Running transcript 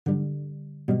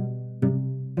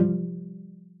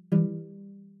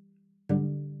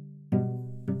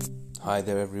Hi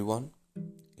there everyone,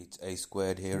 it's A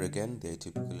Squared here again, the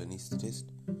atypical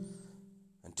anaesthetist,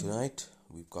 and tonight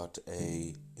we've got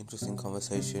a interesting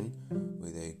conversation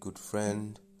with a good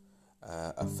friend,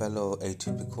 a fellow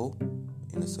atypical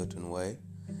in a certain way,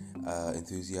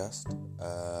 enthusiast,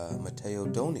 Matteo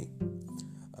Doni,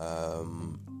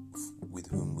 with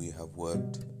whom I've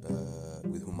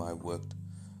worked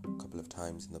a couple of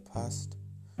times in the past.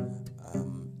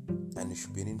 And it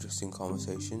should be an interesting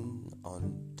conversation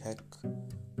on tech,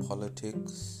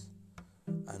 politics,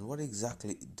 and what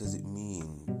exactly does it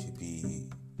mean to be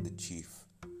the chief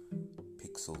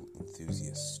pixel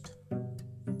enthusiast.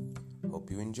 Hope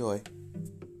you enjoy.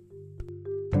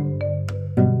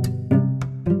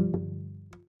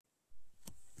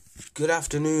 Good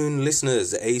afternoon,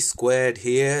 listeners. A Squared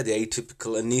here, the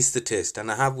atypical anaesthetist,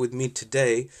 and I have with me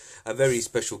today a very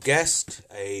special guest,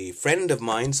 a friend of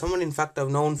mine, someone in fact I've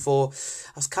known for,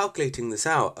 I was calculating this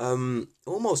out,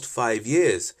 almost 5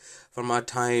 years, from our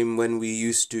time when we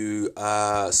used to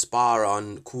spar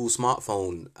on Cool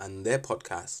Smartphone and their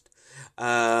podcast,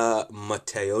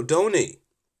 Matteo Doni.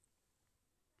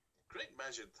 Great,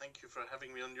 Majid. Thank you for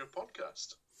having me on your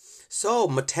podcast. So,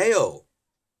 Matteo,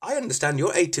 I understand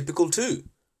you're atypical too.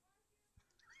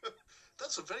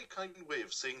 That's a very kind way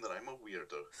of saying that I'm a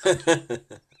weirdo.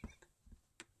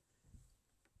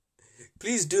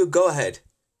 Please do go ahead.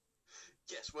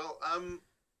 Yes, well,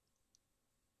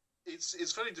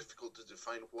 it's very difficult to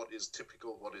define what is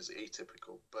typical, what is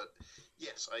atypical. But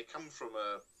yes, I come from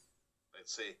a,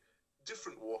 let's say,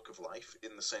 different walk of life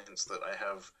in the sense that I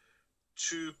have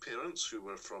two parents who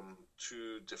were from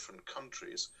two different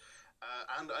countries.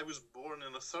 And I was born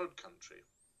in a third country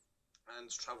and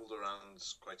travelled around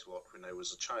quite a lot when I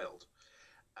was a child.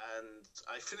 And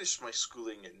I finished my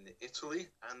schooling in Italy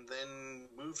and then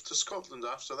moved to Scotland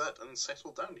after that and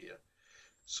settled down here.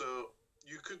 So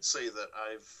you could say that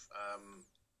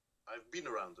I've been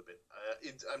around a bit.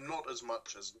 I'm not as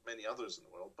much as many others in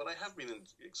the world, but I have been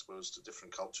exposed to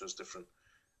different cultures, different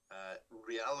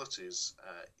realities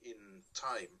in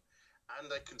time.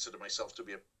 And I consider myself to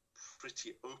be a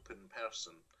pretty open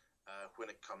person when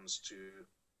it comes to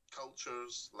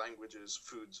cultures, languages,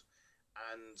 food,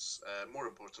 and more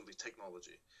importantly,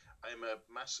 technology. I'm a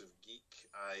massive geek.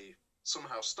 I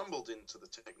somehow stumbled into the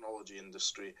technology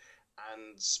industry,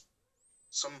 and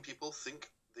some people think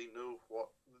they know what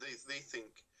they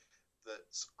think that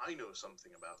I know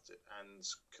something about it and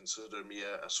consider me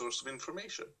a source of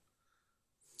information.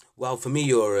 Well, for me,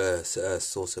 you're a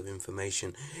source of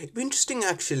information. It'd be interesting,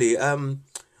 actually.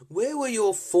 Where were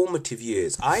your formative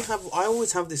years? I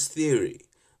always have this theory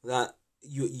that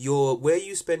where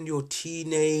you spend your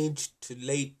teenage to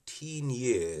late teen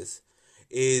years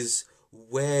is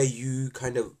where you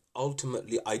kind of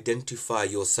ultimately identify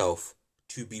yourself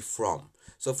to be from.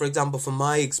 So, for example, for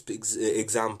my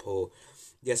example,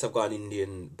 yes, I've got an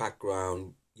Indian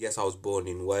background. Yes, I was born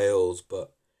in Wales,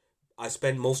 but I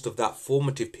spent most of that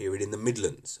formative period in the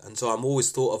Midlands, and so I'm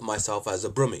always thought of myself as a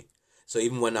Brummie. So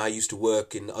even when I used to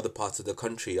work in other parts of the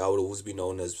country, I would always be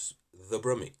known as the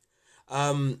Brummie.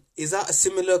 Is that a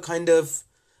similar kind of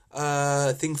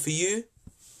thing for you?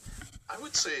 I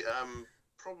would say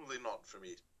probably not for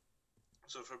me.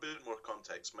 So for a bit more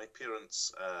context, my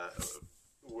parents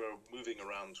were moving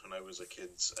around when I was a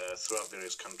kid throughout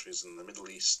various countries in the Middle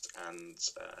East and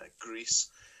Greece.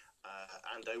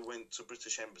 And I went to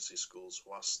British embassy schools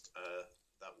whilst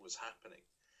that was happening.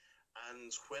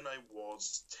 And when I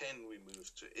was 10, we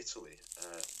moved to Italy,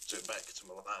 back to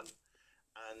Milan.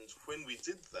 And when we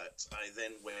did that, I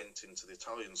then went into the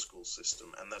Italian school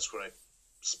system, and that's where I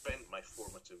spent my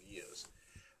formative years.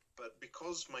 But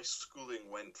because my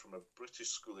schooling went from a British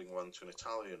schooling one to an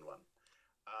Italian one,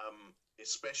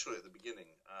 especially at the beginning,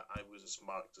 I was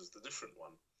marked as the different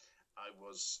one. I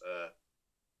was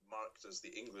marked as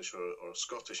the English or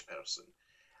Scottish person.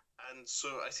 And so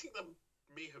I think that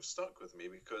may have stuck with me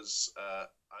because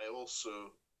I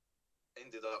also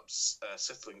ended up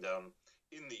settling down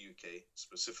in the UK,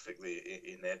 specifically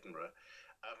in Edinburgh,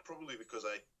 probably because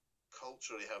I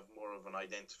culturally have more of an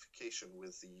identification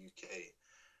with the UK.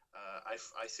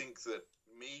 I think that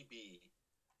maybe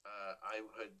I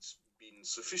had been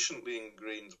sufficiently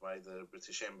ingrained by the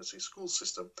British Embassy school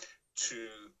system to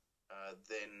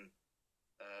then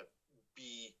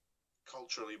be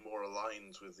culturally more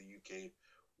aligned with the UK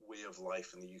way of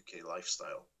life and the UK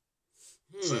lifestyle.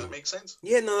 Does that make sense?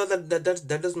 Yeah, no,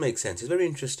 that does make sense. It's very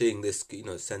interesting, this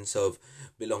sense of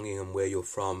belonging and where you're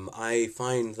from. I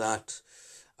find that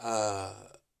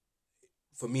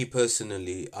for me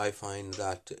personally, I find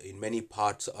that in many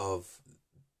parts of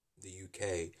the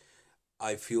UK,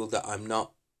 I feel that I'm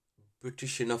not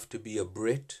British enough to be a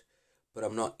Brit, but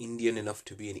I'm not Indian enough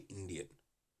to be an Indian.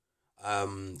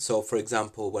 So, for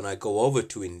example, when I go over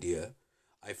to India,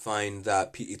 I find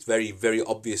that it's very, very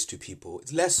obvious to people.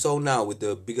 It's less so now with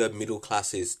the bigger middle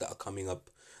classes that are coming up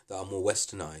that are more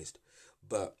westernized.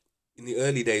 But in the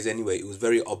early days, anyway, it was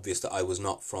very obvious that I was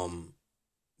not from,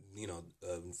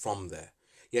 from there.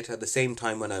 Yet at the same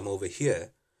time, when I'm over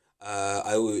here,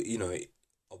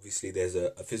 obviously there's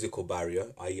a physical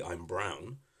barrier, i.e., I'm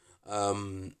brown.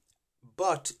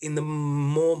 But in the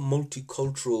more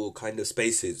multicultural kind of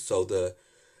spaces, so the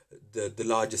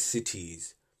larger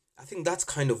cities, I think that's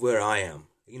kind of where I am.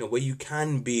 Where you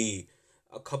can be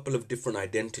a couple of different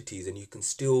identities, and you can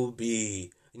still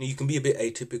be, you can be a bit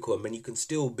atypical, and then you can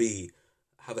still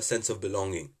have a sense of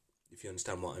belonging, if you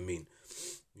understand what I mean.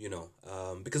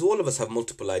 Because all of us have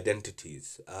multiple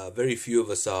identities. Very few of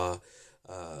us are,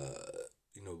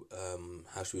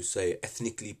 how should we say,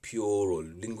 ethnically pure or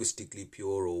linguistically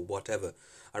pure or whatever.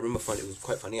 I remember it was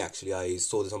quite funny actually. I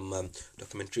saw some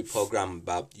documentary program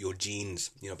about your genes.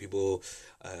 People,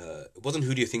 it wasn't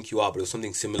Who Do You Think You Are, but it was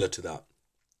something similar to that.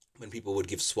 When people would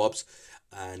give swabs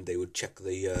and they would check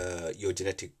your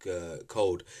genetic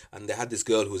code. And they had this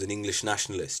girl who was an English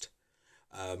nationalist.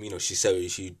 She said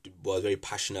she was very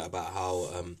passionate about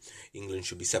how England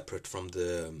should be separate from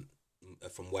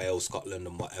Wales, Scotland,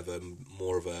 and whatever.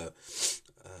 More of a,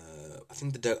 I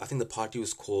think the party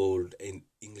was called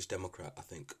English Democrat. I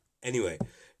think. Anyway,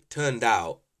 turned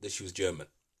out that she was German,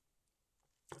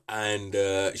 and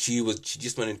she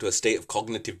just went into a state of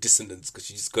cognitive dissonance because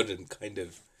she just couldn't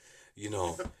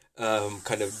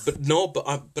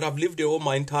but I've lived here all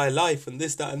my entire life, and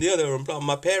this, that, and the other, and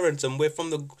my parents, and we're from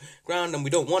the ground, and we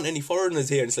don't want any foreigners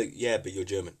here. And it's like, yeah, but you're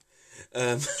German.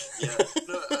 Yeah,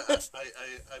 no,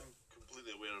 I'm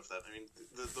completely aware of that. I mean,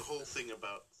 the whole thing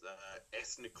about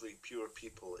ethnically pure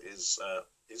people is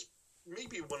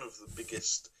maybe one of the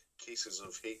biggest cases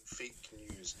of fake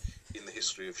news in the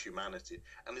history of humanity,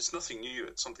 and it's nothing new.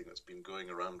 It's something that's been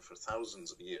going around for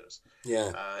thousands of years.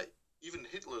 Yeah. Even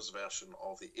Hitler's version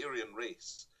of the Aryan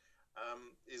race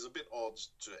is a bit odd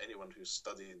to anyone who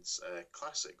studies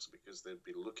classics, because they'd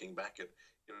be looking back at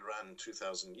Iran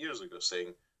 2,000 years ago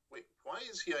saying, wait, why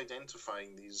is he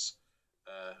identifying these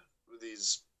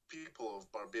people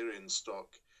of barbarian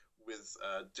stock with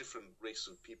a different race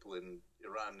of people in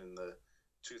Iran in the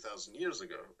 2,000 years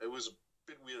ago? It was a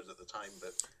bit weird at the time,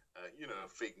 but,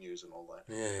 fake news and all that.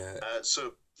 Yeah.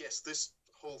 So, yes, this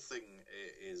whole thing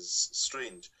is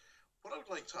strange. What I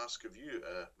would like to ask of you,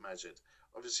 Majid,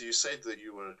 obviously you said that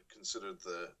you were considered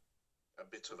a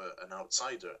bit of an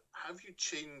outsider. Have you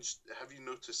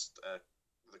noticed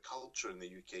the culture in the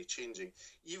UK changing,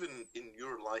 even in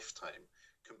your lifetime,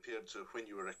 compared to when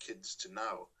you were a kid to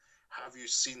now? Have you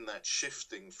seen that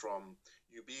shifting from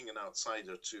you being an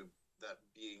outsider to that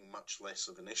being much less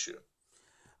of an issue?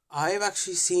 I've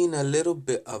actually seen a little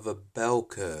bit of a bell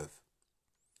curve.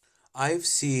 I've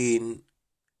seen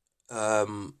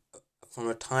from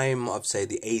a time of, say,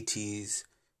 the 80s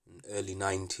and early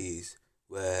 90s,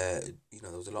 where,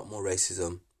 there was a lot more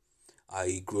racism.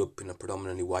 I grew up in a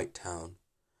predominantly white town.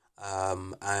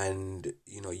 And,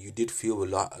 you did feel a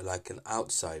lot like an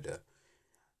outsider.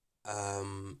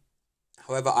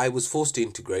 However, I was forced to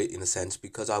integrate in a sense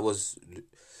because I was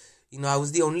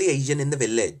the only Asian in the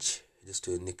village, just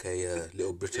to nick a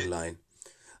little Britain line.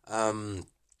 So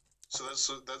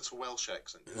that's a Welsh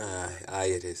accent.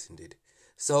 It is indeed.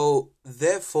 So,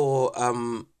 therefore,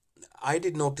 I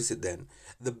did notice it then.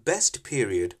 The best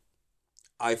period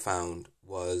I found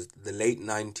was the late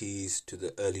 90s to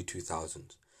the early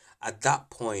 2000s. At that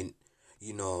point,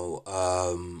 maybe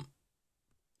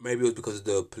it was because of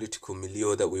the political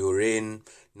milieu that we were in.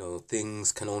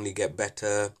 Things can only get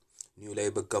better. New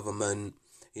Labour government.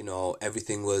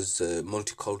 Everything was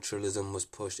multiculturalism was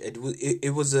pushed. It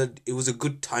was a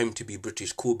good time to be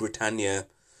British. Cool Britannia,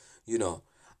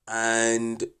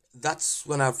 and that's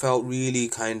when I felt really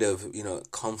kind of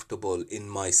comfortable in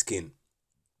my skin.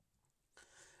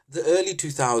 The early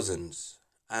 2000s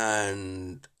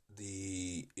and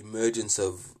the emergence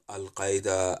of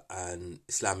Al-Qaeda and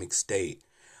Islamic State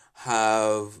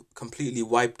have completely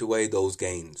wiped away those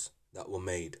gains that were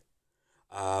made.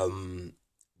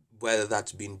 Whether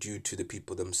that's been due to the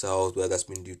people themselves, whether that's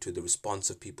been due to the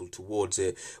response of people towards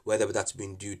it, whether that's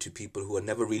been due to people who are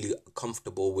never really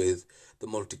comfortable with the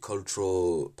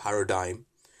multicultural paradigm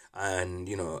and,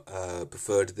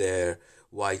 preferred their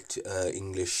white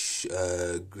English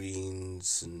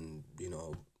greens and,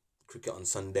 cricket on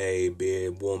Sunday,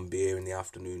 warm beer in the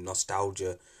afternoon,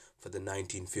 nostalgia for the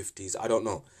 1950s. I don't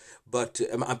know. But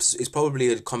it's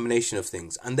probably a combination of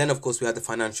things. And then, of course, we had the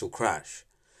financial crash.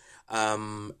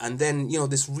 And then,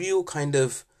 this real kind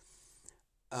of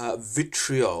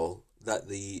vitriol that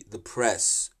the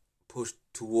press pushed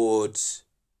towards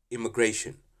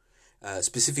immigration,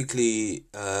 specifically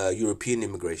European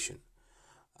immigration.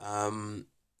 I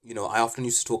often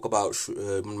used to talk about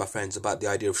with my friends about the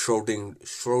idea of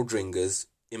Schrodinger's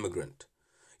immigrant.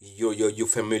 You're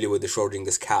familiar with the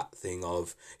Schrodinger's cat thing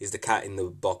of, is the cat in the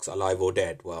box alive or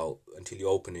dead? Well, until you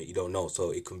open it, you don't know.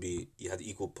 So it can be, you have the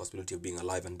equal possibility of being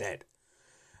alive and dead.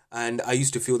 And I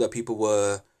used to feel that people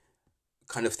were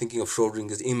kind of thinking of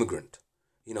Schrodinger's immigrant.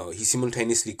 He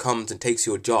simultaneously comes and takes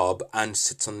your job and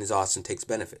sits on his ass and takes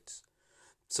benefits.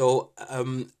 So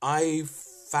I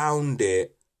found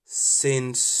it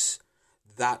since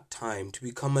that time to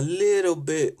become a little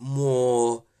bit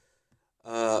more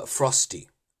frosty.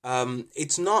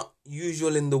 It's not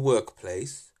usual in the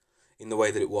workplace in the way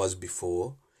that it was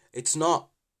before. It's not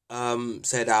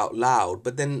said out loud,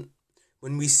 but then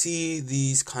when we see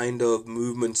these kind of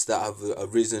movements that have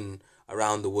arisen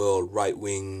around the world,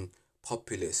 right-wing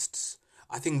populists,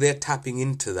 I think they're tapping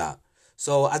into that.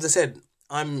 So as I said,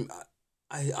 I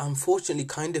unfortunately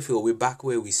kind of feel we're back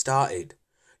where we started.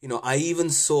 I even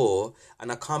saw,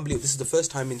 and I can't believe this is the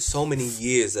first time in so many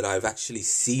years that I've actually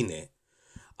seen it.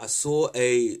 I saw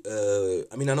I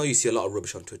know you see a lot of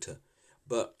rubbish on Twitter,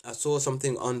 but I saw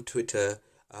something on Twitter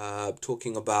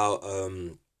talking about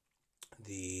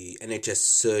the NHS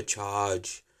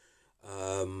surcharge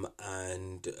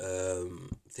and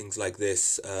things like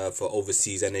this for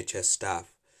overseas NHS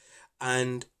staff.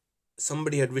 And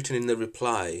somebody had written in the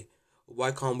reply,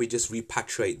 why can't we just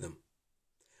repatriate them?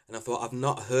 And I thought, I've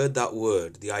not heard that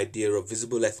word, the idea of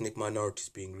visible ethnic minorities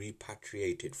being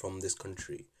repatriated from this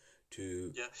country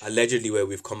to allegedly where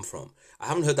we've come from. I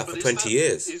haven't heard that for 20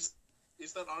 years.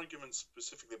 Is that argument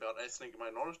specifically about ethnic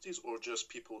minorities or just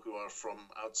people who are from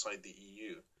outside the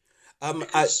EU?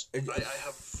 Because I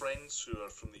have friends who are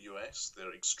from the US,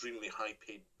 they're extremely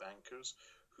high-paid bankers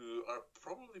who are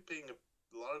probably paying a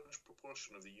large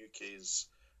proportion of the UK's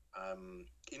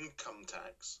income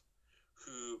tax,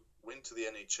 who went to the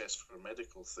NHS for a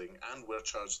medical thing and were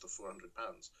charged the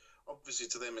 £400. Obviously,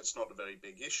 to them, it's not a very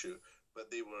big issue, but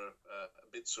they were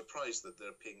a bit surprised that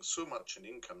they're paying so much in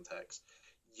income tax,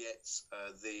 yet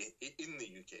in the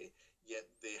UK, yet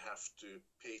they have to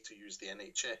pay to use the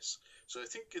NHS. So I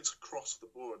think it's across the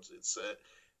board. It's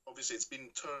obviously it's been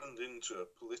turned into a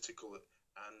political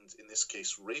and, in this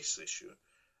case, race issue.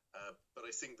 But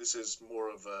I think this is more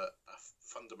of a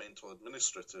fundamental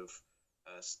administrative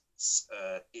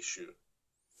issue.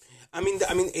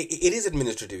 It is an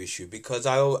administrative issue because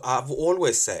I've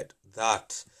always said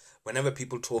that whenever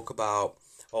people talk about,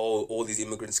 all these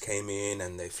immigrants came in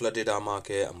and they flooded our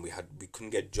market and we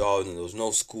couldn't get jobs and there was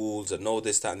no schools and no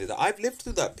this, that and the other. I've lived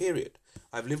through that period.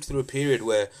 I've lived through a period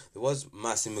where there was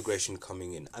mass immigration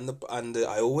coming in, and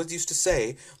I always used to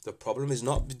say the problem is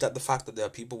not that the fact that there are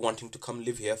people wanting to come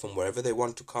live here from wherever they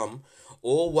want to come,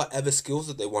 or whatever skills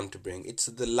that they want to bring. It's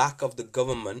the lack of the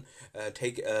government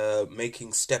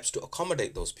making steps to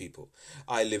accommodate those people.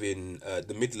 I live in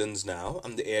the Midlands now,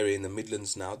 and the area in the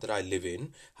Midlands now that I live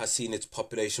in has seen its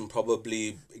population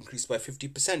probably increase by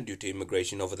 50% due to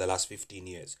immigration over the last 15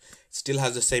 years. It still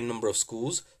has the same number of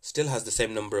schools, still has the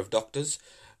same number of doctors.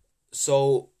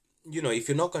 So, if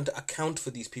you're not going to account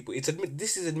for these people,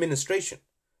 this is administration.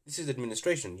 This is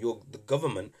administration. The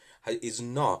government is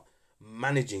not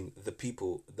managing the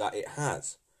people that it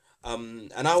has.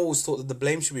 And I always thought that the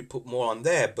blame should be put more on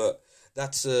there, but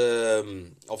that's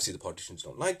obviously the politicians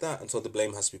don't like that, and so the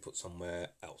blame has to be put somewhere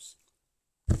else.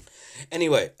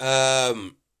 Anyway,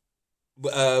 do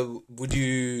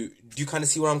you kind of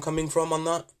see where I'm coming from on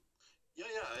that? Yeah,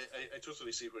 I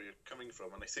totally see where you're coming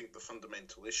from, and I think the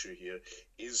fundamental issue here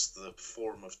is the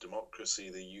form of democracy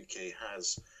the UK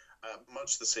has,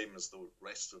 much the same as the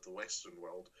rest of the Western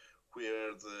world,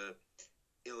 where the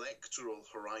electoral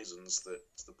horizons that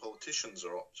the politicians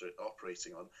are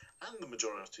operating on, and the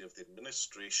majority of the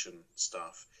administration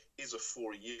staff, is a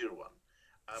 4-year one.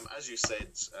 As you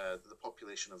said, the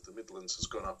population of the Midlands has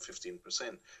gone up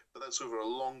 15%, but that's over a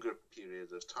longer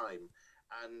period of time.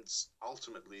 And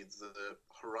ultimately,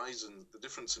 the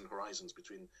difference in horizons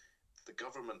between the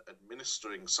government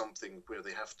administering something where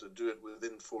they have to do it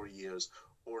within 4 years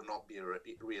or not be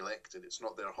re-elected, it's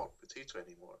not their hot potato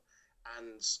anymore,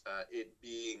 and it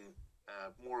being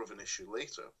more of an issue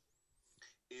later,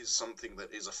 is something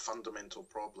that is a fundamental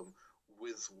problem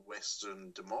with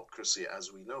Western democracy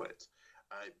as we know it.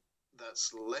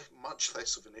 That's much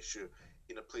less of an issue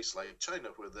in a place like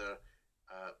China, where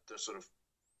their sort of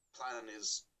plan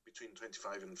is between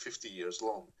 25 and 50 years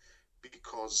long,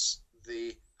 because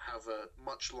they have a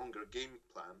much longer game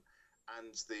plan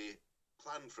and they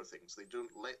plan for things. They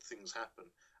don't let things happen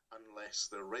unless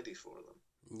they're ready for them.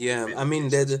 Yeah, In I many mean,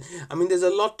 cases. there's a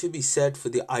lot to be said for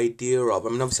the idea of. I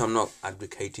mean, obviously, I'm not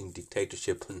advocating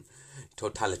dictatorship and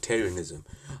totalitarianism,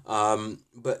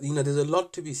 but there's a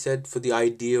lot to be said for the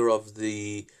idea of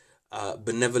the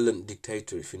benevolent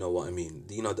dictator, if you know what I mean.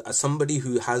 As somebody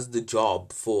who has the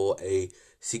job for a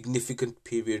significant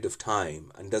period of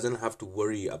time and doesn't have to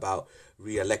worry about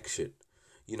re-election.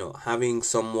 Having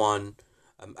someone,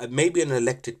 maybe an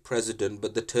elected president,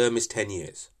 but the term is 10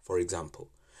 years, for example.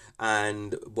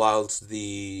 And whilst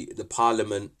the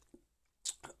parliament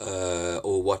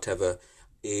or whatever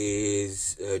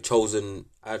is chosen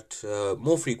at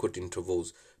more frequent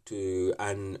intervals to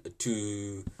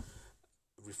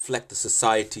reflect the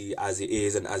society as it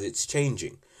is and as it's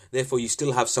changing. Therefore, you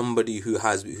still have somebody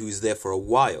who's there for a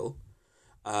while.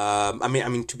 I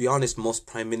mean, to be honest, most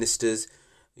prime ministers,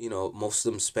 most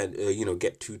of them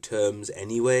get 2 terms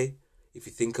anyway. If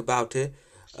you think about it,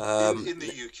 In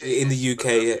the UK, in the yes, UK,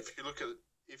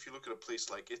 if you look at a place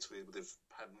like Italy, they've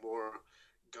had more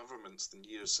governments than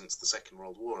years since the Second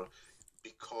World War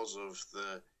because of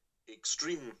the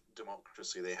extreme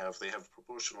democracy they have. They have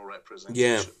proportional yeah,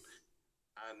 representation,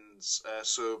 and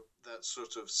so that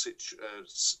sort of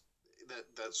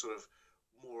that sort of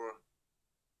more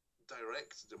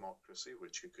direct democracy,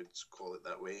 which you could call it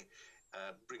that way,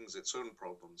 brings its own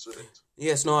problems with it.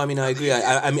 yes, no, I mean, I And the agree. UK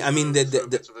has been I mean, through a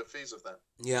bit of a phase of that.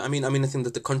 yeah, I mean, I think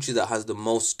that the country that has the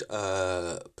most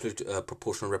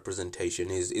proportional representation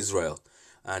is Israel,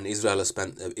 and Israel has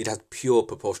it has pure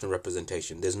proportional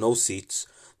representation. There's no seats.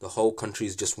 The whole country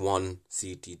is just one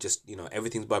seat.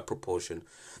 Everything's by proportion,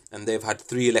 and they've had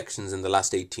 3 elections in the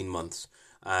last 18 months,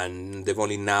 and they've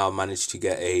only now managed to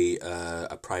get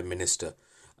a prime minister.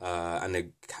 And a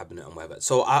cabinet and whatever.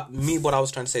 So, what I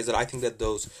was trying to say is that I think that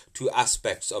those two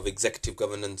aspects of executive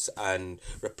governance and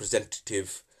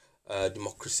representative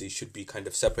democracy should be kind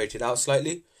of separated out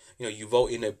slightly. You vote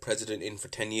in a president in for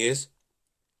 10 years.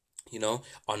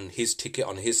 On his ticket,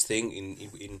 on his thing,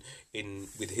 in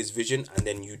with his vision, and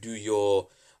then you do your.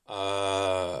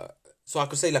 So I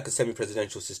could say like a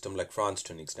semi-presidential system, like France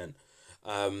to an extent.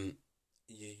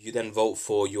 You then vote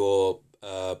for your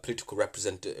political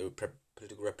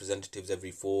representatives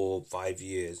every 4 5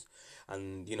 years,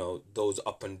 and those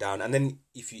up and down, and then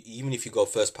if you go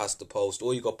first past the post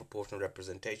or you got proportional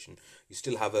representation, you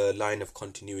still have a line of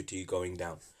continuity going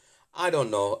down. I don't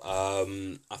know.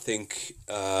 I think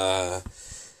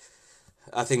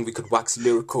we could wax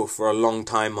lyrical for a long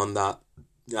time on that,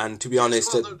 and to be Yes,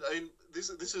 honest, well, no,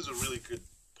 this is a really good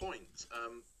point.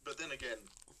 But then again,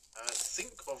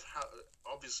 think of how,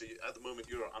 obviously, at the moment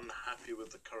you're unhappy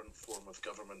with the current form of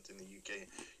government in the UK.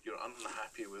 You're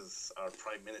unhappy with our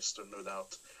Prime Minister, no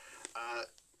doubt.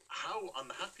 How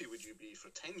unhappy would you be for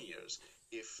 10 years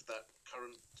if that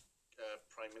current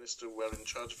Prime Minister were in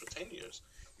charge for 10 years?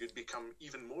 You'd become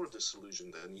even more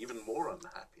disillusioned and even more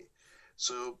unhappy.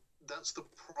 So that's the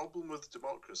problem with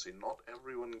democracy. Not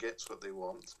everyone gets what they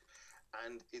want.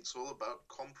 And it's all about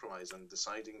compromise and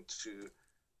deciding to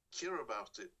care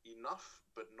about it enough,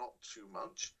 but not too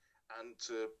much, and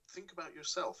to think about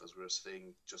yourself, as we were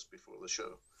saying just before the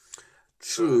show.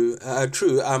 true,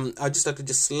 true. I just like to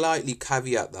just slightly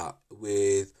caveat that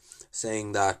with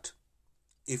saying that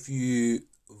if you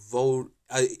vote,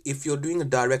 if you're doing a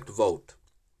direct vote,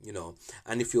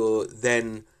 and if you're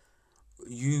then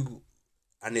you,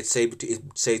 and it's say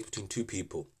between 2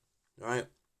 people, right?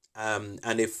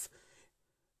 And if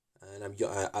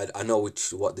I know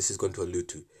what this is going to allude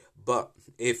to, but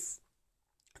if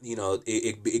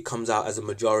it comes out as a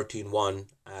majority in one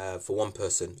for one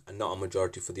person and not a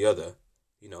majority for the other,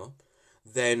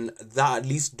 then that at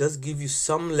least does give you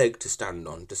some leg to stand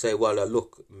on to say, well,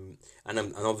 look,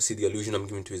 and obviously the allusion I'm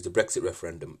giving to is the Brexit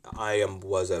referendum.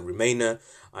 Was a Remainer.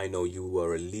 I know you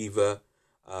were a Leaver.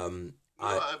 I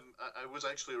was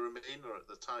actually a Remainer at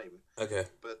the time. Okay.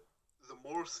 But the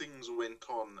more things went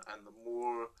on, and the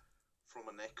more, from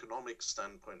an economic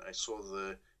standpoint, I saw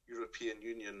the European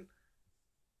Union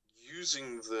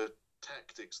using the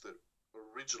tactics that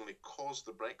originally caused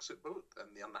the Brexit vote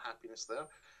and the unhappiness there,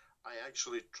 I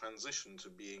actually transitioned to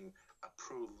being a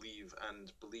pro-Leave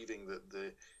and believing that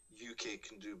the UK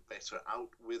can do better out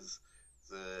with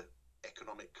the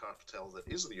economic cartel that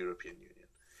is the European Union.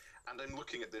 And I'm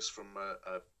looking at this from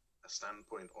a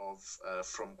standpoint of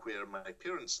from where my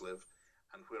parents live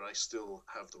and where I still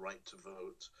have the right to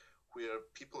vote, where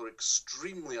people are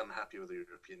extremely unhappy with the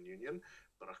European Union,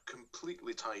 but are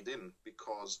completely tied in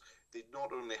because they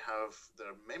not only have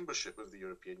their membership of the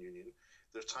European Union,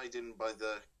 they're tied in by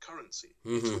the currency.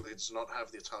 Mm-hmm. Italy does not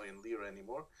have the Italian lira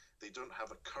anymore. They don't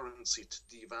have a currency to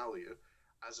devalue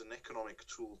as an economic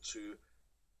tool to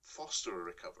foster a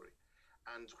recovery.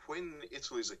 And when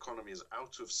Italy's economy is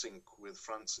out of sync with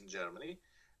France and Germany,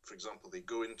 for example, they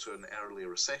go into an early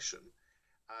recession,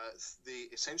 they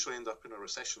essentially end up in a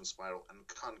recession spiral and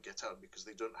can't get out because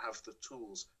they don't have the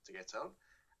tools to get out.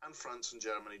 And France and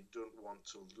Germany don't want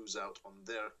to lose out on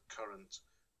their current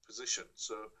position.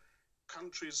 So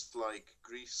countries like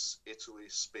Greece, Italy,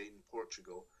 Spain,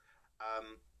 Portugal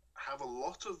have a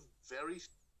lot of very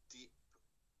deep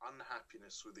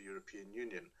unhappiness with the European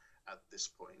Union at this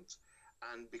point.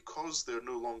 And because they're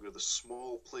no longer the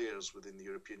small players within the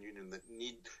European Union that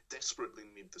desperately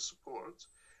need the support,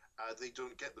 they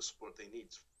don't get the support they need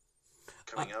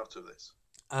coming out of this.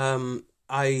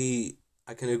 I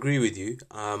can agree with you.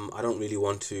 I don't really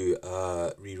want to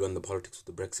rerun the politics of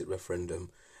the Brexit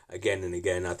referendum again and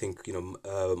again. I think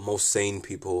most sane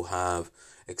people have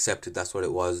accepted that's what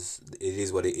it was. It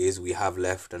is what it is. We have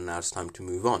left, and now it's time to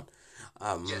move on.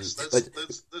 Yes,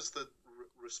 that's the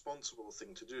responsible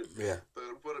thing to do. Yeah.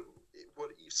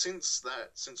 But since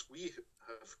we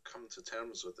have come to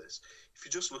terms with this, if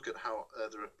you just look at how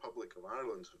the Republic of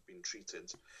Ireland have been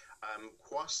treated,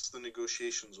 whilst the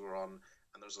negotiations were on,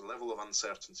 and there's a level of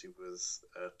uncertainty with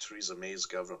Theresa May's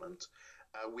government,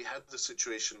 we had the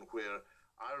situation where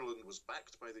Ireland was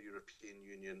backed by the European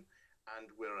Union, and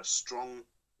where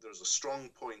there's a strong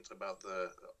point about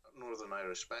the Northern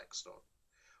Irish backstop.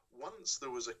 Once there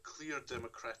was a clear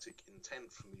democratic intent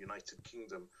from the United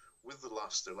Kingdom with the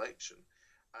last election,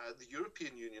 the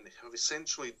European Union have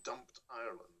essentially dumped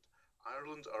Ireland.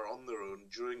 Ireland are on their own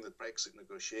during the Brexit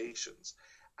negotiations,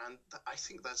 and I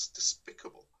think that's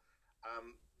despicable.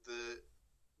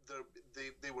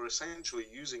 They were essentially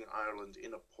using Ireland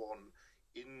in a pawn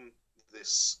in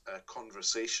this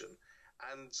conversation,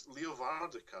 and Leo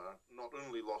Varadkar not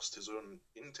only lost his own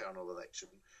internal election,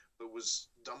 but was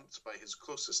dumped by his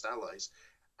closest allies,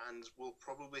 and will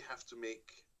probably have to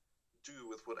make do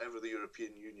with whatever the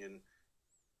European Union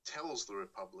tells the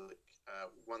Republic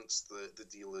once the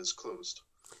deal is closed.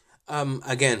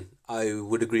 Again, I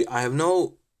would agree. I have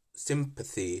no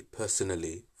sympathy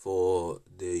personally for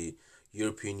the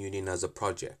European Union as a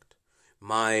project.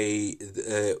 My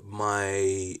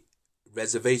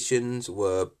reservations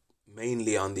were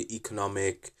mainly on the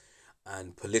economic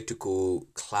and political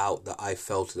clout that I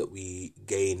felt that we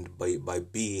gained by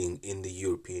being in the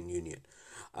European Union.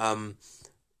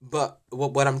 But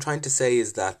what I'm trying to say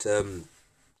is that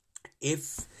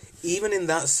if even in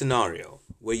that scenario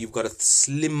where you've got a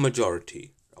slim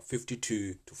majority of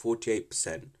 52 to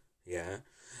 48%, yeah,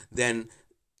 then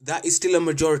that is still a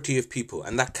majority of people,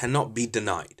 and that cannot be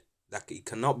denied. It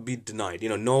cannot be denied.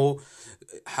 No,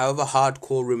 however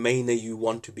hardcore Remainer you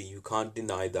want to be, you can't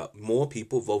deny that more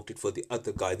people voted for the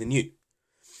other guy than you.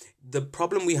 The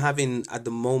problem we have at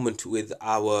the moment with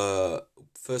our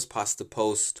first past the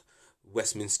post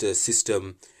Westminster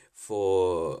system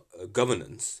for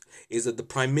governance is that the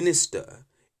Prime Minister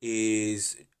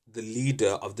is the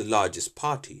leader of the largest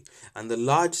party, and the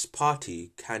largest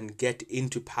party can get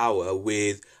into power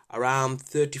with around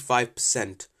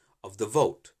 35% of the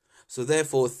vote. So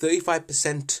therefore,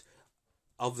 35%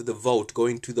 of the vote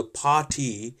going to the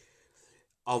party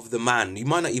of the man. You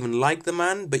might not even like the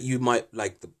man, but you might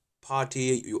like the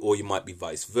party, or you might be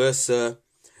vice versa.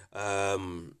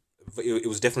 It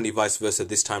was definitely vice versa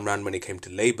this time round when it came to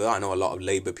Labour. I know a lot of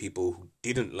Labour people who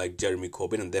didn't like Jeremy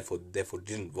Corbyn and therefore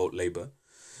didn't vote Labour.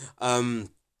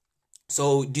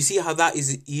 So do you see how that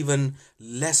is even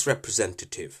less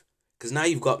representative? Because now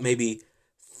you've got maybe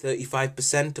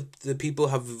 35% of the people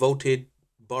have voted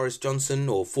Boris Johnson,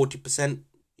 or 40%,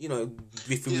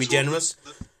 if we be generous.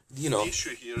 The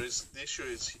issue is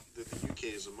that the UK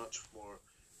is a much more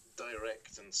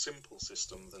direct and simple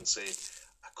system than, say,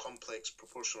 a complex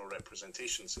proportional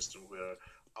representation system where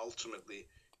ultimately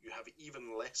you have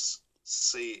even less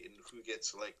say in who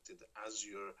gets elected as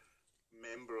your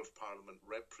member of parliament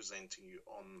representing you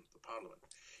on the parliament.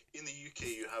 In the UK,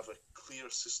 you have a clear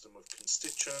system of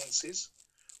constituencies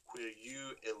where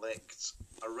you elect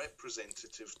a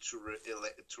representative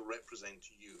to represent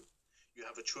you. You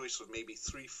have a choice of maybe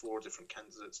 3-4 different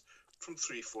candidates from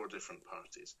 3-4 different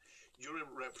parties. You're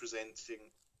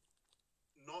electing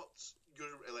not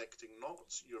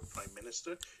your prime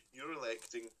minister, you're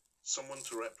electing someone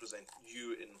to represent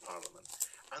you in parliament.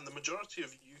 And the majority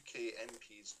of UK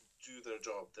MPs do their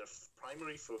job. Their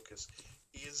primary focus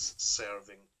is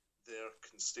serving their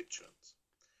constituents.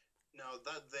 Now,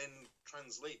 that then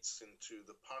translates into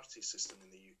the party system in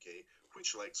the UK,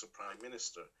 which elects a prime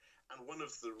minister. And one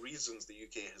of the reasons the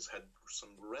UK has had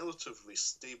some relatively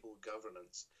stable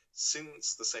governance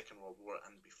since the Second World War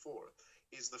and before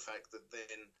is the fact that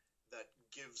then that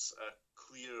gives a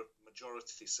clear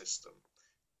majority system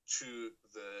to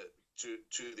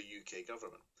the UK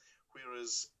government.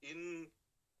 Whereas in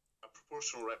a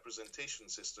proportional representation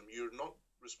system, you're not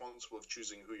responsible of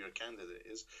choosing who your candidate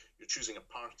is. You're choosing a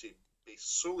party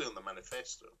based solely on the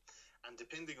manifesto, and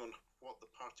depending on what the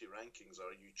party rankings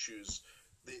are,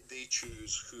 they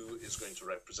choose who is going to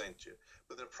represent you.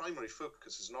 But their primary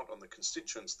focus is not on the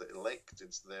constituents that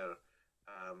elected their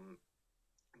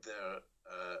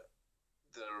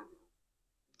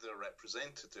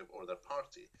representative or their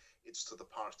party. It's to the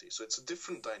party. So it's a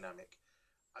different dynamic.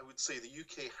 I would say the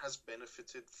UK has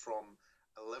benefited from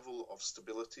a level of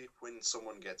stability. When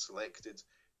someone gets elected,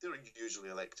 they're usually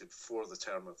elected for the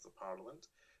term of the parliament.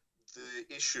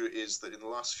 The issue is that in the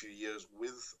last few years,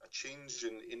 with a change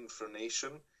in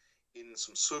information, in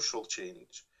some social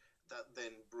change, that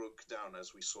then broke down,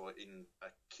 as we saw in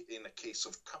a case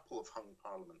of a couple of hung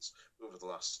parliaments over the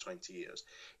last 20 years.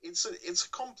 It's a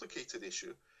complicated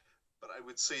issue, but I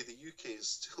would say the UK is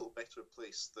still a better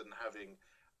place than having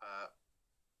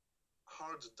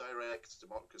hard direct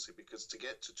democracy, because to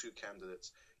get to two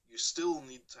candidates, you still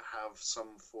need to have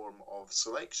some form of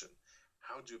selection.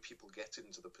 How do people get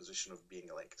into the position of being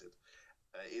elected?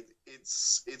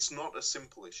 It's not a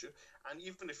simple issue. And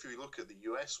even if you look at the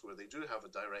US, where they do have a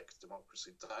direct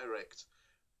democracy, direct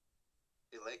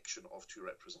election of two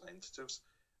representatives,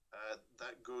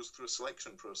 that goes through a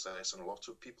selection process, and a lot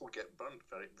of people get burnt,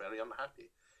 very, very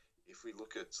unhappy. If we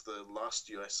look at the last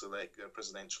US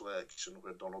presidential election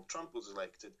where Donald Trump was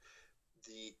elected,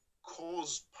 the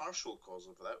partial cause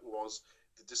of that was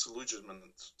the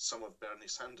disillusionment some of Bernie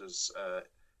Sanders'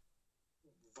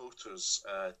 voters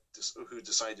who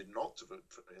decided not to vote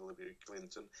for Hillary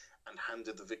Clinton and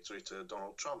handed the victory to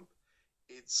Donald Trump.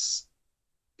 It's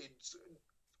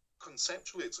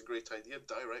conceptually, it's a great idea,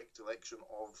 direct election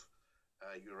of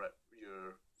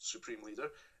your supreme leader.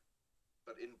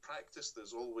 But in practice,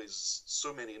 there's always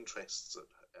so many interests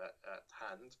at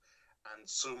hand, and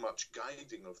so much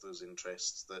guiding of those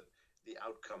interests, that the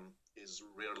outcome is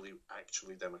rarely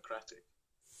actually democratic.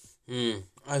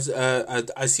 I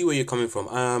see where you're coming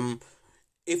from.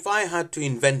 If I had to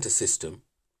invent a system,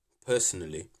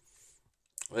 personally,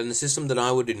 then the system that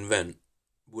I would invent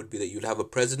would be that you'd have a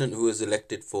president who is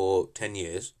elected for 10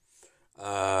 years,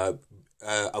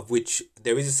 of which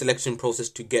there is a selection process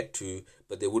to get to,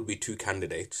 but there would be two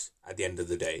candidates at the end of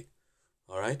the day.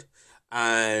 All right?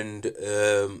 And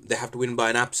they have to win by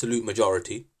an absolute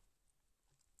majority.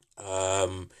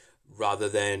 Rather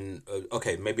than,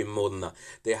 maybe more than that.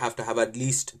 They have to have at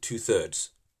least 2/3.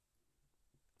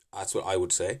 That's what I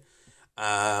would say.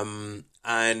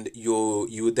 And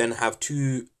you would then have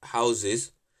two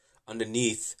houses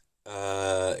underneath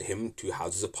him, two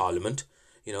houses of parliament.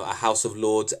 You know, a House of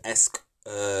Lords-esque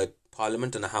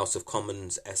parliament and a House of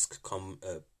Commons-esque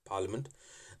parliament.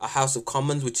 A House of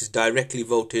Commons which is directly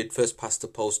voted, first past the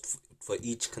post for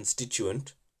each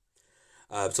constituent.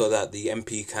 So that the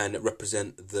MP can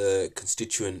represent the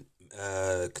constituents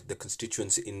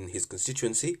in his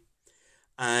constituency.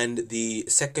 And the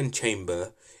second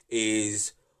chamber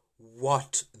is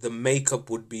what the makeup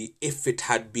would be if it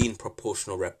had been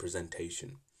proportional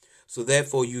representation. So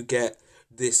therefore you get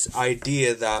this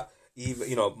idea that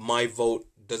even, my vote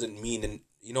doesn't mean,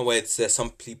 where it's some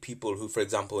people who, for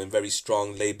example, in very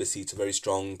strong Labour seats, very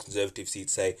strong Conservative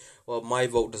seats say, well, my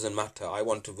vote doesn't matter. I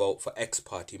want to vote for X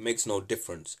party. It makes no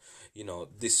difference.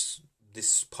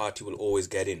 This party will always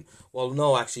get in. Well,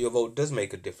 no, actually, your vote does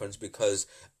make a difference, because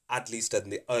at least in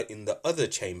the other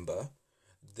chamber,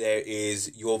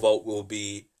 your vote will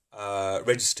be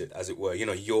registered, as it were.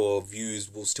 Your views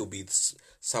will still be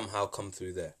somehow come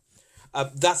through there.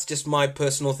 That's just my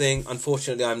personal thing.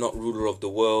 Unfortunately, I'm not ruler of the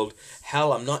world.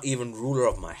 Hell, I'm not even ruler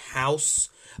of my house.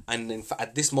 And in fact,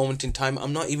 at this moment in time,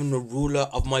 I'm not even a ruler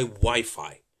of my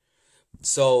Wi-Fi.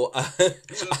 So,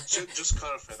 just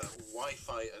clarify that.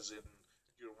 Wi-Fi as in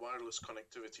your wireless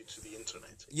connectivity to the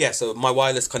internet. Yeah, so my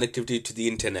wireless connectivity to the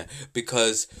internet.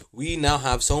 Because we now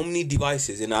have so many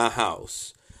devices in our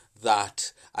house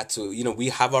that, we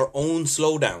have our own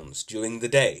slowdowns during the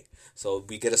day. So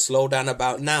we get a slowdown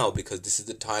about now, because this is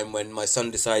the time when my son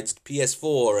decides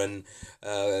PS4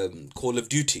 and Call of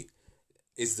Duty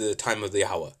is the time of the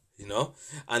hour,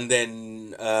 and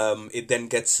then it then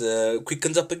gets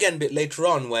quickens up again a bit later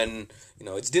on when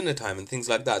it's dinner time and things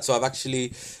like that. So I've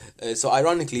actually,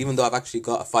 ironically, even though I've actually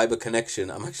got a fiber connection,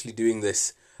 I'm actually doing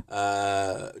this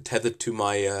tethered to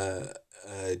my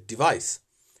device,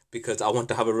 because I want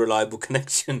to have a reliable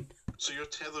connection. So you're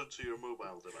tethered to your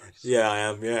mobile device? Yeah, I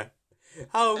am. Yeah.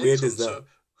 How weird is that? So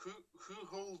who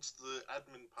holds the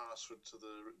admin password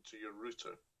to your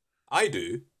router? I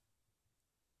do.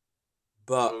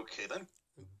 But okay then.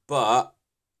 But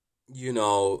you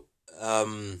know,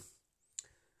 um,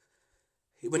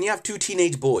 when you have two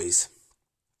teenage boys,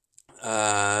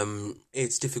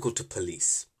 it's difficult to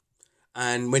police.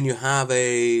 And when you have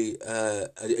a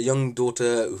young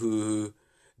daughter who,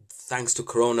 thanks to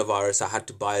coronavirus, I had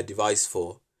to buy a device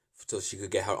for so she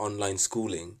could get her online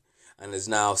schooling, and is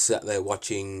now sat there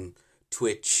watching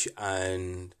Twitch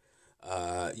and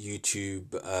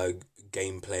YouTube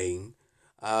game playing.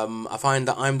 I find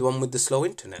that I'm the one with the slow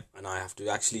internet, and I have to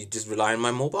actually just rely on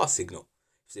my mobile signal.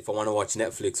 So if I want to watch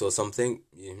Netflix or something,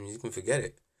 you can forget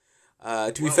it.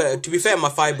 To be fair, my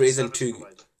fiber isn't too.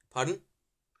 Provider? Pardon?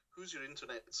 Who's your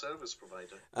internet service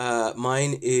provider?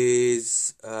 Mine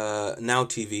is Now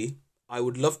TV. I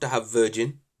would love to have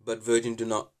Virgin, but Virgin do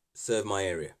not serve my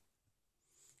area.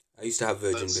 I used to have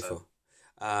Virgin That's before.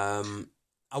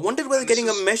 I wondered whether and this getting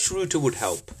a is mesh router would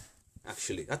help.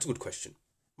 Actually, that's a good question.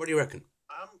 What do you reckon?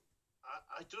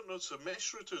 I don't know. So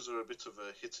mesh routers are a bit of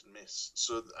a hit and miss.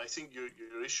 So I think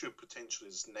your issue potentially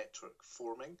is network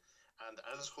forming. And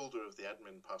as holder of the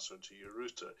admin password to your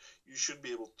router, you should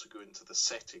be able to go into the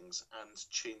settings and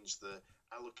change the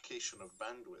allocation of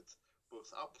bandwidth,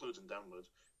 both upload and download,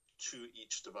 to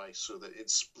each device so that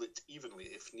it's split evenly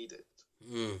if needed.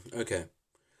 Okay.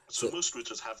 So So, most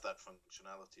routers have that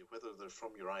functionality, whether they're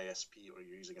from your ISP or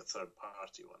you're using a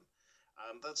third-party one.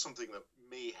 That's something that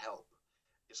may help,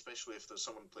 especially if there's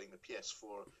someone playing the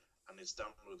PS4 and is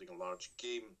downloading a large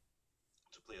game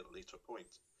to play at a later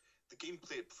point. The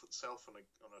gameplay itself on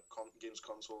a games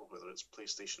console, whether it's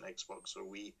PlayStation, Xbox, or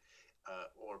Wii,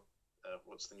 or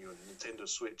what's the new one, Nintendo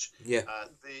Switch, yeah.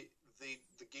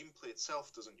 the gameplay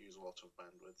itself doesn't use a lot of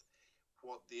bandwidth.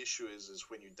 What the issue is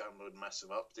when you download massive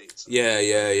updates Yeah,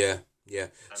 yeah, yeah, yeah.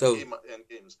 So, and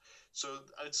games. So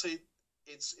I'd say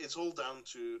it's all down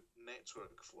to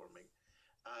network forming.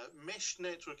 Mesh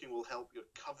networking will help your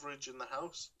coverage in the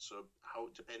house. So how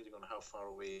depending on how far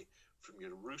away from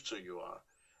your router you are.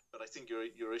 But I think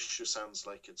your issue sounds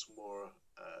like it's more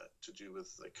to do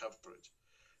with the coverage.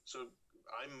 So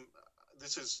I'm.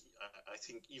 This is, I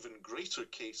think, even greater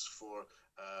case for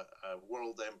a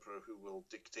world emperor who will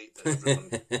dictate that everyone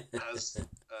has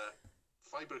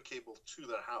fiber cable to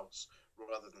their house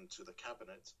rather than to the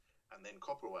cabinet, and then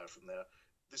copper wire from there.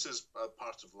 This is a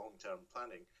part of long-term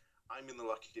planning. I'm in the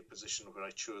lucky position where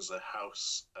I chose a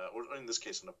house, or in this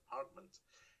case, an apartment,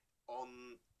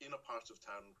 in a part of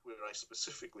town where I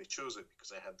specifically chose it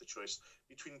because I had the choice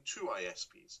between two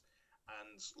ISPs,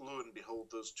 and lo and behold,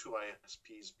 those two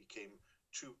ISPs became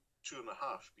two and a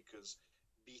half because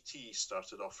BT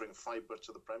started offering fiber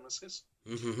to the premises.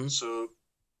 mm-hmm. So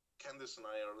Candice and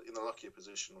I are in the lucky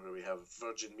position where we have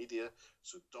Virgin Media,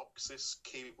 so DOCSIS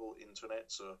cable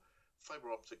internet, so fiber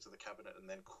optic to the cabinet, and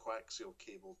then coaxial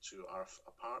cable to our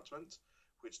apartment,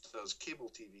 which does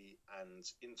cable TV and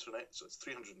internet. So it's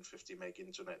 350 meg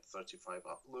internet, 35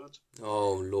 upload,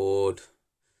 Oh Lord.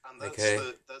 and Okay.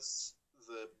 that's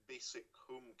the basic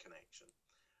home connection.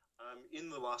 In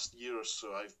the last year or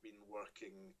so, I've been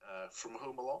working from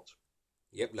home a lot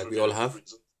Yep, like for we all various have.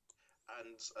 reasons.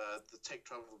 And the Tech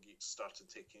Travel Geeks started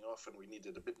taking off, and we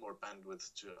needed a bit more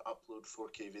bandwidth to upload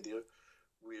 4K video.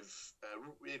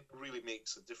 It really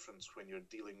makes a difference when you're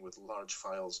dealing with large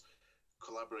files,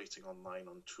 collaborating online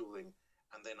on tooling,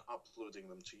 and then uploading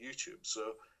them to YouTube.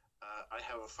 So I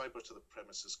have a fiber to the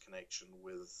premises connection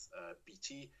with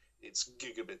BT. It's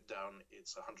gigabit down,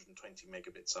 it's 120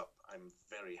 megabits up. I'm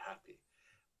very happy.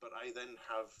 But I then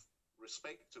have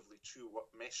respectively two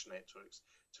mesh networks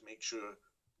to make sure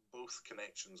both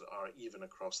connections are even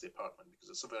across the apartment because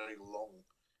it's a very long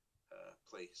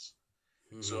place.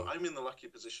 So Mm-hmm. I'm in the lucky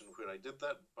position where I did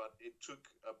that, but it took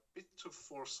a bit of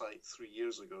foresight 3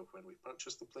 years ago when we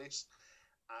purchased the place,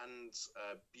 and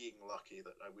being lucky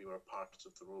that we were part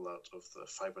of the rollout of the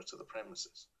fiber to the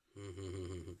premises.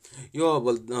 Mm-hmm. Yeah,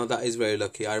 well, no, that is very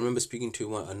lucky. I remember speaking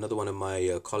to another one of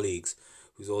my colleagues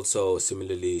who's also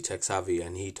similarly tech savvy,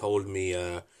 and he told me,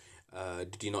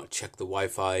 "Did you not check the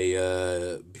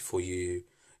Wi-Fi before you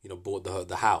bought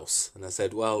the house?" And I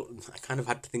said, "Well, I kind of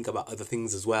had to think about other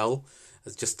things as well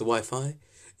as just the Wi-Fi.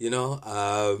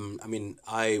 I mean,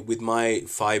 I with my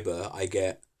fiber, I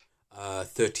get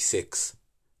 36,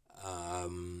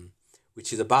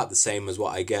 which is about the same as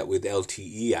what I get with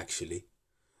LTE actually."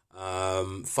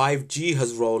 5G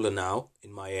has rollen out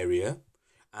in my area,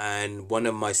 and one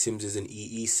of my sims is an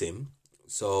EE sim.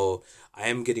 So I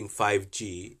am getting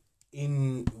 5G.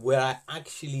 In where I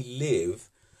actually live,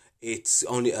 it's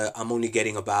only I'm only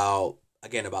getting about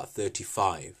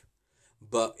 35.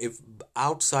 But if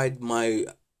outside my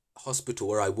hospital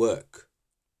where I work,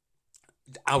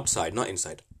 outside, not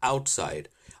inside, outside,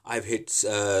 I've hit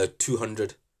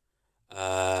 200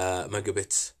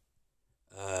 megabits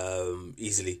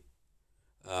easily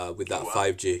with Oh that wow!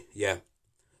 5G. Yeah.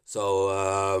 So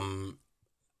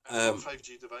And what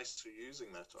 5G device are you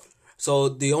using that on? so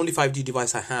the only 5G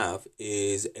device I have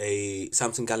is a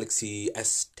Samsung Galaxy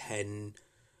S10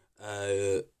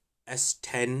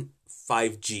 S10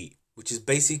 5G, which is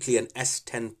basically an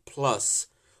S10 Plus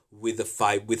with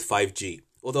 5G.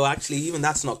 Although actually even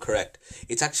that's not correct.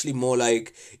 It's actually more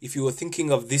like if you were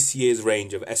thinking of this year's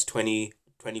range of S20,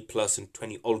 20 Plus and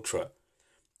 20 Ultra,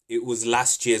 it was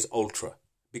last year's Ultra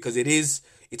because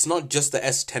it's not just the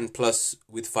S10 Plus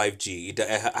with 5G. It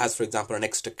has, for example, an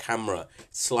extra camera,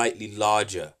 slightly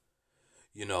larger.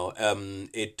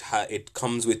 It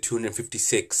comes with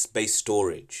 256 base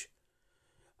storage.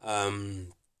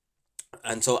 Um,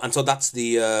 and so that's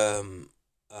the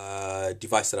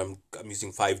device that I'm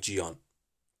using 5G on.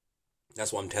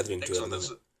 That's what I'm tethering to at the Excellent.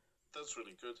 moment. That's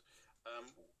really good. Um,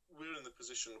 we're in the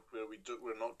position where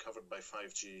we're not covered by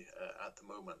 5G at the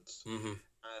moment, Hmm.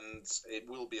 and it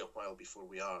will be a while before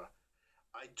we are.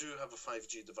 I do have a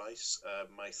 5G device.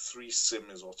 My 3 SIM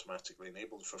is automatically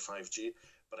enabled for 5G,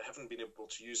 but I haven't been able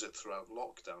to use it throughout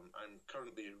lockdown. I'm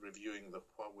currently reviewing the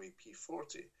Huawei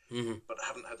P40, Hmm. but I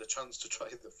haven't had a chance to try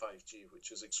the 5G,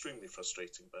 which is extremely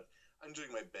frustrating. But I'm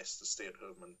doing my best to stay at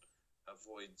home and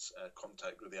avoid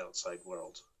contact with the outside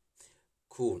world.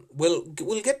 Cool. We'll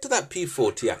get to that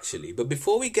P40 actually, but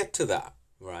before we get to that,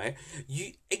 right?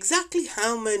 You exactly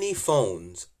how many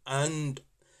phones and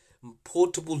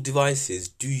portable devices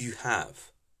do you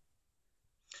have?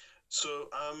 So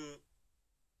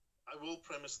I will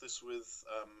premise this with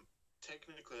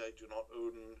technically, I do not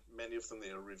own many of them.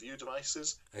 They are review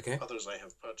devices. Okay. Others I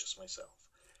have purchased myself.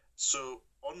 So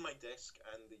on my desk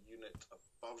and the unit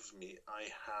above me, I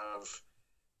have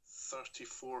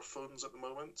 34 phones at the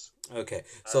moment Okay.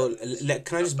 So and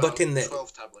can I just butt about in there?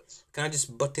 12 tablets. Can I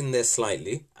just butt in there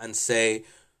slightly and say,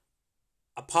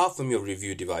 apart from your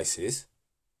review devices,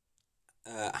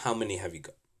 how many have you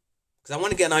got? Because I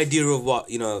want to get an idea of what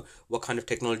kind of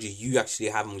technology you actually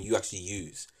have and you actually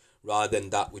use, rather than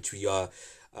that which we are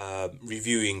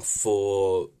reviewing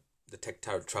for the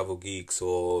travel geeks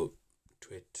or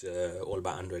Twit, all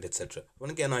about Android, etc. I want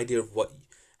to get an idea of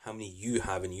how many you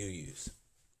have and you use.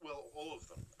 Well, all of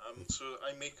them. So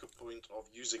I make a point of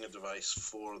using a device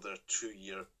for their 2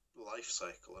 year life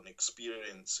cycle and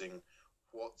experiencing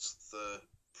what the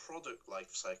product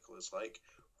life cycle is like,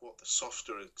 what the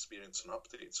software experience and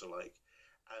updates are like,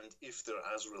 and if they're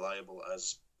as reliable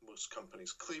as most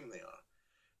companies claim they are.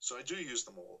 So I do use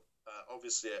them all.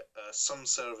 Obviously, some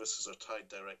services are tied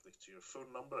directly to your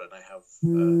phone number, and I have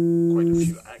quite a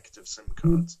few active SIM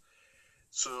cards.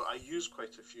 So I use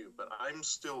quite a few, but I'm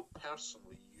still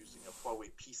personally using a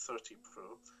Huawei P30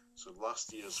 Pro, so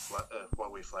last year's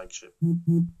Huawei flagship,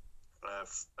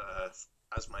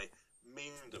 as my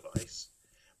main device.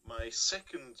 My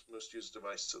second most used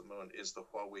device at the moment is the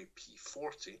Huawei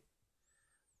P40,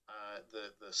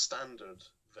 the standard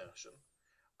version.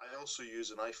 I also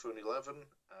use an iPhone 11.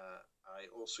 I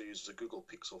also use the Google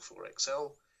Pixel 4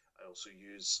 XL. I also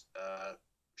use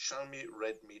Xiaomi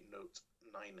Redmi Note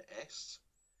 9S.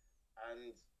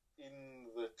 And in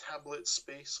the tablet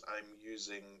space, I'm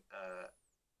using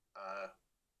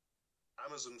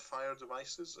Amazon Fire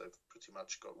devices. I've pretty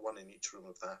much got one in each room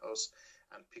of the house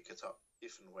and pick it up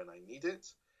if and when I need it.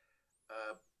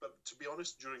 But to be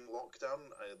honest, during lockdown,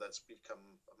 that's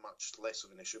become much less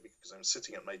of an issue because I'm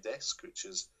sitting at my desk, which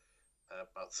is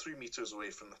about 3 meters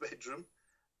away from the bedroom,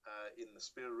 in the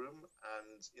spare room,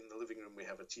 and in the living room we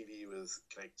have a TV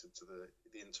connected to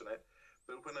the internet.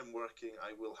 But when I'm working,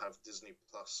 I will have Disney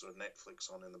Plus or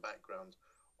Netflix on in the background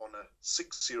on a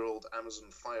 6-year-old Amazon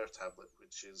Fire tablet,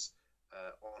 which is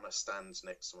on a stand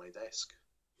next to my desk.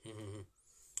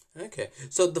 Okay,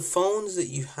 so the phones that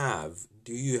you have,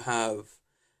 do you have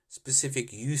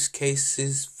specific use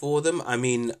cases for them? I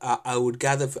mean, I would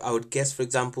guess, for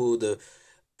example, the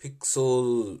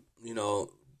Pixel,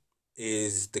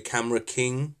 is the camera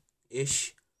king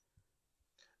ish.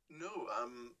 No, I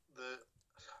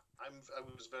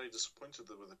was very disappointed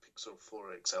with the Pixel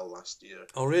 4 XL last year.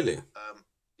 Oh, really?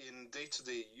 In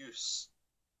day-to-day use,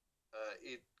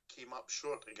 it came up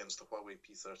short against the Huawei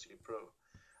P30 Pro.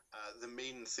 The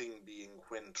main thing being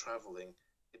when traveling,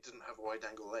 it didn't have a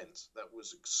wide-angle lens. That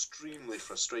was extremely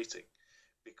frustrating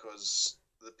because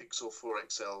the Pixel 4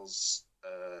 XL's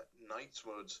night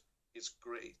mode is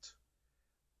great,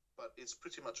 but it's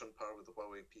pretty much on par with the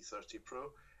Huawei P30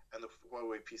 Pro, and the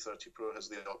Huawei P30 Pro has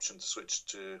the option to switch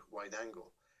to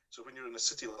wide-angle. So when you're in a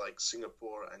city like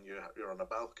Singapore and you're on a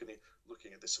balcony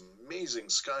looking at this amazing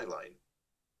skyline,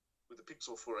 with the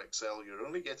Pixel 4 XL, you're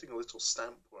only getting a little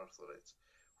stamp worth of it.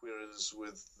 Whereas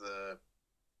with the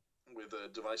with a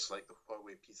device like the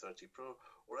Huawei P30 Pro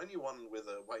or anyone with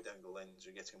a wide-angle lens,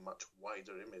 you're getting a much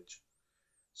wider image.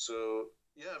 So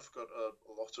yeah, I've got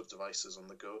a lot of devices on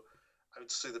the go. I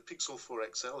would say the Pixel 4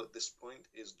 XL at this point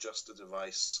is just a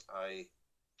device I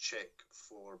check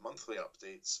for monthly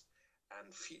updates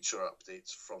and feature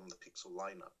updates from the Pixel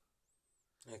lineup.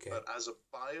 Okay. But as a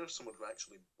buyer, someone who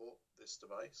actually bought this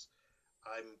device,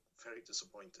 I'm very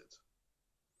disappointed.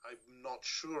 I'm not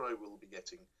sure I will be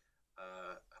getting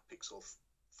a Pixel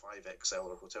 5 XL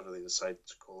or whatever they decide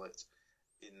to call it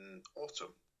in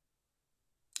autumn.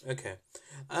 Okay.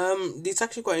 It's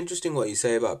actually quite interesting what you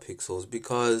say about pixels,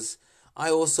 because I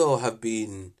also have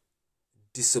been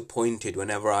disappointed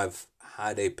whenever I've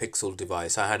had a Pixel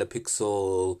device. I had a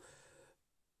Pixel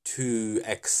 2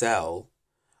 XL,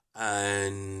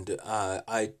 and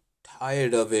I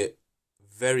tired of it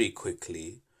very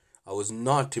quickly. I was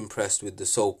not impressed with the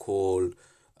so-called,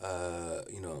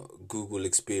 Google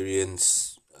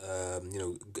experience,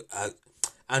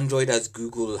 Android as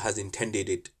Google has intended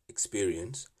it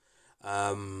experience.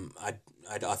 I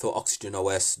thought Oxygen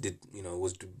OS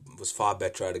was far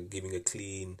better at giving a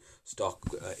clean stock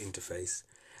interface,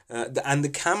 and the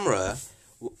camera,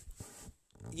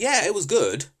 yeah, it was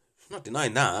good. I'm not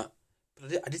denying that,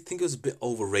 but I did think it was a bit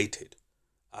overrated.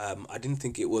 I didn't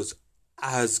think it was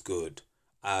as good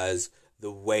as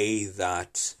the way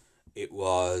that it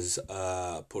was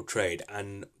portrayed.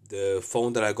 And the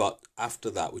phone that I got after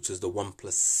that, which was the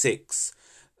OnePlus 6,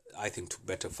 I think took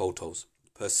better photos.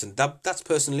 That's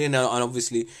personally, and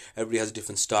obviously everybody has a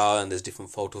different style, and there's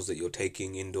different photos that you're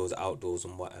taking indoors, outdoors,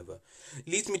 and whatever. It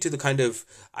leads me to the kind of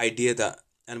idea that,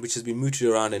 and which has been mooted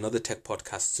around in other tech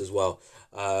podcasts as well,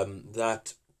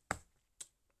 that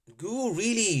Google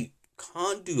really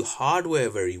can't do hardware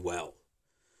very well.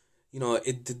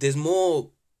 There's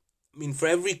more. I mean, for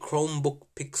every Chromebook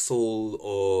Pixel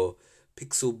or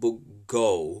Pixelbook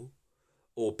Go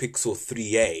or Pixel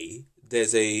 3a,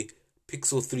 there's a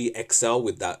Pixel 3 XL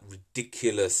with that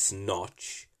ridiculous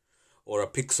notch, or a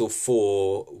Pixel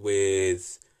 4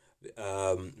 with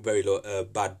very low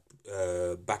bad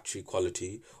battery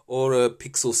quality, or a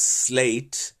Pixel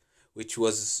Slate, which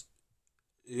was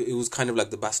kind of like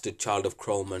the bastard child of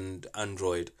Chrome and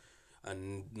Android,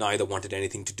 and neither wanted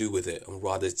anything to do with it, and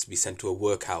rather it's be sent to a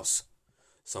workhouse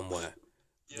somewhere.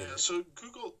 Yeah, so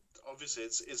Google, obviously,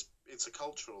 it's a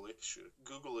cultural issue.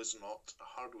 Google is not a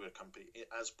hardware company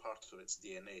as part of its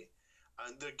DNA,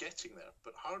 and they're getting there.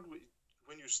 But hardware,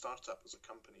 when you start up as a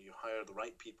company, you hire the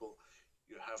right people,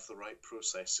 you have the right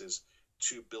processes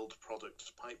to build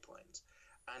product pipelines.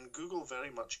 And Google very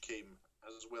much came,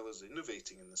 as well as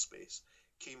innovating in the space,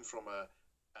 came from a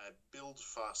build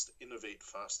fast, innovate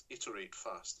fast, iterate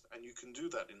fast, and you can do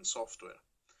that in software.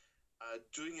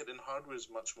 Doing it in hardware is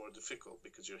much more difficult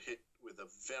because you're hit with a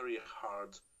very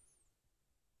hard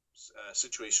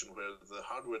situation where the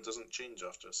hardware doesn't change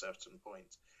after a certain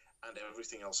point, and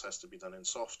everything else has to be done in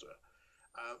software.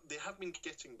 They have been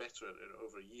getting better at it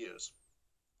over years,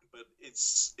 but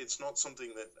it's not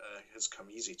something that has come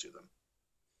easy to them.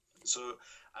 So,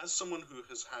 as someone who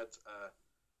has had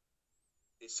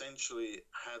essentially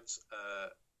had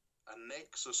a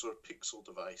Nexus or Pixel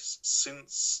device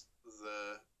since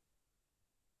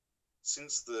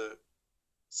the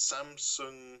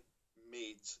Samsung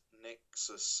made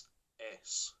Nexus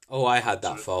S. Oh, I had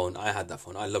that phone. I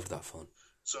loved that phone.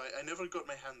 So I never got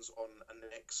my hands on a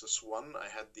Nexus 1. I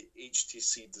had the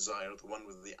HTC Desire, the one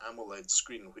with the AMOLED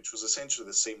screen, which was essentially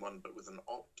the same one, but with an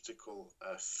optical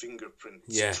fingerprint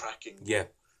tracking. Yeah.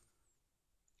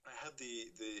 I had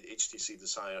the HTC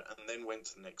Desire and then went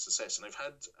to the Nexus S. And I've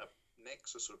had a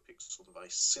Nexus or Pixel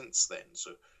device since then.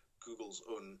 So Google's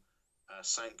own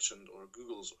sanctioned, or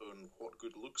Google's own what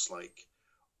good looks like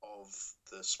of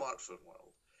the smartphone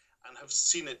world, and have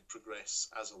seen it progress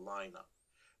as a lineup.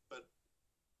 But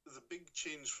the big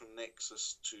change from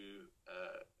Nexus to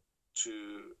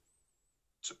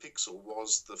Pixel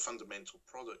was the fundamental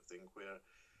product thing, where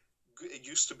it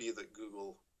used to be that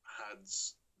Google had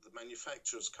the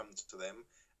manufacturers come to them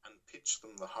and pitch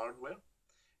them the hardware.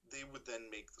 They would then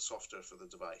make the software for the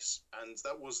device. And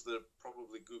that was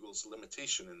probably Google's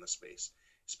limitation in the space,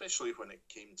 especially when it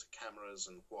came to cameras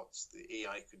and what the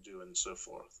AI could do and so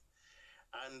forth.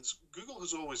 And Google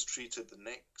has always treated the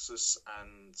Nexus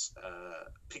and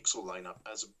Pixel lineup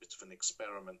as a bit of an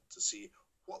experiment to see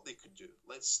what they could do.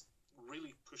 Let's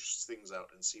really push things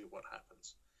out and see what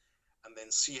happens. And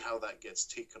then see how that gets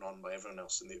taken on by everyone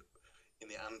else in the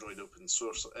Android open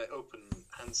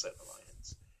handset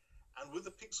alliance. And with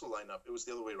the Pixel lineup, it was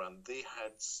the other way around. They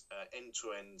had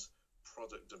end-to-end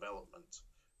product development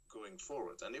going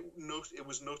forward. And it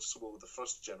was noticeable with the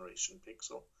first generation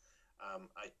Pixel.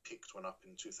 I picked one up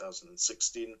in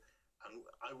 2016, and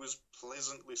I was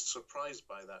pleasantly surprised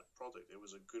by that product. It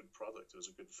was a good product. It was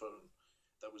a good phone.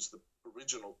 That was the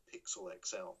original Pixel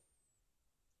XL.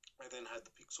 I then had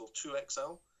the Pixel 2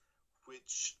 XL,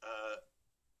 which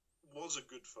was a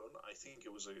good phone. I think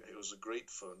it was a great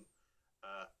phone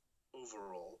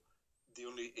overall. The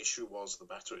only issue was the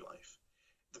battery life.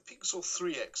 The Pixel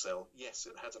 3 XL, yes,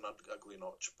 it had an ugly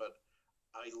notch, but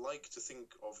I like to think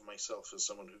of myself as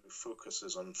someone who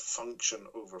focuses on function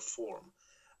over form,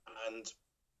 and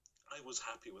I was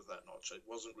happy with that notch. It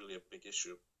wasn't really a big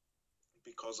issue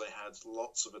because I had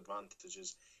lots of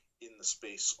advantages in the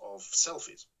space of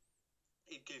selfies.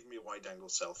 It gave me wide-angle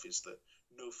selfies that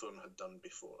no phone had done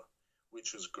before,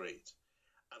 which was great.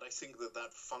 And I think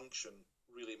that function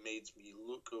really made me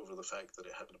look over the fact that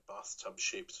it had a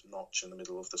bathtub-shaped notch in the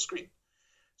middle of the screen.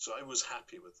 So I was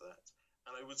happy with that.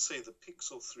 And I would say the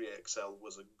Pixel 3 XL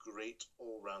was a great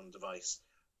all-round device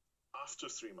after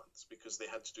 3 months, because they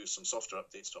had to do some software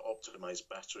updates to optimize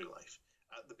battery life.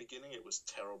 At the beginning, it was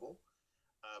terrible,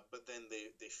 but then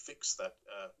they fixed that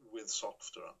with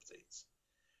software updates.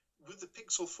 With the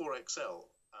Pixel 4 XL,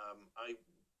 I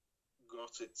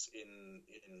got it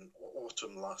in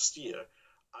autumn last year.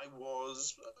 I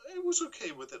was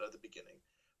okay with it at the beginning,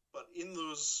 but in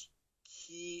those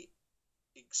key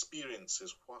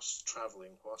experiences whilst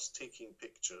traveling, whilst taking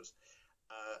pictures,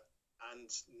 and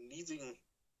needing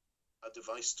a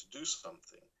device to do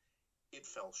something, it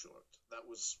fell short.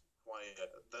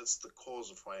 That's the cause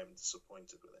of why I'm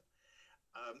disappointed with it.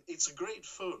 It's a great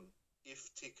phone if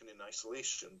taken in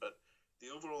isolation, but the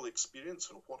overall experience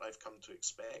and what I've come to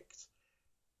expect,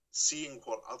 seeing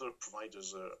what other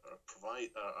providers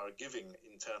are giving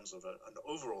in terms of an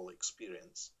overall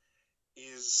experience,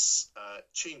 is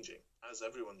changing, as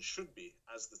everyone should be,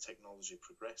 as the technology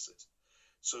progresses.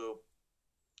 So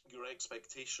your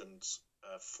expectations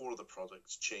for the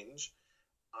products change.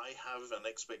 I have an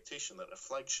expectation that a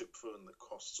flagship phone that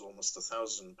costs almost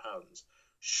 £1,000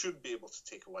 should be able to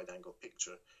take a wide-angle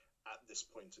picture at this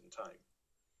point in time,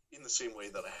 in the same way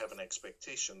that I have an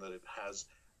expectation that it has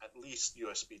at least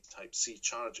USB Type-C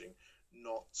charging,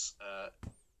 not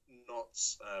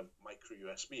micro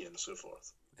USB and so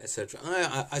forth, etc.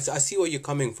 I see where you're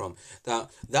coming from. That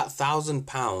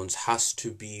 £1,000 has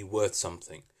to be worth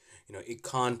something. It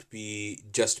can't be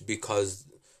just because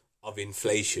of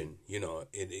inflation.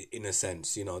 In a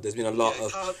sense, there's been a lot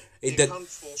of it can't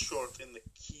fall short in the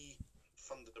key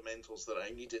fundamentals that I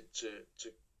needed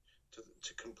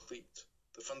to complete,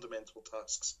 the fundamental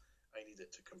tasks I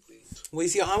needed to complete. Well, you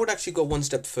see, I would actually go one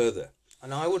step further,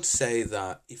 and I would say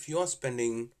that if you are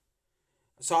spending...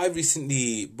 So I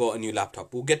recently bought a new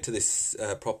laptop. We'll get to this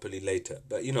properly later,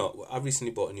 but I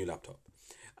recently bought a new laptop,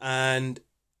 and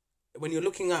when you're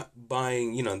looking at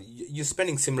buying, you're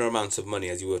spending similar amounts of money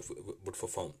as you would for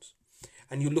phones,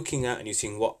 and you're looking at and you're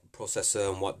seeing what processor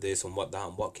and what this and what that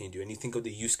and what can you do, and you think of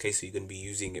the use case you're going to be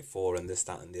using it for, and this,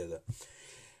 that, and the other.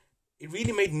 It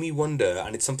really made me wonder,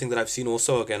 and it's something that I've seen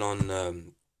also again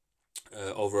on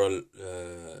overall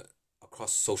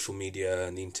across social media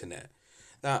and the internet,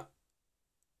 that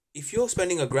if you're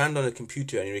spending £1,000 on a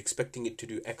computer and you're expecting it to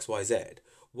do X, Y, Z,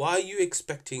 why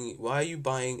are you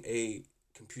buying a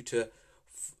computer,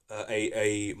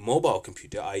 a mobile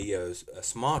computer, i.e. a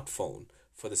smartphone,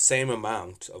 for the same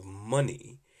amount of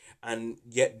money, and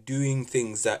yet doing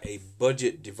things that a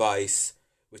budget device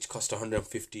which cost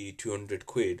 150, 200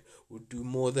 quid would do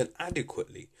more than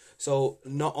adequately? So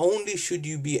not only should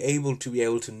you be able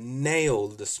to nail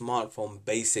the smartphone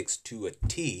basics to a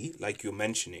T, like you're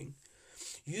mentioning,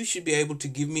 you should be able to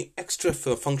give me extra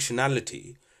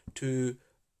functionality to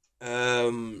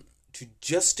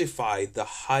justify the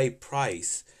high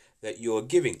price that you're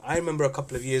giving. I remember a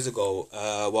couple of years ago,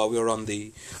 while we were on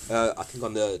the, I think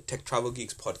on the Tech Travel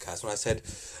Geeks podcast, when I said,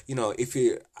 if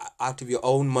you, out of your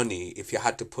own money, if you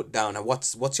had to put down,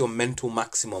 what's your mental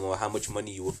maximum, or how much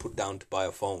money you would put down to buy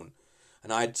a phone?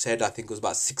 And I'd said, I think it was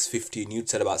about 650, and you'd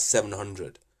said about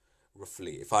 700,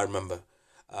 roughly, if I remember.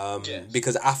 Yes.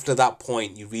 Because after that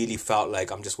point, you really felt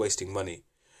like I'm just wasting money,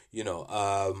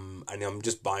 and I'm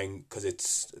just buying because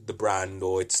it's the brand,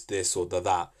 or it's this or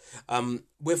that.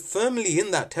 We're firmly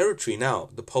in that territory now,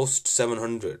 the post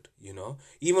 700,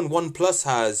 even OnePlus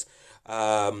has,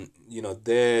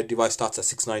 their device starts at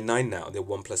 699 now, their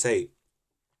OnePlus 8.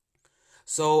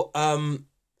 So,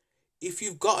 if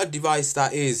you've got a device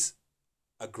that is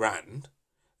 £1,000,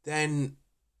 then,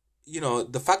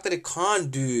 the fact that it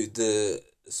can't do the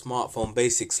smartphone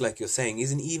basics like you're saying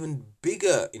is an even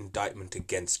bigger indictment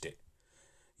against it.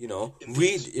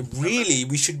 Indeed. Really,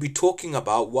 we should be talking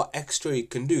about what extra it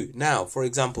can do. Now, for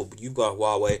example, you've got a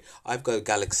Huawei, I've got a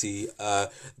Galaxy.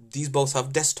 These both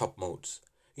have desktop modes.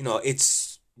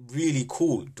 It's really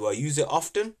cool. Do I use it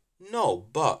often? No,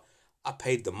 but I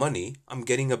paid the money. I'm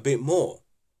getting a bit more.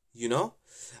 You know,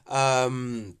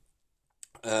 um,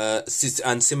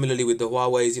 and similarly with the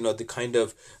Huawei's, the kind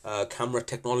of camera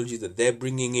technology that they're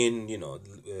bringing in,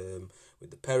 with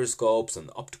the periscopes and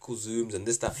optical zooms and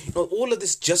this that, all of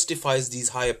this justifies these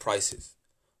higher prices,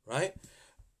 right?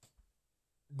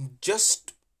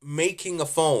 Just making a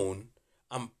phone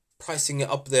and pricing it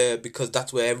up there because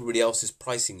that's where everybody else is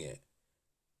pricing it.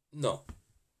 No,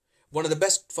 one of the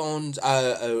best phones,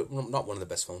 not one of the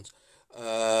best phones,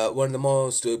 one of the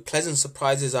most pleasant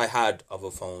surprises I had of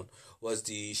a phone was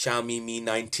the Xiaomi Mi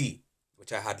 9T,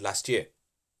 which I had last year.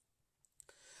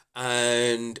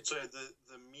 And So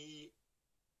the Mi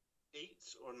 8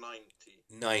 or 90?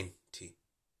 90.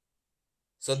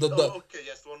 So okay,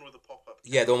 yes, the one with the pop-up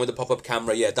camera. Yeah, the one with the pop-up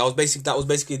camera. Yeah, that was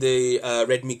basically the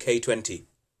Redmi K20.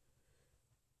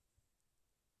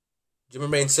 Do you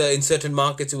remember in certain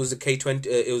markets it was the K20?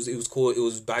 It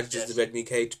was badged as the Redmi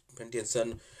K20 and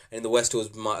certain, and in the West it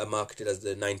was marketed as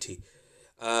the 90,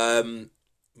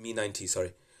 Mi 90.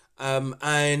 Sorry, and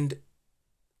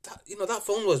that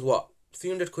phone was what,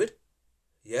 300 quid,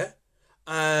 yeah,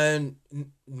 and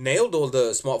nailed all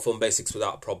the smartphone basics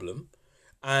without a problem,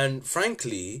 and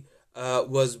frankly,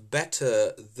 was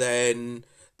better than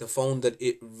the phone that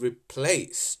it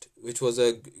replaced, which was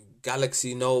a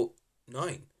Galaxy Note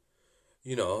 9.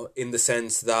 In the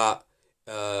sense that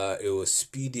it was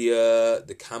speedier.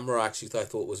 The camera actually I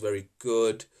thought was very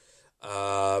good.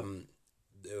 The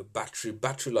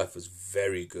battery life was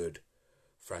very good.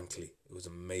 Frankly, it was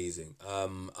amazing.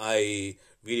 I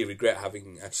really regret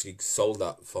having actually sold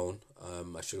that phone.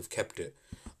 I should have kept it.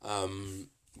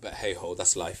 But hey ho,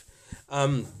 that's life. I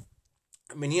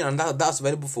mean, and that's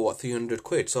available for what, 300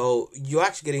 quid. So you're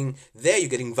actually you're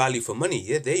getting value for money.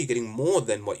 Yeah, there you're getting more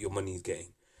than what your money is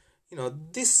getting.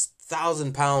 This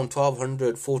 £1,000,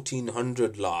 1,200,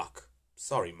 1,400 lark.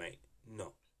 Sorry, mate.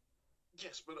 No.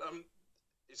 Yes, but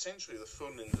essentially the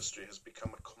phone industry has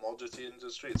become a commodity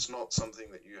industry. It's not something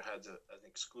that you had an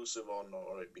exclusive on,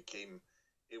 or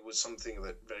it was something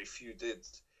that very few did.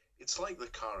 It's like the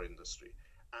car industry,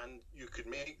 and you could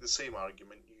make the same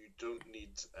argument. You do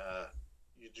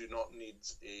not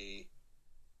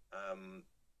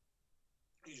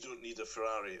need a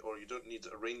Ferrari, or you don't need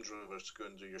a Range Rover to go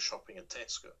and do your shopping at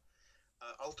Tesco.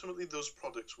 Ultimately, those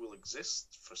products will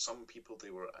exist. For some people,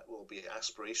 they will be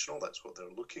aspirational. That's what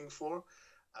they're looking for.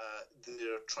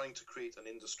 They're trying to create an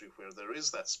industry where there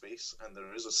is that space and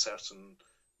there is a certain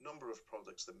number of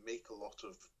products that make a lot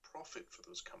of profit for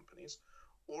those companies,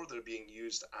 or they're being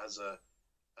used as a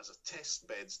test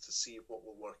bed to see what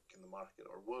will work in the market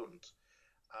or won't.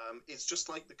 It's just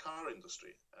like the car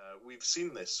industry. We've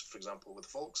seen this, for example,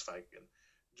 with Volkswagen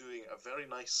doing a very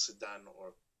nice sedan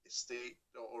or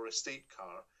estate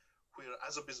car, where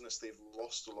as a business they've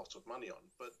lost a lot of money on,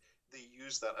 but they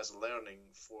use that as learning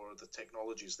for the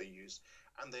technologies they use,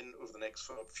 and then over the next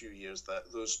few years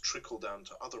those trickle down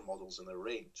to other models in their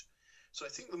range. So I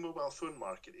think the mobile phone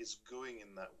market is going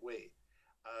in that way.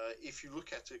 If you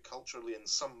look at it culturally in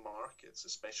some markets,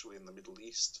 especially in the Middle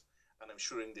East, and I'm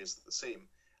sure India is the same,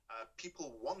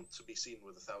 people want to be seen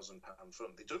with a £1,000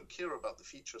 phone. They don't care about the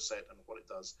feature set and what it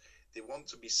does. They want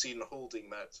to be seen holding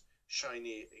that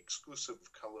shiny, exclusive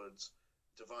coloured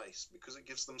device because it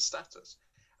gives them status.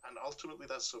 And ultimately,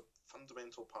 that's a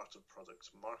fundamental part of product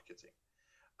marketing.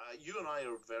 You and I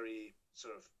are very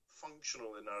sort of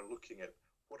functional in our looking at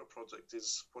what a product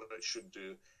is, what it should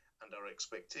do, and our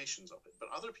expectations of it. But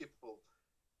other people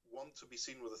want to be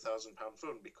seen with a £1,000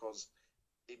 phone because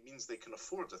it means they can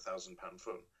afford a £1,000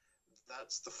 phone.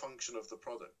 That's the function of the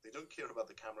product. They don't care about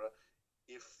the camera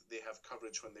if they have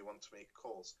coverage when they want to make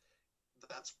calls.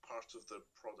 That's part of the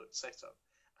product setup.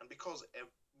 And because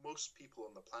most people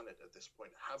on the planet at this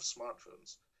point have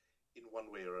smartphones in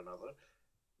one way or another,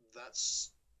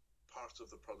 that's part of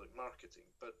the product marketing.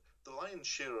 But the lion's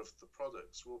share of the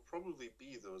products will probably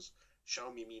be those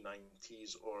Xiaomi Mi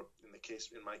 9Ts, or in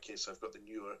my case, I've got the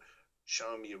newer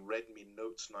Xiaomi Redmi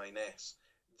Note 9S.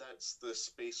 That's the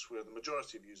space where the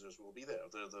majority of users will be there.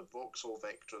 They're the Vauxhall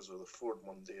Vectras or the Ford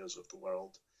Mondeos of the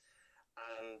world,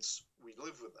 and we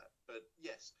live with that. But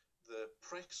yes, the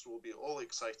press will be all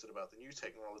excited about the new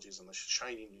technologies and the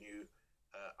shiny new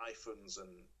iPhones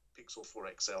and Pixel 4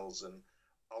 XLs and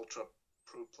Ultra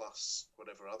Pro Plus,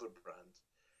 whatever other brand.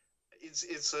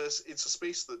 It's a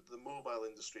space that the mobile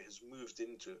industry has moved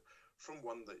into, from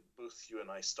one that both you and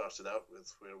I started out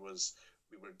with, where it was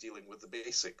We were dealing with the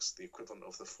basics, the equivalent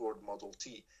of the Ford Model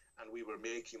T, and we were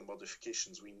making the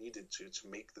modifications we needed to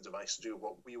make the device do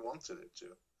what we wanted it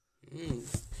to.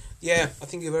 Yeah, I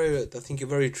think you're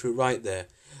very true right there.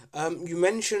 You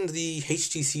mentioned the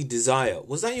HTC Desire.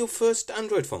 Was that your first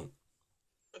Android phone?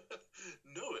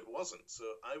 No, it wasn't. So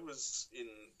I was in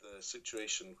the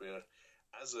situation where,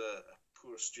 as a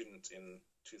poor student in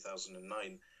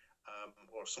 2009,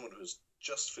 or someone who was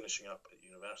just finishing up at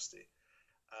university,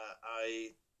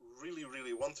 I really,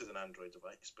 really wanted an Android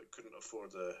device, but couldn't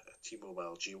afford a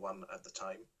T-Mobile G1 at the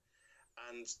time.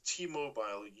 And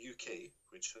T-Mobile UK,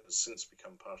 which has since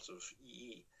become part of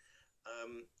EE,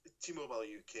 T-Mobile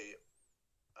UK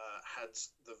had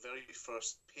the very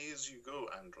first pay-as-you-go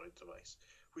Android device,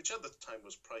 which at the time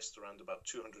was priced around about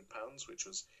 £200, which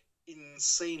was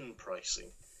insane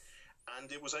pricing.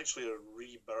 And it was actually a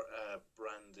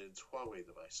rebranded Huawei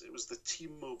device. It was the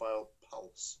T-Mobile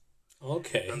Pulse.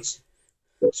 Okay. And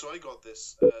so I got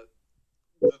this.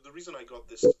 The reason I got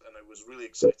this and I was really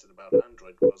excited about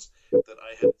Android was that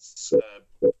I had,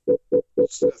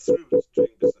 through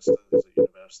doing business studies at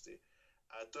university,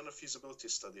 I'd done a feasibility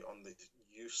study on the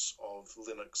use of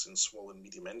Linux in small and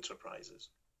medium enterprises.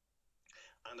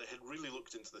 And I had really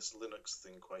looked into this Linux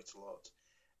thing quite a lot.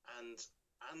 And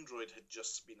Android had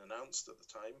just been announced at the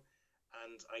time,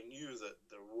 and I knew that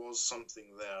there was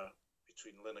something there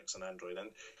between Linux and Android.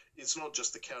 And it's not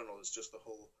just the kernel, it's just the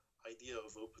whole idea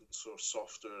of open source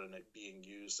software and it being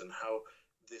used and how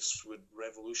this would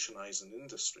revolutionize an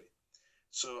industry.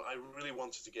 So I really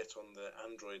wanted to get on the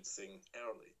Android thing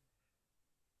early.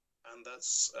 And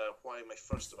that's why my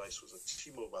first device was a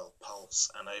T-Mobile Pulse,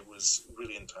 and I was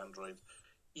really into Android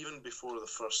even before the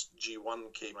first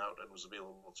G1 came out and was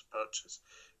available to purchase,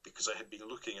 because I had been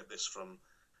looking at this from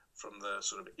the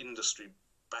sort of industry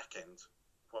back end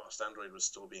whilst Android was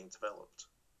still being developed.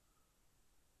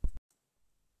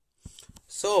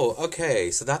 So,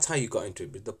 okay, so that's how you got into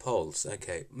it with the Pulse.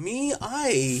 Okay.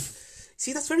 I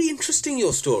see, that's very interesting,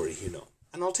 your story,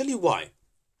 and I'll tell you why.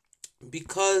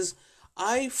 Because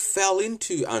I fell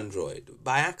into Android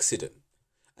by accident.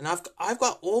 And I've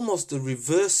got almost the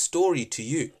reverse story to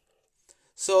you.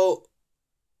 So,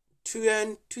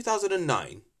 in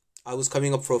 2009, I was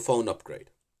coming up for a phone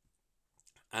upgrade.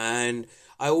 And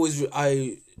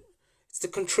it's the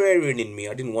contrarian in me.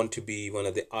 I didn't want to be one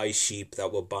of the sheep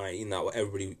that were buying,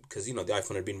 everybody, because, the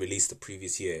iPhone had been released the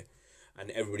previous year. And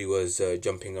everybody was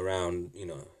jumping around,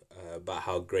 about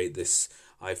how great this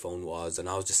iPhone was. And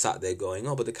I was just sat there going,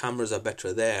 oh, but the cameras are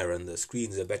better there and the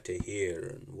screens are better here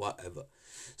and whatever.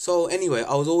 So anyway,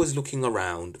 I was always looking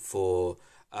around for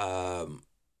a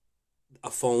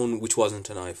phone which wasn't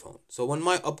an iPhone. So when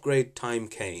my upgrade time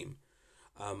came,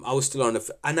 I was still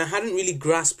and I hadn't really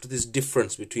grasped this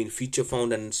difference between feature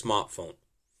phone and smartphone.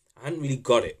 I hadn't really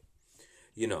got it,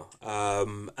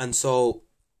 and so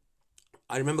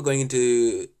I remember going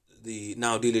into the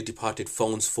now dearly departed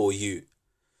Phones for You,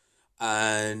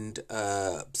 and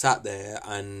sat there,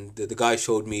 and the guy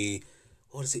showed me,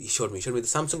 what is it he showed me? He showed me the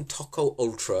Samsung Taco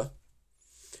Ultra,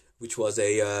 which was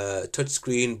a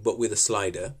touchscreen but with a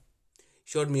slider. He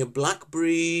showed me a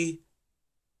BlackBerry,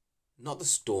 not the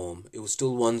Storm, it was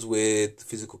still ones with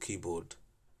physical keyboard.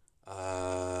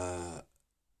 Bold,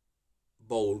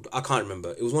 I can't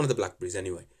remember. It was one of the Blackberries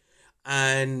anyway.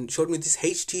 And showed me this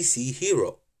HTC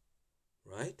Hero,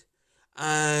 right?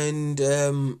 And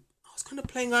I was kind of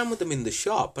playing around with them in the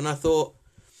shop, and I thought,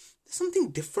 there's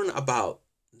something different about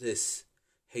this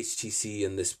HTC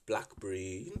and this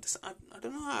BlackBerry. I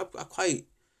don't know.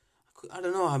 I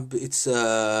don't know. It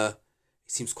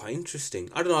seems quite interesting.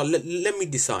 I don't know. Let me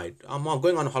decide. I'm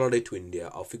going on a holiday to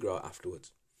India. I'll figure out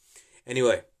afterwards.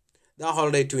 Anyway, that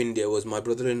holiday to India was my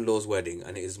brother-in-law's wedding,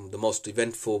 and it is the most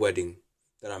eventful wedding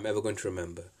that I'm ever going to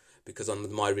remember, because on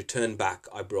my return back,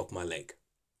 I broke my leg.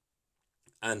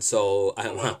 And so,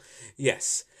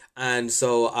 yes. And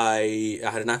so I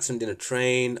had an accident in a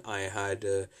train. I had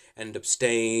ended up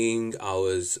staying. I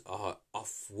was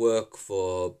off work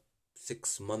for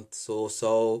 6 months or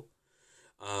so.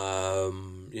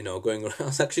 Going around. I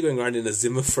was actually going around in a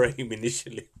Zimmer frame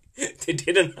initially. They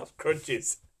didn't have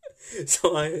crutches,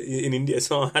 in India,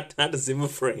 so I had a Zimmer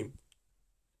frame.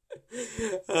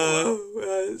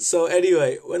 So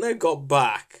anyway, when I got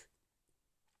back,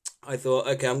 I thought,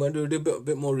 okay, I'm going to do a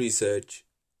bit more research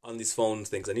on these phone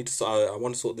things. I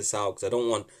want to sort this out, because I don't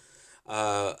want.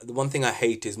 The one thing I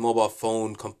hate is mobile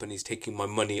phone companies taking my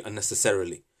money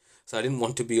unnecessarily. So I didn't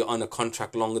want to be on a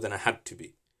contract longer than I had to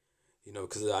be,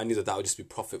 because I knew that would just be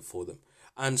profit for them.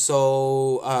 And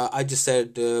so I just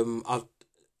said,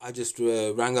 I just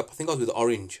rang up. I think I was with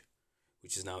Orange,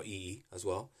 which is now EE as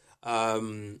well.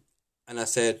 And and I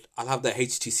said, I'll have the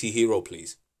HTC Hero,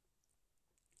 please.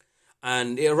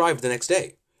 And it arrived the next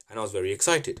day, and I was very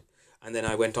excited. And then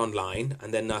I went online,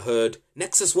 and then I heard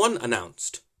Nexus 1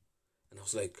 announced. And I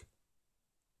was like,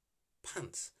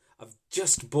 pants. I've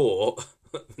just bought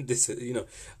this, this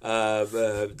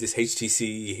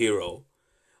HTC Hero.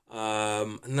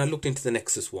 And I looked into the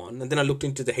Nexus 1, and then I looked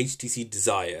into the HTC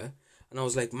Desire, and I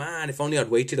was like, man, if only I'd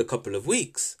waited a couple of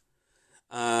weeks.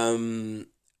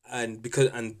 And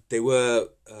they were,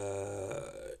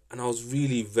 and I was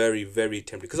really very, very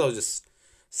tempted, because I was just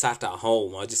sat at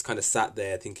home. I just kind of sat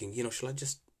there thinking, shall I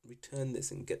just return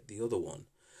this and get the other one?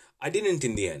 I didn't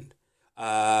in the end.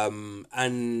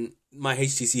 And my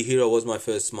HTC Hero was my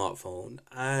first smartphone,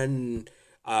 and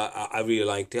I really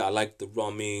liked it. I liked the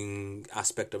ROMing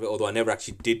aspect of it, although I never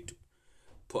actually did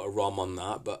put a ROM on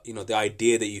that. But, the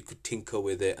idea that you could tinker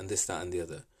with it and this, that, and the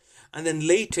other. And then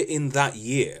later in that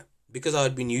year, because I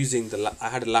had been using I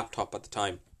had a laptop at the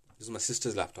time. This was my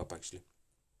sister's laptop, actually.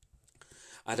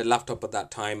 I had a laptop at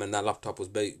that time, and that laptop was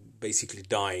basically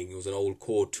dying. It was an old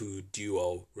Core 2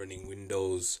 Duo running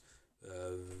Windows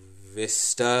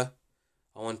Vista,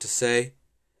 I want to say.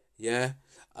 Yeah.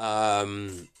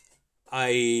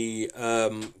 I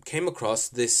came across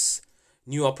this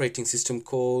new operating system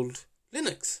called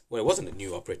Linux. Well, it wasn't a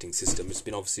new operating system. It's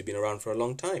obviously been around for a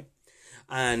long time.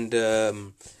 And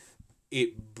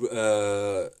it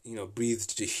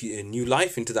breathed a new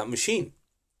life into that machine.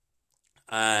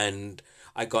 And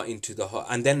I got into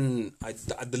and then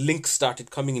the links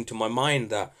started coming into my mind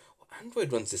that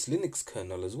Android runs this Linux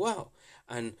kernel as well.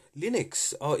 And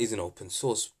Linux is an open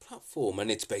source platform, and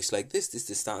it's based like this,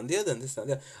 that, and the other, and this, that,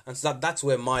 and the other. And so that's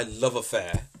where my love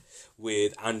affair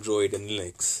with Android and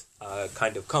Linux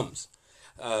kind of comes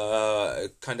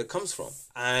from.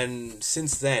 And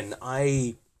since then,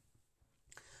 I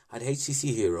had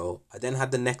HTC Hero. I then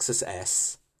had the Nexus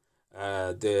S,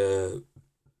 the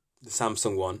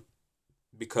Samsung one,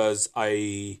 because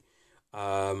I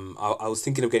was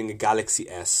thinking of getting a Galaxy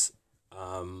S,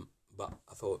 but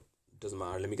I thought, doesn't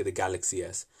matter, let me get the Galaxy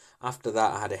S. After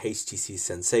that, I had a HTC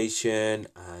Sensation,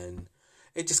 and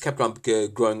it just kept on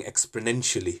growing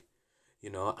exponentially,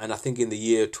 and I think in the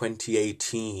year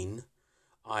 2018,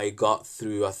 I got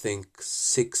through,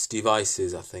 6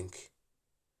 devices,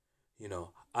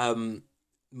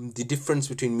 the difference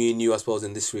between me and you, I suppose,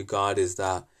 in this regard is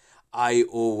that I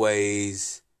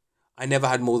never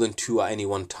had more than 2 at any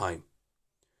one time.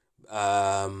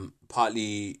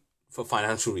 Partly for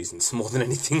financial reasons more than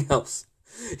anything else.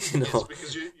 Yes,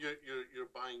 because you're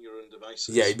buying your own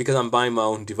devices. Yeah, because I'm buying my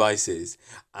own devices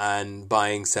and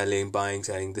buying, selling,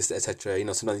 this, etc.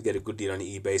 Sometimes you get a good deal on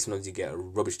eBay, sometimes you get a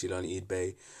rubbish deal on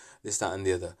eBay, this, that, and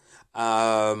the other.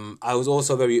 I was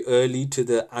also very early to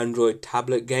the Android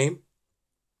tablet game.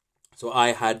 So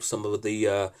I had some of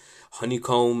the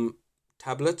Honeycomb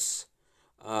tablets.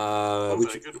 Very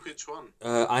good. Which one?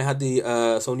 I had the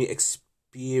Sony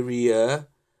Xperia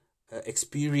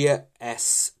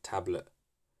S tablet,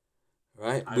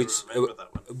 right? I remember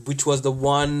that one. Which was the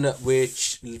one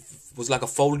which was like a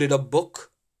folded up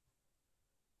book.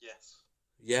 Yes.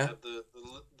 Yeah. The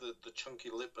chunky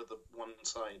lip at the one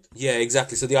side. Yeah,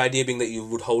 exactly. So the idea being that you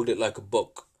would hold it like a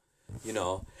book,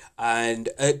 And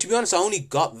to be honest, I only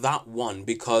got that one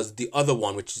because the other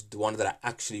one, which is the one that I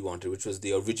actually wanted, which was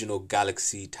the original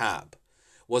Galaxy Tab,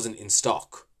 wasn't in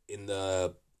stock in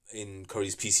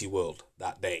Curry's PC World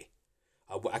that day.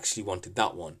 I actually wanted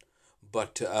that one,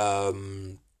 but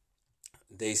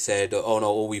they said, "Oh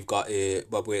no, we've got it,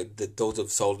 but those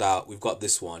have sold out. We've got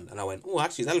this one." And I went, "Oh,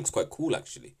 actually, that looks quite cool.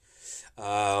 Actually,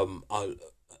 I'll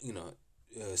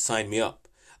sign me up."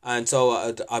 And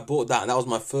so I bought that, and that was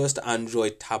my first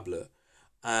Android tablet.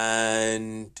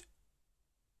 And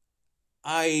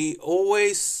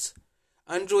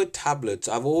Android tablets,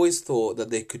 I've always thought that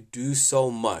they could do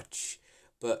so much,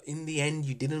 but in the end,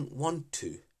 you didn't want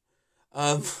to.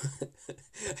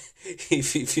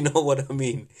 If you know what I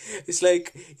mean, it's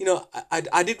like,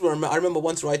 I did remember. I remember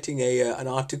once writing an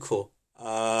article,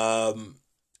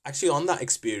 actually on that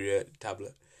Xperia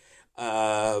tablet,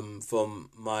 from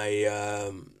my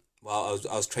I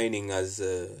was training as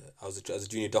a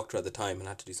junior doctor at the time, and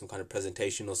I had to do some kind of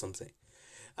presentation or something.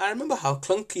 I remember how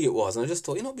clunky it was, and I just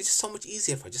thought, it'd be just so much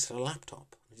easier if I just had a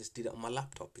laptop. I just did it on my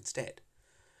laptop instead.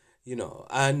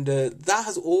 And that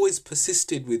has always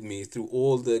persisted with me through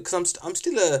all because I'm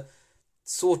still a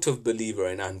sort of believer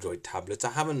in Android tablets.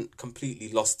 I haven't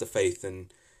completely lost the faith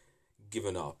and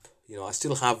given up. I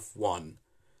still have one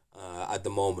at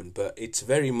the moment, but it's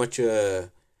very much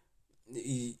if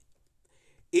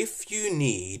you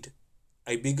need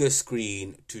a bigger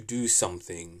screen to do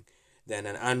something, then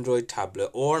an Android tablet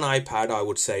or an iPad, I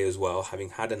would say as well, having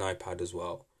had an iPad as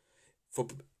well,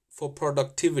 for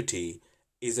productivity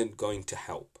isn't going to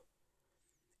help.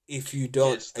 If you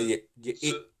don't, Yes.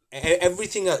 So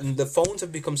everything, the phones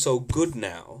have become so good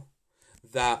now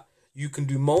that you can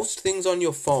do most things on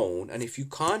your phone, and if you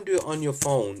can't do it on your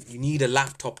phone, you need a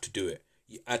laptop to do it.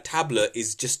 A tablet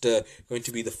is just going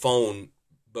to be the phone,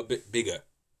 but a bit bigger.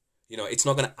 It's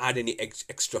not going to add any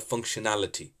extra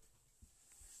functionality.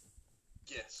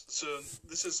 yes. So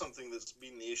this is something that's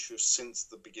been the issue since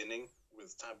the beginning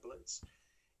with tablets,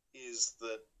 is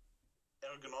that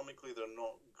ergonomically they're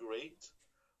not great.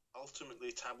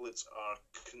 Ultimately, tablets are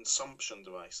consumption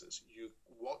devices. You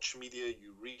watch media,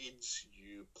 you read,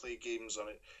 you play games on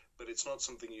it, but it's not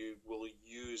something you will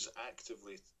use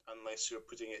actively unless you're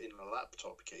putting it in a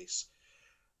laptop case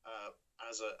uh,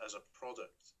 as a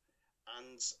product.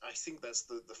 And I think that's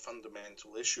the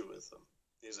fundamental issue with them,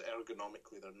 is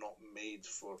ergonomically they're not made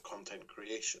for content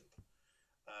creation.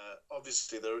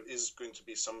 Obviously, there is going to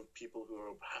be some people who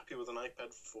are happy with an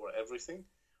iPad for everything,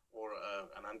 or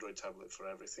an Android tablet for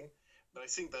everything. But I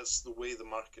think that's the way the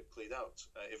market played out.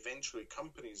 Eventually,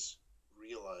 companies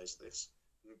realized this,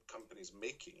 companies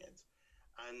making it.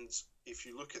 And if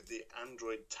you look at the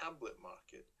Android tablet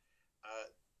market,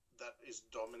 that is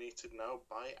dominated now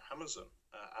by Amazon.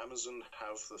 Amazon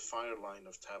have the Fire line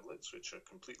of tablets, which are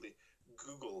completely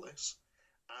Google-less,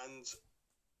 and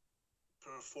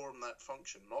perform that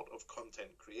function, not of content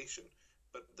creation,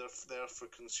 but they're there for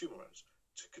consumers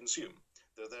to consume.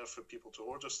 They're there for people to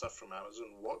order stuff from Amazon,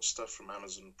 watch stuff from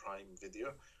Amazon Prime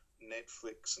Video,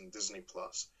 Netflix, and Disney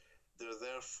Plus. They're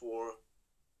there for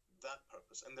that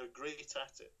purpose, and they're great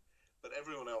at it. But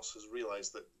everyone else has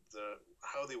realized that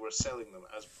how they were selling them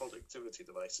as productivity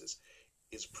devices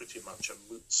is pretty much a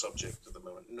moot subject at the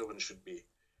moment. No one should be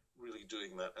really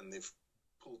doing that, and they've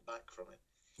pulled back from it.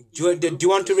 Do you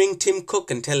want to ring Tim Cook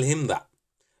and tell him that?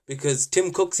 Because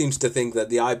Tim Cook seems to think that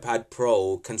the iPad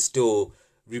Pro can still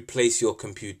replace your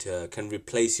computer, can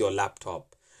replace your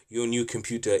laptop. Your new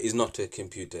computer is not a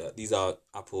computer. These are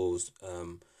Apple's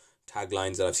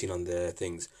taglines that I've seen on their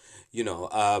things.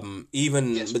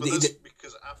 Even yes, but that's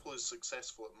because Apple is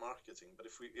successful at marketing. But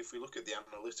if we look at the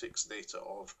analytics data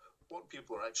of what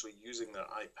people are actually using their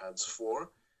iPads for,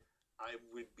 I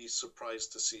would be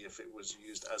surprised to see if it was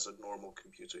used as a normal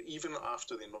computer, even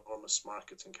after the enormous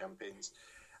marketing campaigns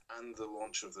and the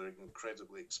launch of their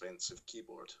incredibly expensive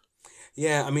keyboard.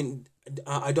 Yeah, I mean,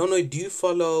 I don't know. Do you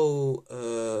follow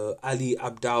Ali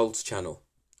Abdal's channel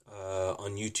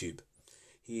on YouTube?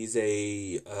 He's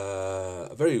a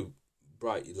very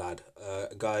bright lad.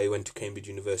 A guy who went to Cambridge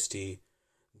University,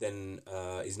 then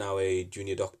is now a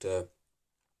junior doctor,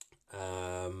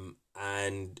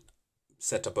 and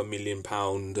set up £1 million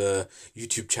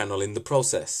YouTube channel in the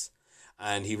process.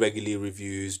 And he regularly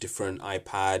reviews different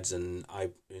iPads and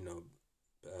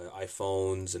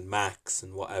iPhones and Macs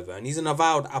and whatever. And he's an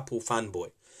avowed Apple fanboy.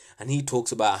 And he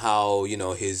talks about how,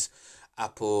 his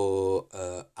Apple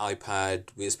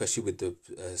iPad, especially with the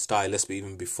stylus, but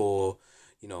even before,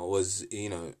 was,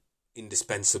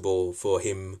 indispensable for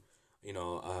him,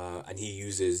 and he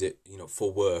uses it,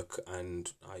 for work.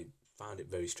 And I found it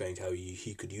very strange how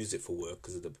he could use it for work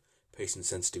because of the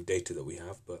patient-sensitive data that we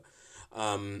have. But,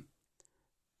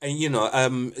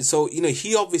 so,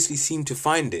 he obviously seemed to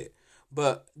find it.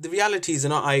 But the reality is,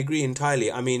 and I agree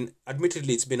entirely. I mean,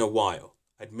 admittedly, it's been a while.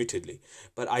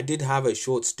 But I did have a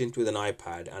short stint with an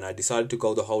iPad, and I decided to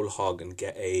go the whole hog and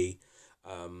get a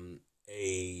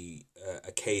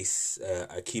case,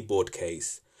 a keyboard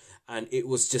case, and it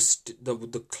was just the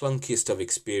clunkiest of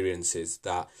experiences.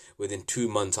 That within 2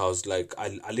 months, I was like,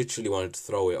 I literally wanted to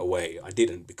throw it away. I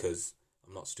didn't, because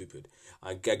I'm not stupid.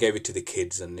 I gave it to the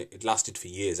kids, and it lasted for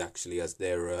years actually as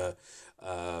their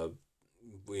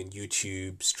in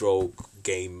YouTube stroke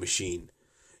game machine.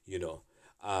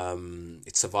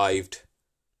 It survived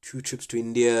 2 trips to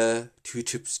India,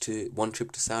 1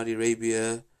 trip to Saudi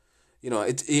Arabia.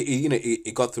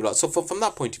 It got through that. So from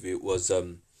that point of view,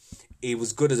 it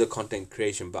was good as a content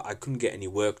creation, but I couldn't get any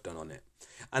work done on it,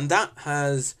 and that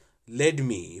has led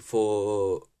me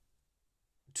to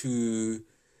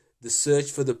the search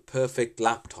for the perfect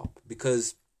laptop,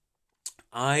 because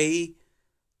I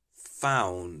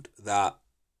found that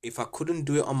if I couldn't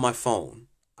do it on my phone,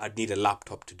 I'd need a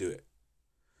laptop to do it.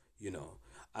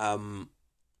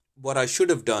 What I should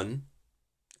have done,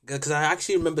 because I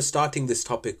actually remember starting this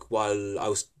topic while I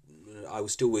was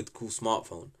still with Cool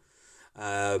Smartphone,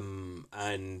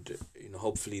 and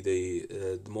hopefully the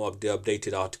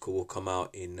updated article will come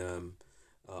out in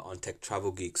on Tech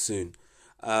Travel Geek soon.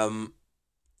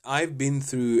 I've been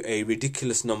through a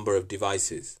ridiculous number of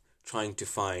devices trying to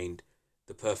find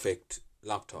the perfect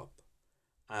laptop.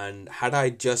 And had I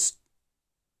just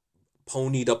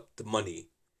ponied up the money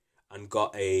and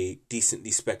got a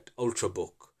decently spec'd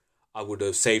Ultrabook, I would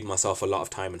have saved myself a lot of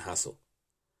time and hassle.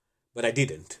 But I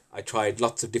didn't. I tried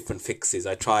lots of different fixes.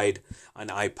 I tried an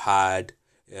iPad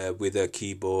with a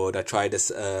keyboard. I tried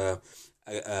a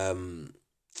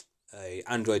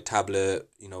Android tablet,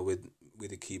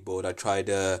 with a keyboard. I tried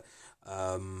a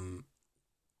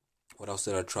what else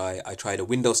did I try? I tried a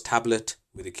Windows tablet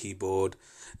with a keyboard.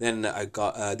 Then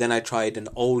I tried an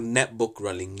old netbook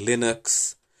running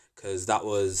Linux, because that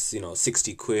was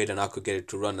 60 quid and I could get it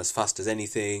to run as fast as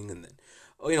anything. And then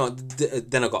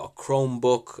then I got a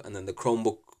Chromebook, and then the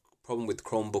Chromebook problem with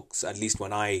Chromebooks, at least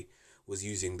when I was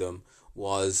using them,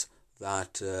 was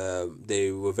that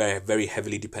they were very, very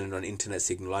heavily dependent on internet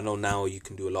signal. I know now you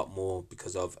can do a lot more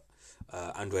because of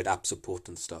Android app support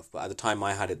and stuff, but at the time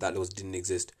I had it, that didn't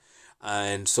exist.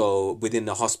 And so within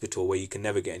the hospital, where you can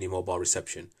never get any mobile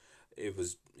reception, it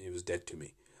was dead to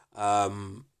me.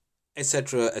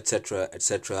 Etc., etc.,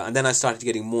 etc. And then I started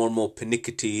getting more and more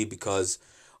pernickety, because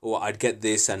I'd get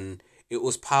this and it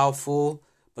was powerful,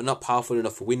 but not powerful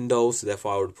enough for Windows, so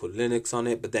therefore I would put Linux on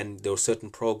it. But then there were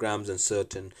certain programs and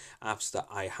certain apps that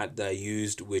I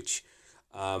used which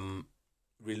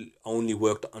only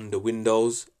worked under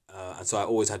Windows, and so I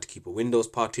always had to keep a Windows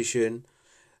partition.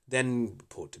 Then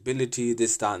portability,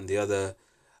 this, that, and the other.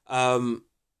 And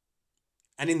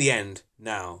in the end,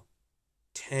 now,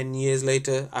 10 years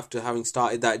later, after having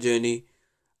started that journey,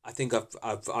 I think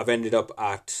I've ended up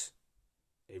at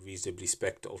a reasonably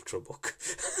spec'd Ultrabook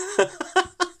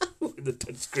with a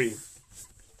touchscreen.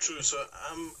 True. So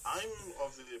I'm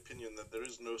of the opinion that there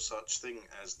is no such thing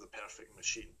as the perfect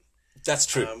machine. That's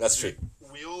true. That's true.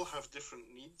 We all have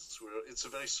different needs. It's a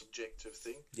very subjective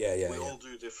thing. We all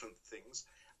do different things.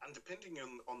 And depending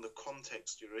on the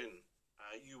context you're in,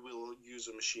 you will use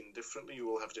a machine differently. You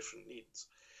will have different needs.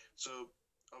 So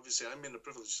obviously I'm in a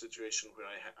privileged situation where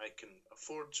I can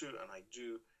afford to, and I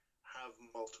do have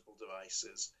multiple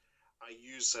devices. I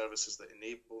use services that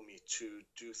enable me to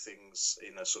do things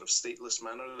in a sort of stateless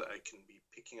manner. That I can be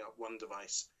picking up one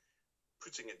device,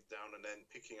 putting it down, and then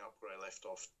picking up where I left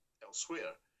off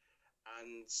elsewhere.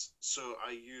 And so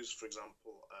I use, for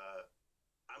example,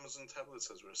 Amazon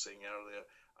tablets, as we were saying earlier.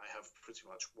 I have pretty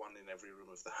much one in every room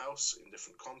of the house in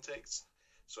different contexts.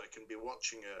 So I can be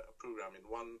watching a program in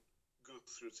one, go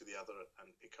through to the other, and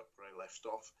pick up where I left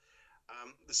off.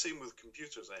 The same with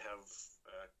computers. I have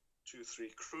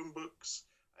 3 Chromebooks.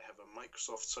 I have a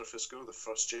Microsoft Surface Go, the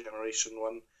first generation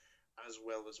one, as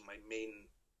well as my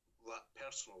main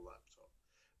personal laptop.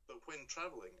 But when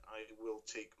traveling, I will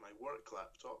take my work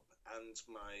laptop and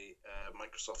my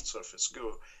Microsoft Surface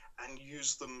Go and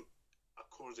use them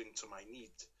according to my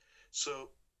need. So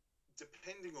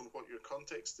depending on what your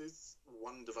context is,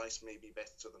 one device may be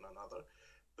better than another,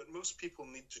 but most people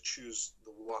need to choose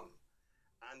the one.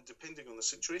 And depending on the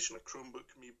situation, a Chromebook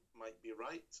might be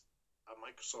right, a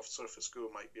Microsoft Surface Go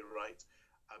might be right,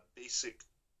 a basic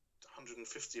 £150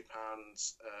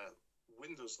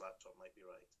 Windows laptop might be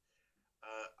right.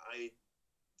 I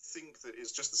think that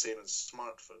it's just the same as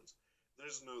smartphones.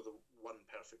 There's no the one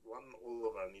perfect one. All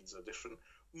of our needs are different.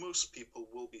 Most people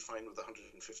will be fine with a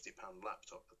 £150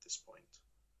 laptop at this point.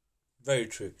 Very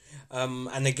true.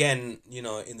 And again,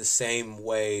 in the same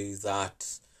way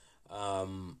that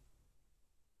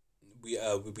we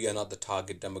are not the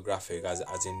target demographic,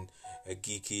 as in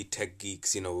geeky tech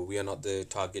geeks. We are not the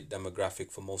target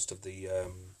demographic for most of the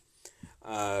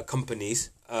companies.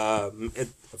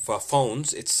 For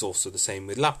phones, it's also the same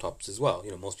with laptops as well.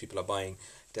 Most people are buying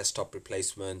desktop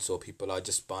replacements, or people are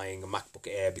just buying a MacBook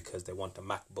Air because they want a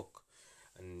MacBook,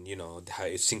 and how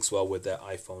it syncs well with their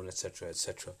iPhone, etc.,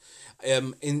 etc.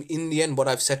 In the end, what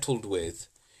I've settled with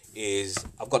is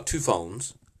I've got 2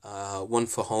 phones, one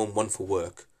for home, one for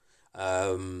work.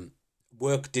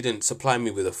 Work didn't supply me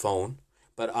with a phone,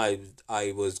 but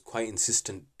I was quite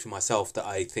insistent to myself that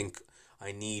I think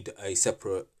I need a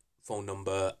separate phone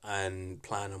number and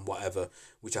plan and whatever,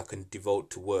 which I can devote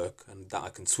to work, and that I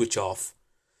can switch off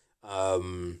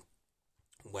when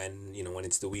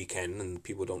it's the weekend and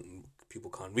people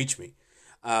can't reach me.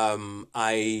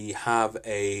 I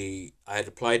had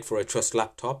applied for a Trust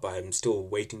laptop. I'm still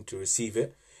waiting to receive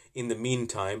it. In the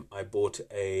meantime, I bought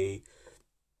a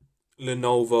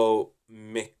Lenovo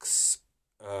Mix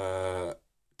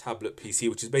tablet PC,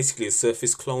 which is basically a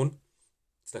Surface clone.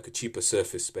 It's like a cheaper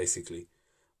Surface, basically.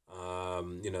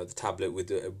 The tablet with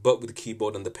the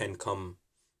keyboard and the pen come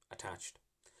attached,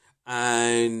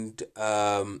 and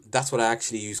that's what I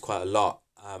actually use quite a lot.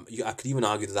 I could even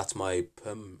argue that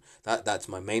that's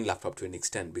my main laptop to an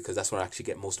extent, because that's where I actually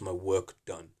get most of my work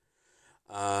done.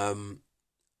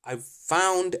 I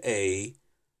found a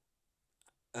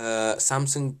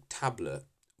Samsung tablet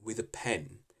with a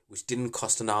pen, which didn't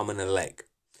cost an arm and a leg.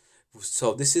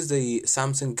 So this is the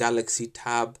Samsung Galaxy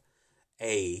Tab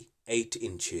A 8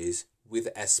 inches with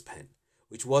S Pen,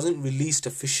 which wasn't released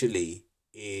officially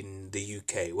in the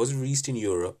UK. It wasn't released in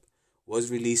Europe. Was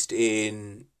released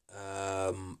in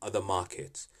other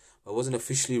markets, but wasn't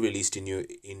officially released in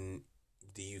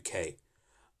the UK.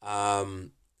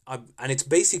 And it's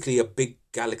basically a big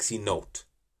Galaxy Note,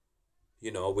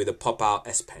 with a pop out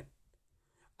S Pen,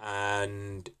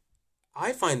 and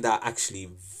I find that actually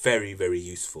very, very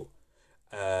useful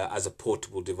as a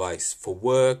portable device for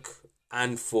work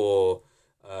and for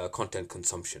content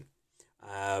consumption.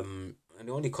 And it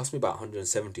only cost me about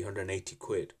 170, 180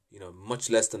 quid, much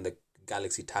less than the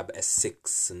Galaxy Tab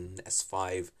S6 and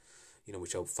S5,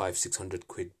 which are 500-600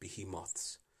 quid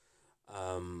behemoths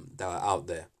that are out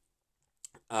there.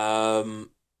 I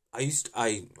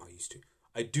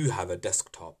do have a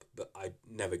desktop, but I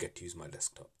never get to use my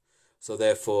desktop. So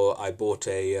therefore, I bought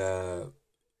as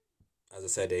I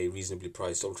said, a reasonably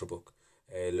priced Ultrabook,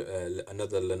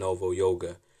 another Lenovo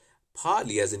Yoga,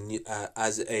 partly as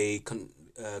a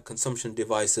consumption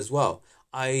device as well.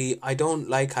 I don't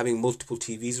like having multiple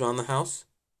TVs around the house.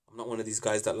 I'm not one of these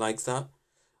guys that likes that.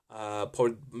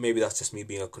 Probably, maybe that's just me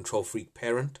being a control freak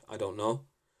parent. I don't know.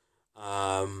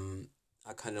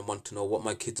 I kind of want to know what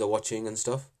my kids are watching and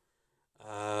stuff.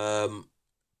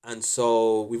 And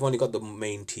so we've only got the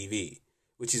main TV,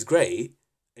 which is great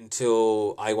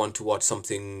until I want to watch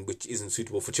something which isn't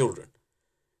suitable for children,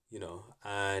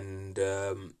 And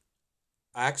I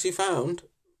actually found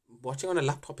watching on a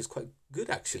laptop is quite good,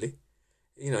 actually.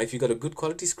 If you've got a good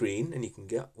quality screen and you can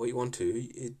get what you want to,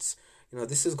 it's,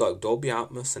 this has got Dolby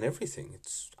Atmos and everything.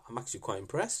 I'm actually quite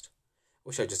impressed.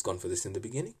 Wish I'd just gone for this in the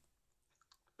beginning.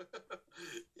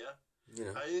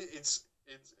 Yeah.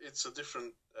 It's a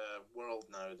different world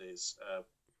nowadays.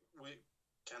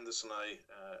 Candice and I,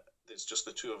 it's just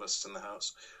the two of us in the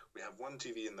house. We have one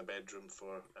TV in the bedroom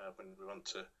for when we want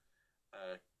to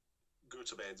go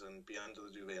to bed and be under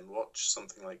the duvet and watch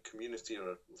something like Community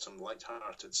or some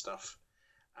light-hearted stuff.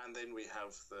 And then we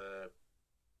have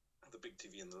the big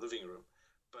TV in the living room.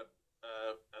 But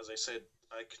as I said,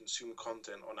 I consume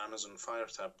content on Amazon Fire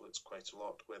tablets quite a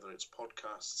lot, whether it's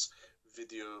podcasts,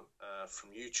 video from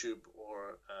YouTube,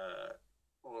 or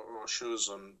shows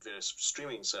on various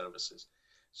streaming services.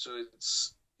 So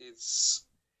it's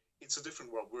a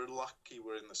different world. We're lucky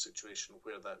we're in the situation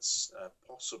where that's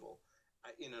possible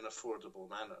in an affordable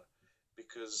manner,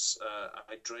 because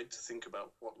I dread to think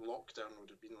about what lockdown would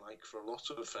have been like for a lot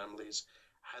of families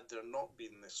had there not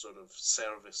been this sort of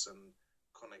service and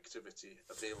connectivity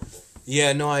available.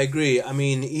 Yeah, no, I agree.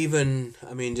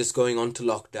 Just going on to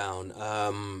lockdown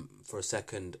for a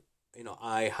second,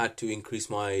 I had to increase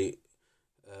my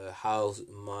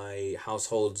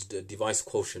household's device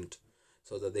quotient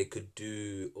so that they could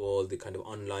do all the kind of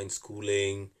online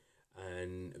schooling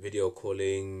and video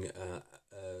calling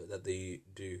that they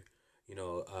do.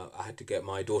 I had to get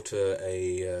my daughter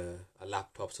a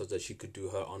laptop so that she could do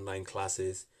her online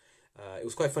classes. It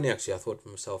was quite funny, actually. I thought to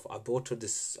myself, I bought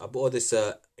this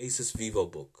Asus Vivo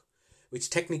book, which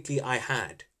technically I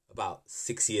had about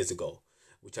 6 years ago,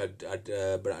 which but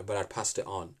I'd passed it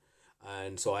on,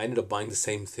 and so I ended up buying the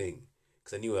same thing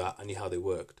because I knew how they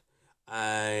worked.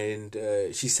 And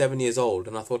she's 7 years old,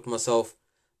 and I thought to myself,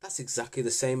 that's exactly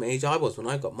the same age I was when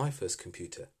I got my first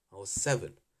computer. I was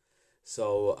 7.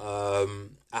 So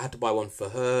I had to buy one for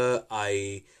her.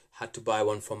 I had to buy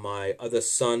one for my other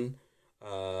son,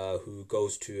 who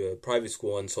goes to a private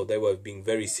school, and so they were being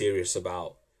very serious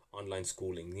about online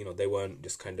schooling. They weren't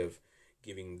just kind of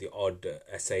giving the odd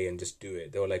essay and just do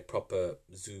it. They were like proper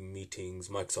Zoom meetings,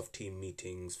 Microsoft Team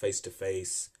meetings, face to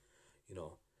face.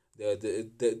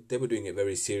 They were doing it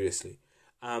very seriously.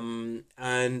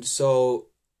 And so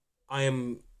I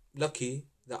am lucky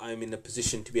that I'm in a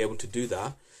position to be able to do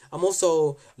that. I'm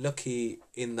also lucky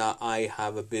in that I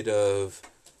have a bit of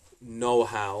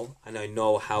know-how and I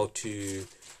know how to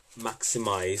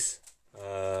maximize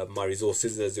my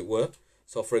resources, as it were.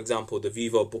 So, for example, the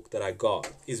Vivo book that I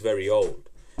got is very old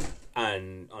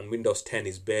and on Windows 10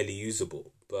 is barely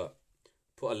usable. But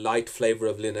put a light flavor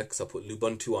of Linux, I put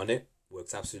Lubuntu on it,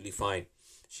 works absolutely fine.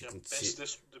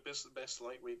 The best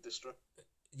lightweight distro?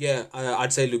 Yeah,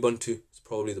 I'd say Lubuntu is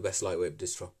probably the best lightweight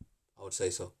distro. I would say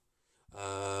so.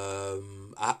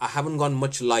 I haven't gone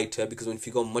much lighter, because if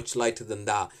you go much lighter than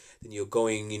that, then you're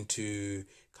going into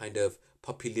kind of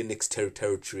Puppy Linux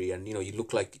territory, and it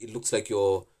looks like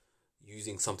you're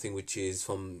using something which is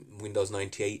from Windows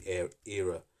 98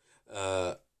 era,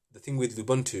 the thing with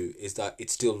Ubuntu is that it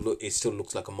still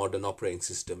looks like a modern operating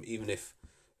system, even if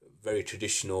very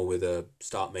traditional with a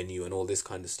start menu and all this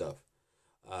kind of stuff.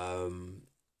 Um,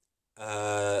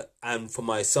 and for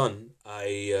my son,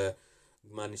 I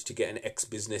managed to get an ex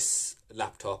business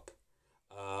laptop,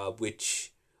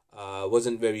 which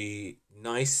wasn't very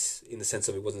nice in the sense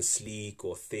of it wasn't sleek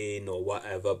or thin or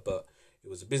whatever, but it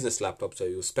was a business laptop, so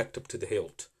it was spec'd up to the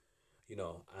hilt,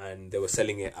 and they were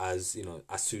selling it as,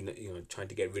 as soon, trying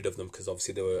to get rid of them because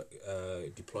obviously they were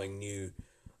deploying new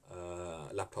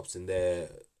laptops in their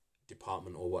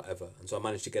department or whatever. And so I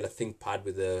managed to get a ThinkPad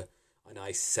with an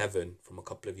i7 from a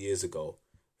couple of years ago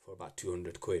for about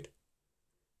 200 quid.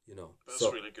 That's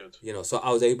really good. So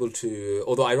I was able to,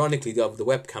 although ironically the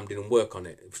webcam didn't work on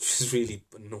it, which is really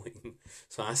annoying.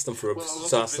 So I asked them for a lot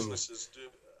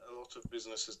of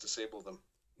businesses disable them.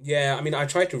 Yeah, I mean, I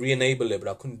tried to re-enable it, but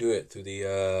I couldn't do it through the.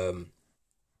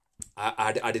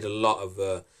 I did a lot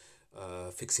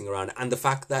of fixing around, and the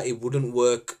fact that it wouldn't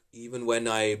work even when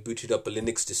I booted up a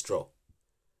Linux distro,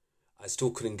 I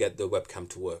still couldn't get the webcam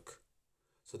to work.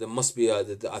 So there must be I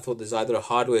thought there's either a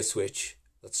hardware switch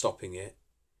that's stopping it,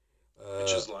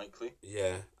 which is likely.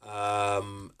 Yeah,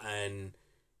 and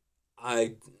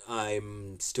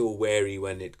I'm still wary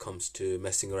when it comes to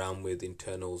messing around with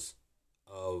internals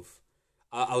of.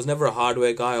 I was never a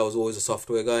hardware guy. I was always a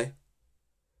software guy.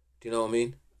 Do you know what I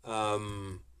mean?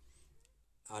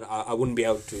 I wouldn't be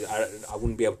able to. I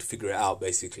wouldn't be able to figure it out.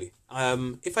 Basically,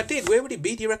 if I did, where would it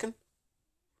be? Do you reckon?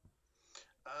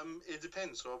 It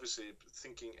depends. So obviously,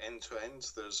 thinking end to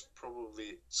end, there's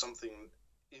probably something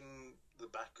in the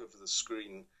back of the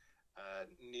screen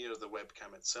near the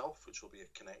webcam itself, which will be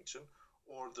a connection,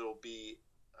 or there'll be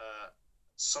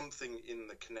something in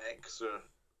the connector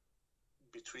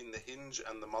between the hinge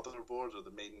and the motherboard or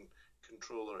the main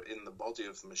controller in the body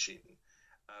of the machine,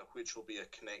 which will be a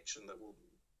connection that will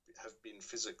have been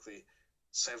physically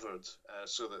severed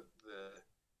so that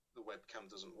the webcam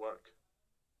doesn't work.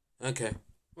 Okay.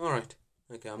 All right.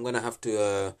 Okay, I'm going to have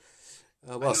to...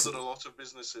 I know that a lot of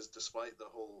businesses, despite the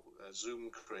whole Zoom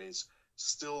craze,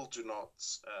 still do not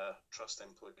trust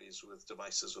employees with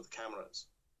devices with cameras.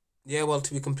 Yeah, well,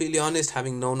 to be completely honest,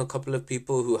 having known a couple of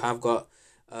people who have got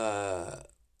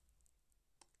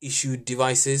issued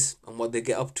devices and what they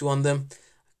get up to on them,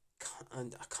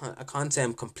 I can't say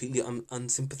I'm completely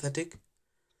unsympathetic.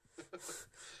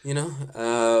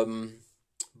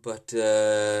 But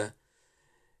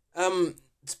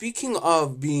speaking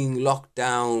of being locked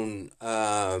down,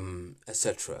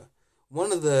 etc.,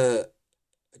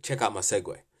 check out my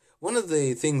segue. One of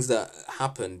the things that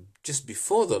happened just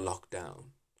before the lockdown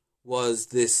was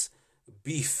this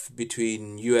beef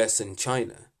between US and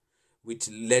China, which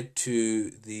led to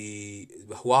the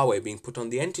Huawei being put on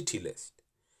the entity list,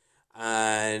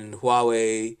 and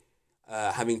Huawei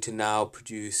having to now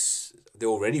produce. They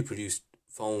already produced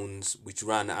phones which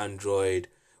ran Android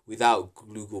without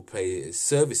Google Play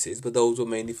services, but those were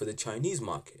mainly for the Chinese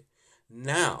market.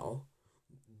 Now,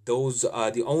 those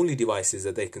are the only devices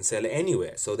that they can sell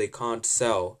anywhere, so they can't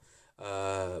sell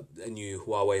a new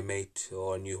Huawei Mate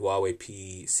or a new Huawei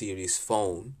P series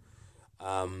phone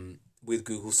with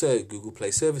Google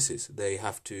Play services. They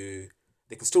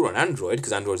can still run Android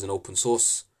because Android is an open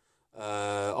source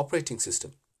operating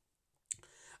system.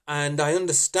 And I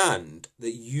understand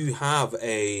that you have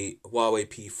a Huawei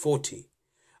P40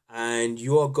 and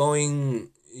you're going,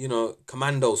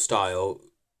 commando style.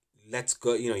 Let's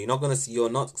go, you're not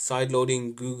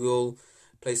sideloading Google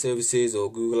Play services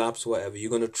or Google Apps or whatever.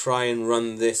 You're going to try and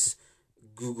run this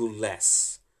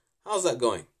Google-less. How's that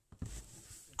going?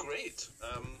 Great.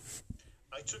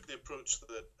 I took the approach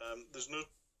that there's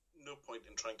no point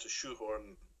in trying to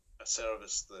shoehorn a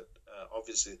service that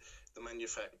obviously the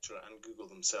manufacturer and Google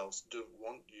themselves don't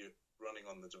want you running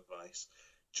on the device.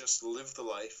 Just live the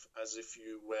life as if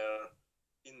you were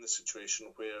in the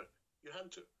situation where you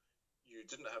had to. You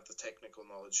didn't have the technical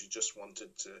knowledge, you just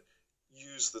wanted to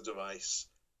use the device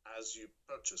as you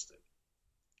purchased it.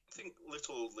 Think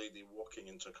little old lady walking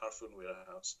into a Carphone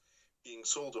warehouse, being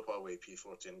sold a Huawei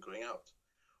P40 and going out.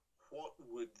 What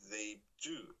would they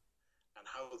do and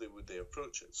how would they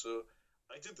approach it? So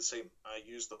I did the same. I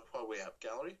used the Huawei App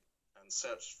Gallery and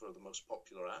searched for the most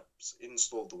popular apps,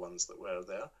 installed the ones that were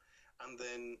there, and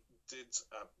then did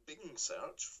a Bing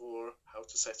search for how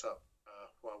to set up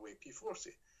a Huawei P40.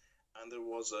 And there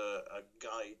was a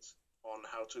guide on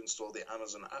how to install the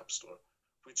Amazon App Store,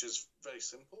 which is very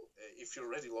simple. If you're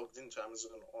already logged into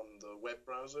Amazon on the web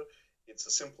browser, it's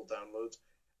a simple download,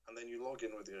 and then you log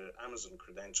in with your Amazon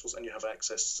credentials and you have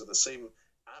access to the same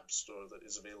App Store that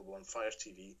is available on Fire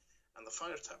TV and the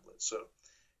Fire tablet. So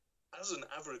as an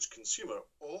average consumer,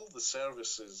 all the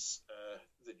services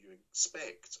that you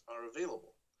expect are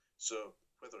available. So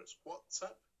whether it's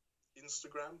WhatsApp,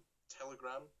 Instagram,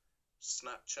 Telegram,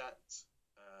 Snapchat,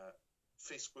 uh,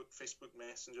 Facebook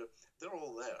Messenger, they're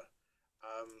all there.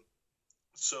 Um,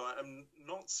 so I'm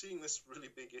not seeing this really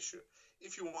big issue.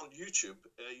 If you want YouTube,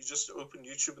 you just open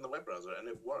YouTube in the web browser and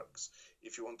it works.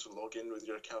 If you want to log in with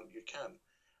your account, you can.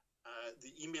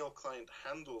 The email client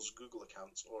handles Google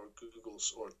accounts or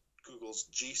Google's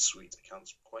G Suite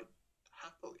accounts quite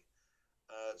happily.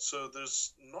 So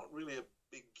there's not really a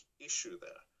big issue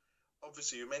there.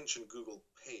 Obviously, you mentioned Google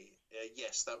Pay.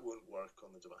 Yes, that won't work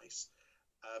on the device.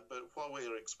 But Huawei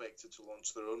are expected to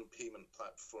launch their own payment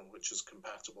platform, which is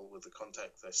compatible with the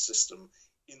contactless system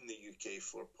in the UK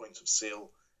for point of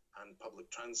sale and public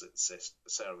transit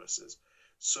services.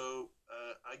 So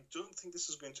I don't think this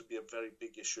is going to be a very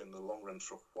big issue in the long run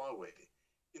for Huawei.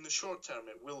 In the short term,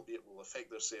 it will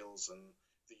affect their sales and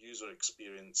the user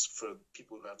experience for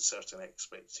people who have certain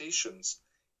expectations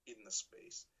in the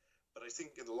space. But I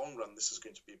think in the long run, this is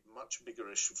going to be a much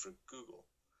bigger issue for Google.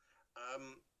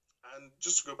 And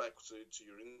just to go back to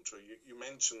your intro, you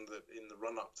mentioned that in the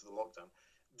run-up to the lockdown,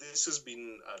 this has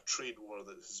been a trade war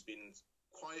that has been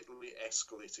quietly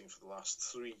escalating for the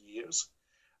last 3 years.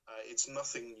 It's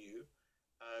nothing new.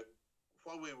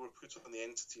 Huawei were put on the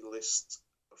entity list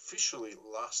officially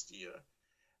last year,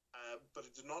 but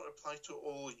it did not apply to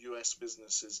all US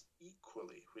businesses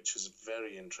equally, which is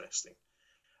very interesting.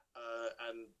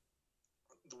 And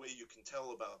the way you can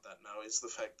tell about that now is the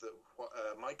fact that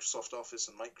Microsoft Office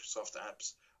and Microsoft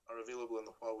apps are available in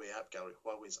the Huawei App Gallery,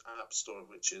 Huawei's App Store,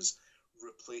 which is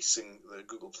replacing the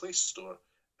Google Play Store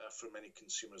for many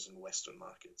consumers in Western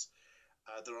markets.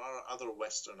 There are other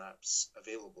Western apps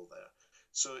available there.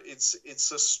 So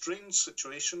it's a strange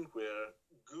situation where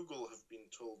Google have been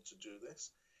told to do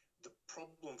this. The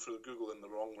problem for Google in the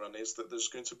long run is that there's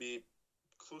going to be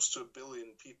close to 1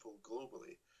 billion people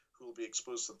globally who will be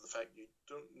exposed to the fact you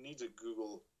don't need a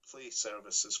Google Play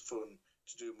services phone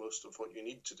to do most of what you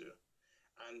need to do.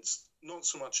 And not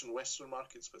so much in Western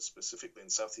markets, but specifically in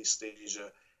Southeast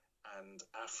Asia and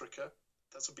Africa,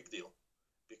 that's a big deal.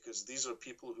 Because these are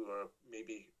people who are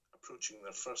maybe approaching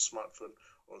their first smartphone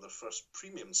or their first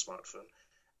premium smartphone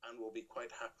and will be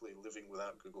quite happily living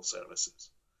without Google services.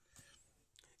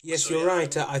 Yes, so, you're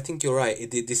right. I think you're right.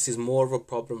 This is more of a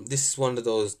problem. This is one of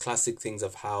those classic things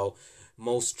of how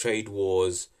most trade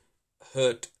wars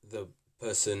hurt the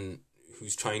person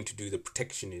who's trying to do the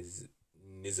protectionism,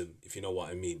 if you know what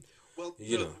I mean. Well,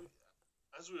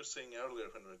 as we were saying earlier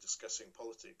when we were discussing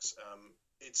politics,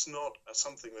 it's not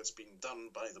something that's been done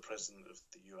by the president of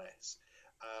the US.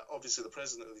 Obviously, the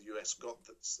president of the US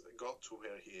got to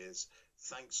where he is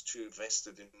thanks to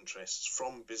vested interests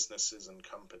from businesses and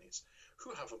companies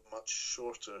who have a much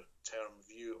shorter term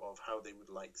view of how they would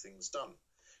like things done.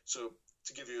 So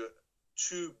to give you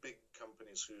two big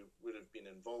companies who would have been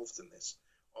involved in this,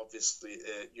 obviously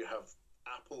you have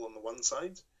Apple on the one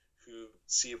side, who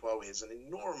see Huawei as an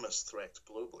enormous threat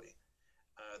globally.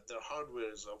 Their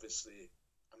hardware is obviously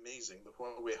amazing. The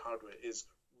Huawei hardware is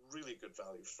really good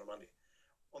value for money.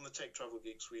 On the Tech Travel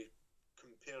Geeks, we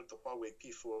compared the Huawei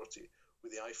P40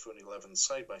 with the iPhone 11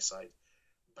 side by side.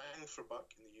 Bang for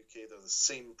buck in the UK, they're the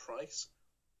same price.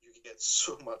 You can get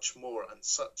so much more and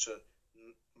such a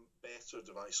better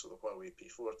device with the Huawei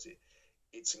P40.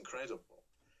 It's incredible.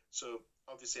 So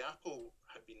obviously Apple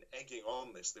had been egging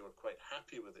on this. They were quite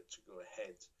happy with it to go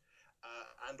ahead.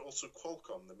 And also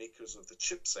Qualcomm, the makers of the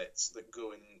chipsets that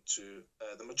go into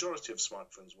the majority of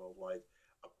smartphones worldwide,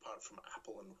 apart from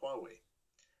Apple and Huawei,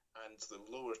 and the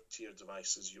lower tier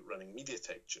devices you're running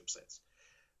MediaTek chipsets.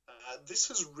 This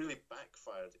has really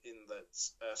backfired in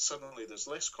that suddenly there's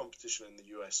less competition in the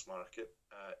US market.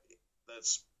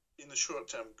 That's in the short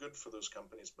term good for those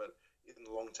companies, but in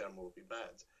the long term will be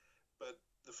bad. But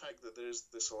the fact that there's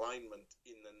this alignment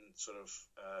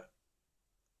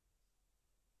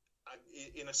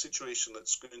in a situation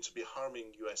that's going to be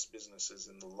harming US businesses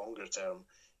in the longer term,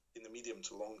 in the medium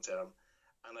to long term,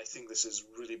 and I think this is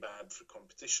really bad for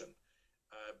competition.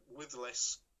 With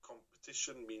less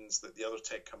competition means that the other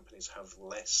tech companies have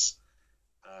less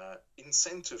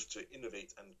incentive to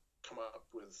innovate and come up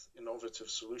with innovative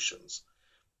solutions.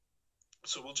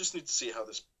 So we'll just need to see how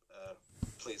this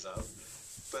plays out.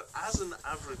 But as an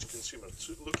average consumer,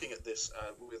 looking at this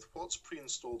with what's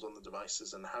pre-installed on the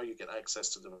devices and how you get access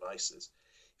to devices,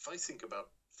 if I think about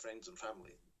friends and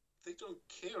family, they don't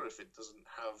care if it doesn't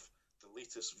have the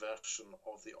latest version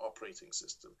of the operating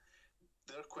system.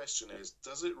 Their question is,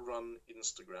 does it run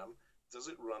Instagram? Does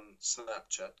it run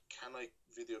Snapchat? Can I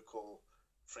video call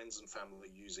friends and family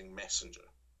using Messenger?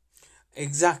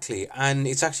 Exactly, and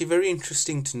it's actually very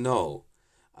interesting to know,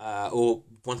 or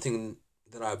one thing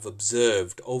that I've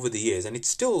observed over the years, and it's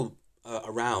still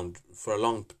around for a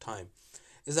long time,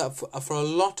 is that for a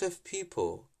lot of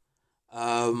people,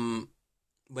 um,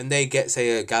 when they get,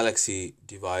 say, a Galaxy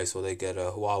device, or they get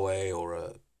a Huawei,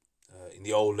 or in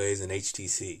the old days, an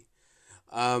HTC,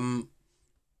 um,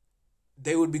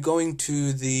 they would be going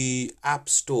to the app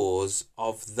stores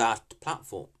of that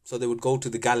platform. So they would go to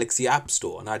the Galaxy App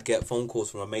Store, and I'd get phone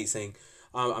calls from a mate saying,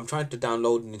 I'm trying to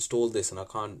download and install this, and I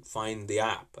can't find the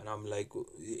app." And I'm like,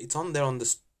 "It's on there on the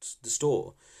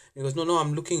store." And he goes, "No,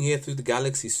 I'm looking here through the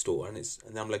Galaxy Store,"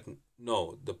 and I'm like,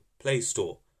 "No, the Play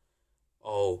Store."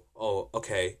 Oh,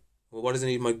 okay. Well, what does it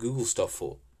need my Google stuff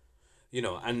for?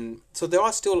 And so there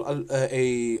are still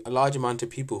a large amount of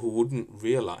people who wouldn't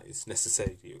realize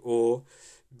necessarily, or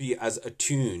be as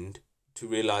attuned to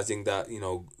realizing that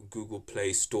Google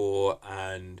Play Store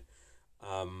and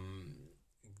um,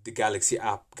 the Galaxy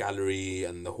App Gallery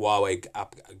and the Huawei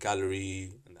App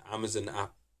Gallery and the Amazon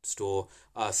App Store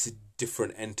are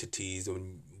different entities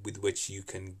with which you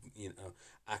can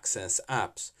access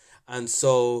apps. And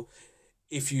so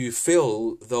if you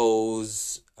fill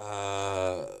those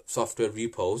software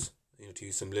repos, to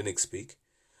use some Linux speak,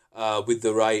 with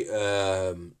the right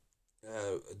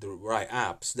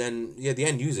apps, then yeah, the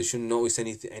end user shouldn't notice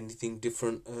anything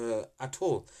different at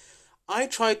all. I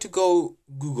tried to go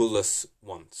Googleless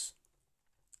once,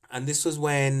 and this was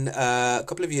when a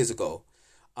couple of years ago,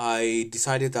 I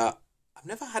decided that I've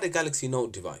never had a Galaxy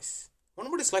Note device. I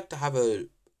wonder what it's like to have a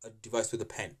device with a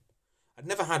pen. I'd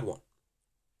never had one.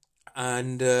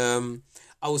 And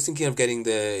I was thinking of getting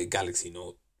the Galaxy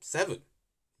Note 7.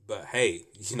 But hey,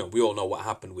 we all know what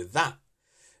happened with that.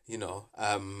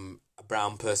 A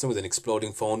brown person with an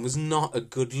exploding phone was not a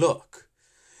good look.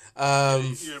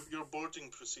 Your boarding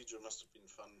procedure must have been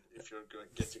fun if you're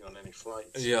getting on any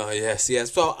flights. Yeah, yes.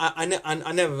 So I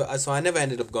never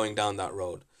ended up going down that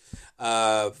road,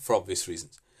 for obvious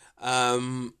reasons.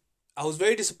 I was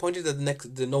very disappointed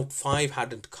that the Note 5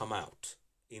 hadn't come out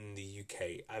in the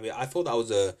UK. I mean, I thought that was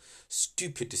a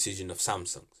stupid decision of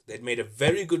Samsung. They'd made a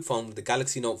very good phone with the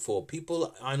Galaxy Note 4.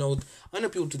 I know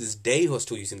people to this day who are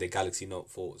still using their Galaxy Note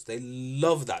 4s. They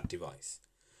love that device.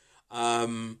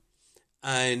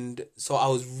 And so I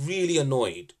was really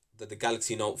annoyed that the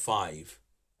Galaxy Note 5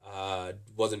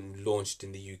 wasn't launched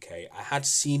in the UK. I had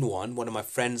seen one of my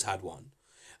friends had one,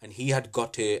 and he had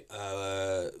got it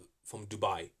from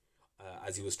Dubai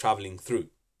as he was traveling through.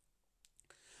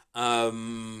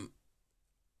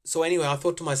 So anyway, I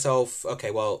thought to myself,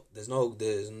 okay, well, there's not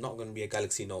going to be a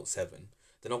Galaxy Note 7.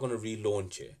 They're not going to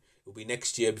relaunch it. It'll be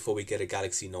next year before we get a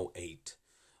Galaxy Note 8.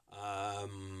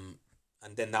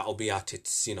 And then that'll be at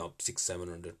its,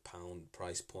 £600-700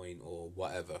 price point or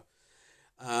whatever.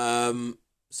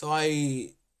 So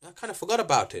I kind of forgot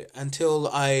about it until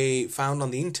I found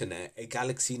on the internet a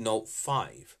Galaxy Note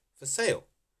 5 for sale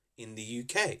in the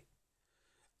UK.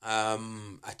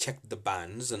 I checked the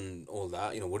bands and all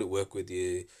that. Would it work with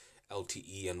the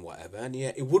LTE and whatever? And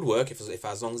yeah, it would work if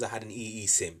as long as I had an EE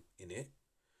SIM in it.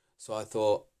 So I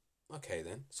thought, okay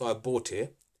then. So I bought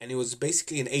it, and it was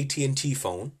basically an AT&T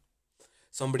phone.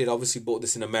 Somebody had obviously bought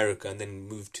this in America and then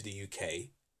moved to the UK,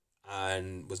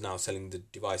 and was now selling the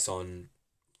device on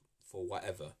for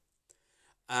whatever.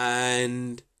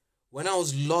 And when I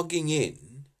was logging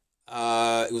in,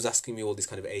 it was asking me all this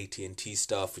kind of AT&T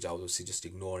stuff, which I was obviously just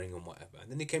ignoring and whatever.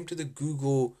 And then it came to the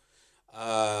Google,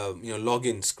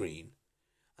 login screen,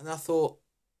 and I thought,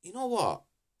 you know what?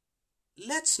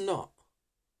 Let's not.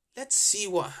 Let's see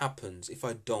what happens if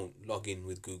I don't log in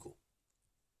with Google.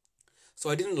 So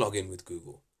I didn't log in with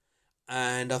Google,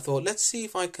 and I thought, let's see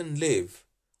if I can live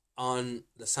on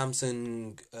the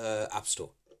Samsung App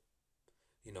Store.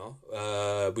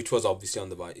 Which was obviously on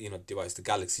the device, the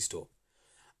Galaxy Store.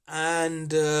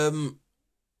 And I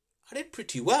did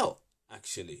pretty well,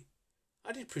 actually.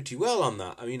 I did pretty well on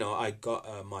that. I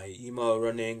got my email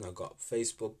running, I got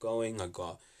Facebook going, I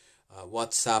got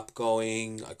WhatsApp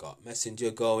going, I got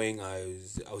Messenger going. I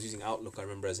was using Outlook, I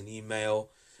remember, as an email.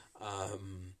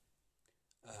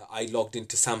 I logged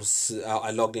into a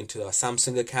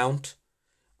Samsung account.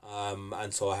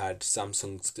 And so I had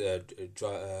Samsung's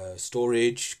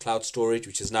storage, cloud storage,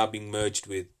 which is now being merged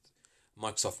with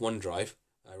Microsoft OneDrive,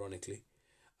 ironically.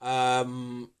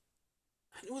 And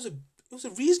it was a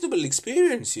reasonable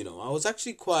experience. I was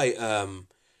actually quite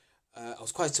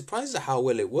surprised at how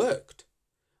well it worked.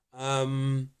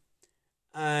 And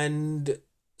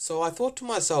so I thought to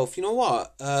myself, you know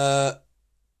what?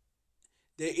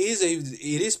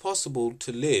 It is possible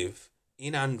to live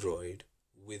in Android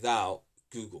without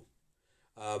Google.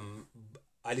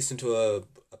 I listen to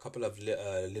a couple of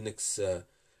Linux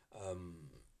um,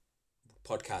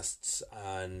 podcasts,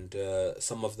 and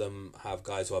some of them have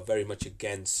guys who are very much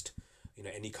against,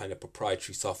 any kind of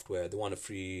proprietary software. They want a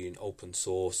free and open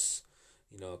source,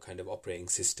 kind of operating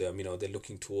system. They're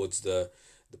looking towards the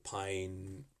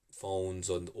Pine phones,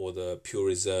 or the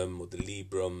Purism or the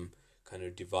Librem kind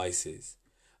of devices.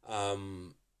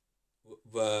 Um,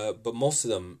 but most of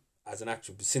them, as an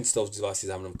actual, since those devices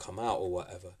haven't come out or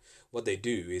whatever, what they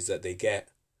do is that they get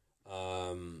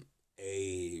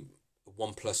a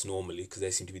OnePlus normally, because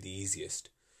they seem to be the easiest.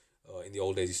 In the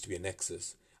old days, it used to be a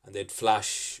Nexus, and they'd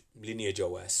flash Lineage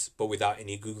OS, but without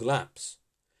any Google apps,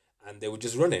 and they would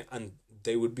just run it, and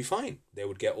they would be fine. They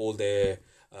would get all their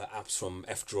apps from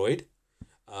F-Droid.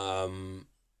 Um,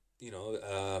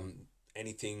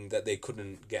 Anything that they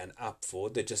couldn't get an app for,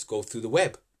 they just go through the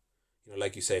web.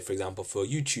 Like you say, for example, for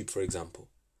YouTube, for example.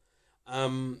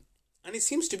 And it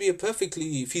seems to be a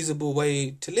perfectly feasible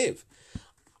way to live.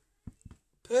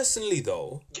 Personally,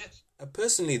 though, Yes.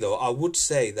 I would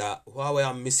say that Huawei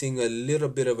are missing a little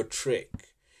bit of a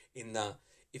trick in that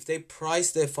if they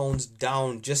price their phones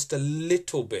down just a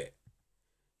little bit,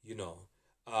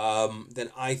 then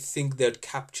I think they'd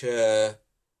capture,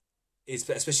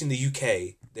 especially in the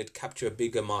UK, they'd capture a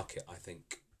bigger market, I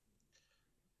think.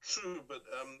 True, but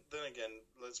then again,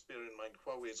 let's bear in mind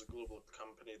Huawei is a global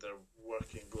company. They're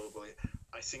working globally.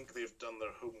 I think they've done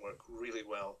their homework really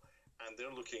well, and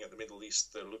they're looking at the Middle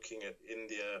East. They're looking at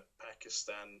India,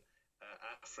 Pakistan,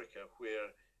 Africa, where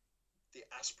the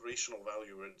aspirational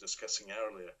value we were discussing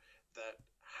earlier, that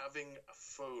having a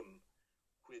phone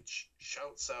which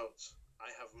shouts out, "I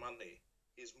have money,"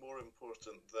 is more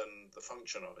important than the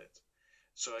function of it.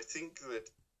 So I think that,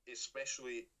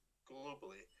 especially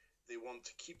globally, they want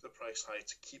to keep the price high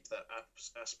to keep that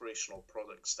aspirational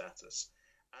product status.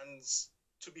 And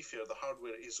to be fair, the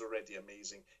hardware is already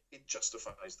amazing. It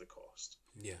justifies the cost.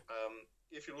 Yeah.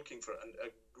 If you're looking for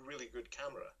a really good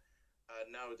camera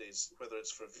nowadays, whether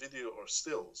it's for video or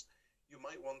stills, you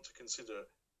might want to consider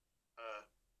a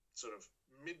sort of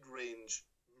mid-range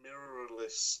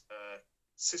mirrorless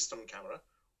system camera,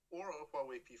 or a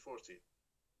Huawei P40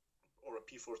 or a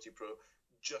P40 Pro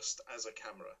just as a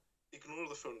camera. Ignore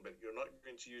the phone bit. You're not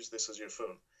going to use this as your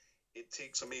phone. It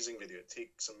takes amazing video. It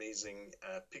takes amazing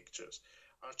pictures.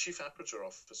 Our chief aperture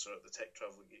officer at the Tech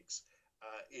Travel Geeks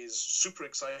is super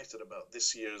excited about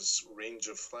this year's range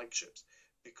of flagships,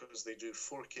 because they do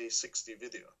 4K 60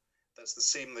 video. That's the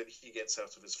same that he gets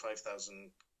out of his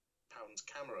 £5,000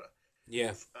 camera.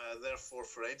 Yeah. Therefore,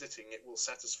 for editing, it will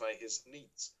satisfy his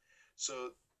needs.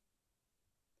 So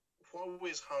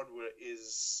Huawei's hardware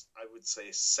is, I would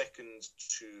say, second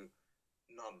to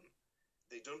none.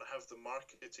 They don't have the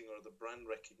marketing or the brand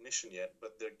recognition yet,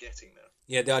 but they're getting there.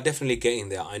 Yeah, they are definitely getting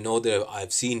there. I know that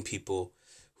I've seen people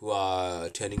who are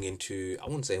turning into, I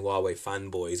wouldn't say Huawei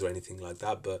fanboys or anything like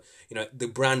that, but the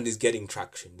brand is getting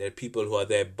traction. There are people who are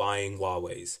there buying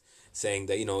Huawei's, saying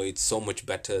that it's so much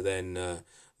better than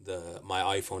my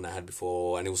iPhone I had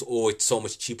before, and it's so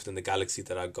much cheaper than the Galaxy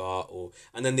that I got,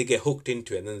 and then they get hooked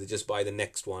into it, and then they just buy the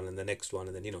next one and the next one,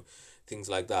 and then things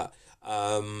like that.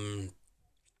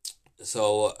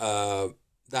 So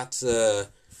that's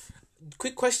a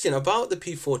quick question about the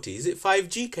P40. Is it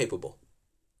 5G capable?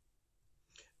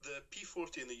 The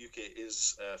P40 in the UK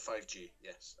is 5G,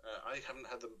 yes. I haven't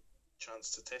had the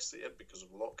chance to test it yet because of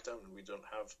lockdown, and we don't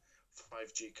have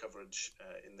 5G coverage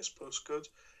in this postcode.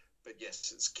 But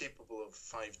yes, it's capable of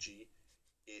 5G.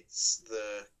 It's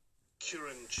the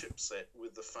Kirin chipset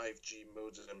with the 5G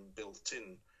modem built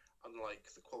in, unlike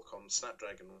the Qualcomm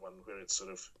Snapdragon one, where it's sort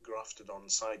of grafted on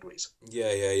sideways.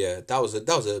 Yeah. That was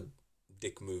a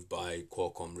dick move by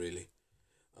Qualcomm, really.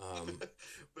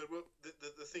 But well,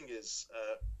 the thing is,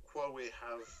 Huawei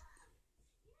have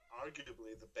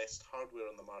arguably the best hardware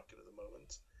on the market at the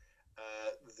moment.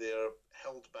 They're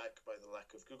held back by the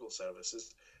lack of Google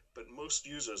services, but most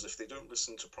users, if they don't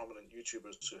listen to prominent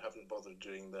YouTubers who haven't bothered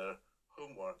doing their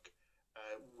homework,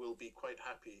 will be quite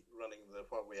happy running the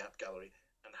Huawei app gallery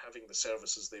and having the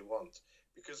services they want.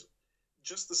 Because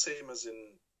just the same as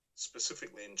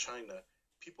specifically in China,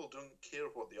 people don't care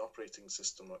what the operating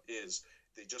system is.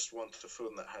 They just want a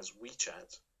phone that has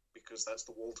WeChat, because that's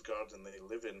the walled garden they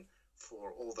live in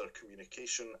for all their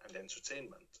communication and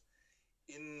entertainment.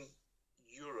 In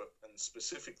Europe, and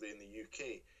specifically in the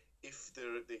UK, if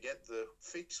they get the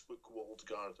Facebook walled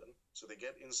garden, so they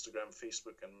get Instagram,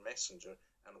 Facebook, and Messenger,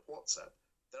 and WhatsApp,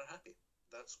 they're happy.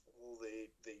 That's all they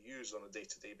use on a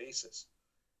day-to-day basis.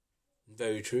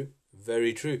 Very true.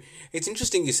 Very true. It's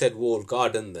interesting you said walled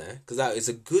garden there, because that is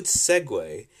a good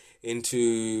segue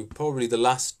into probably the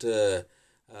last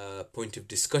point of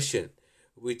discussion,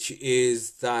 which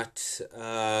is that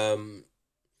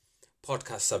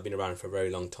podcasts have been around for a very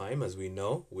long time, as we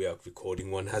know. We are recording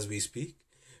one as we speak.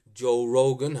 Joe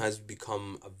Rogan has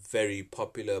become a very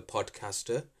popular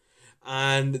podcaster,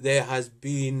 and there has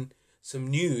been some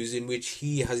news in which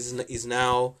is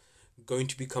now going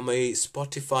to become a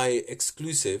Spotify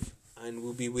exclusive and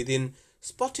will be within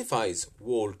Spotify's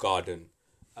walled garden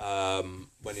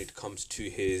when it comes to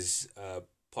his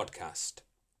podcast.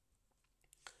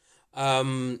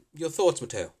 Your thoughts,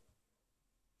 Matteo?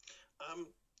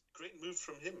 Great move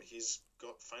from him. He's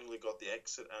finally got the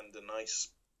exit and a nice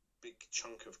big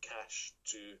chunk of cash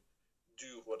to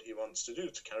do what he wants to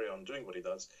do, to carry on doing what he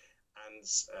does, and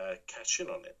cash in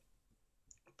on it.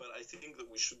 But I think that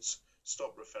we should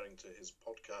stop referring to his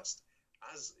podcast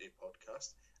as a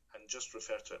podcast and just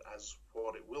refer to it as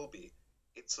what it will be.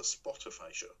 It's a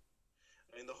Spotify show.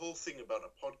 I mean, the whole thing about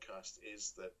a podcast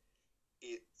is that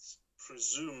it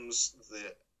presumes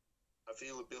the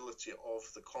availability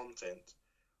of the content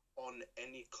on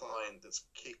any client that's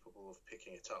capable of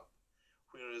picking it up.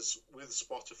 Whereas with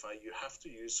Spotify, you have to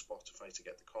use Spotify to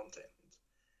get the content.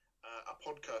 A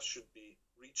podcast should be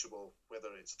reachable,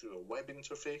 whether it's through a web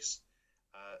interface,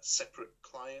 a separate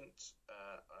client,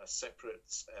 a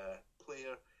separate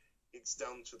player. It's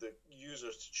down to the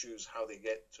user to choose how they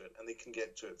get to it, and they can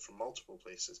get to it from multiple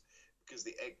places because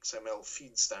the XML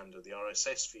feed standard, the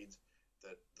RSS feed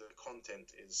that the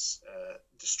content is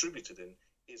distributed in,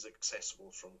 is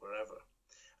accessible from wherever.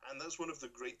 And that's one of the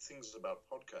great things about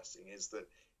podcasting, is that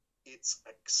it's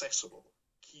accessible.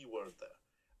 Keyword there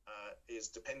is,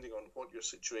 depending on what your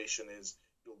situation is,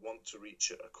 you'll want to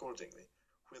reach it accordingly,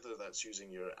 whether that's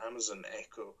using your Amazon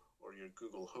Echo or your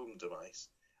Google Home device.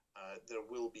 There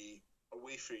will be a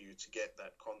way for you to get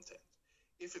that content.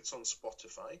 If it's on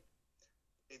Spotify,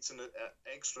 it's an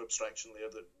extra abstraction layer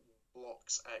that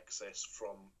blocks access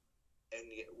from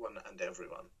anyone and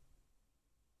everyone.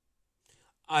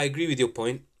 I agree with your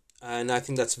point, and I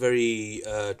think that's very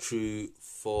true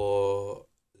for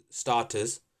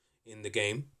starters in the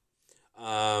game.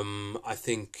 I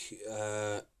think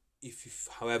if,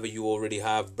 however, you already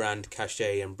have brand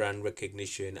cachet and brand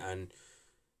recognition, and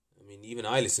I mean, even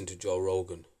I listen to Joe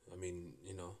Rogan. I mean,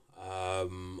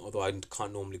 although I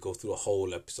can't normally go through a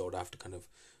whole episode, I have to kind of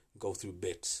go through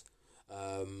bits.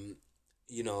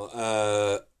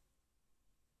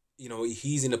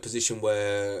 He's in a position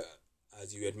where,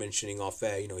 as you had mentioning off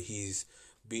air, he's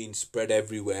being spread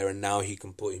everywhere, and now he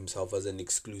can put himself as an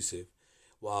exclusive.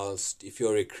 Whilst if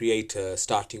you're a creator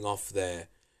starting off there,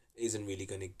 isn't really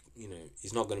going to,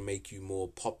 he's not going to make you more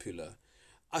popular.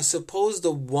 I suppose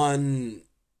the one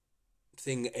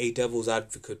thing a devil's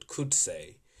advocate could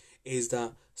say is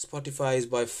that Spotify is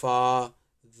by far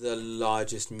the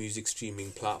largest music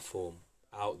streaming platform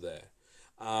out there.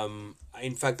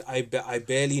 In fact, I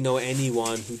barely know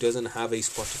anyone who doesn't have a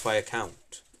Spotify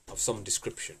account of some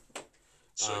description.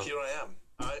 So here I am.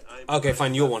 Okay,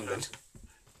 fine, you're one then.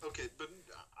 Okay, but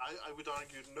I would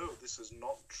argue, no, this is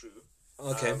not true.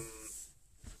 Okay.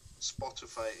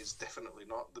 Spotify is definitely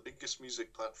not. The biggest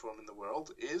music platform in the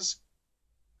world is,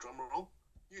 drumroll,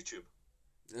 YouTube.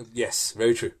 Yes,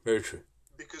 very true, very true.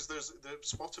 Because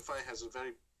Spotify has a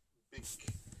very big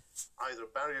either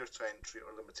barrier to entry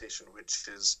or limitation, which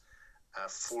is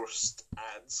forced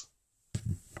ads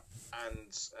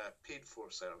and paid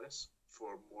for service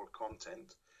for more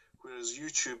content, whereas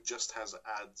YouTube just has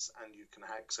ads and you can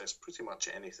access pretty much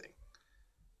anything.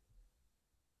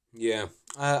 Yeah,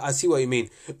 I see what you mean.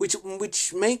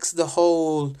 Which makes the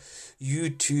whole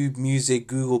YouTube Music,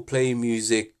 Google Play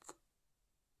Music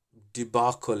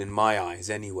debacle, in my eyes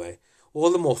anyway, all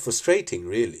the more frustrating,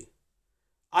 really.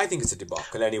 I think it's a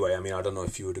debacle anyway. I mean, I don't know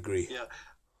if you would agree. Yeah,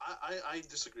 I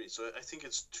disagree. So I think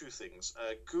it's two things.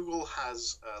 Google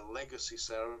has a legacy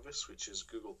service, which is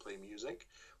Google Play Music,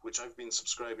 which I've been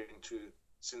subscribing to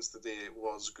since the day it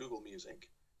was Google Music.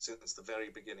 Since the very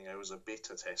beginning, I was a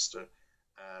beta tester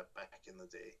back in the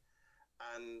day.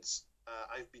 And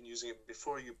I've been using it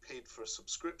before you paid for a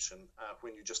subscription,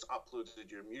 when you just uploaded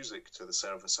your music to the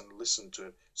service and listened to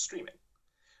it streaming.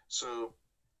 So,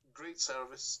 great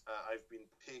service. I've been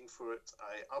paying for it.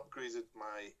 I upgraded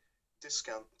my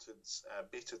discounted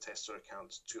beta tester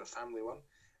account to a family one,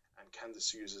 and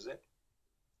Candice uses it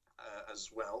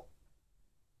as well.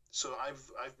 So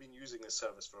I've been using this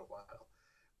service for a while.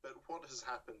 But what has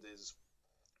happened is,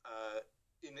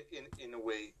 in a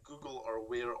way, Google are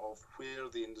aware of where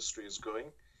the industry is going.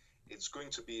 It's going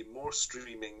to be more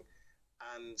streaming,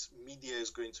 and media is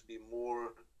going to be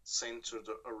more centered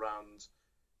around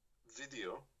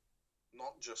video,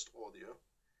 not just audio.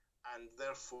 and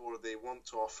therefore they want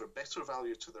to offer better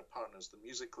value to their partners, the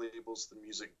music labels, the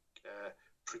music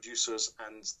producers,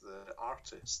 and the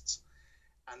artists.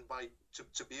 And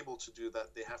to be able to do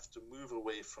that, they have to move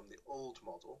away from the old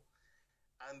model.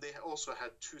 And they also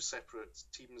had two separate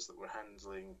teams that were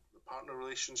handling the partner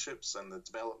relationships and the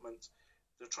development.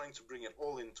 They're trying to bring it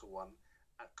all into one,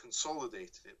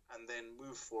 consolidate it, and then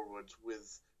move forward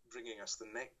with bringing us the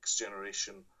next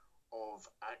generation of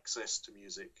access to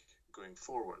music going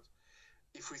forward.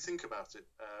 If we think about it,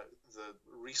 the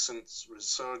recent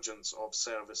resurgence of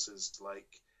services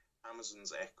like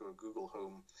Amazon's Echo, Google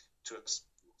Home, to a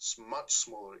much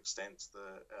smaller extent,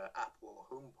 the Apple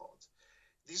HomePod,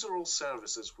 these are all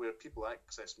services where people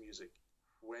access music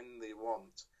when they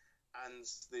want, and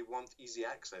they want easy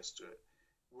access to it.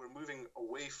 We're moving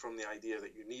away from the idea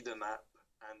that you need an app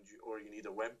or you need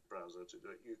a web browser to do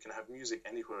it. You can have music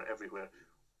anywhere, everywhere,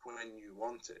 when you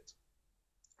want it.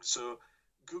 So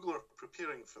Google are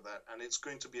preparing for that, and it's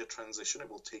going to be a transition. It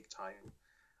will take time.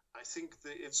 I think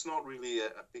that it's not really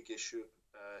a big issue.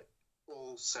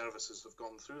 All services have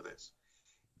gone through this.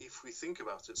 If we think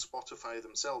about it, Spotify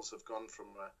themselves have gone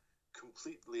from a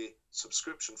completely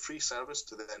subscription-free service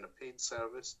to then a paid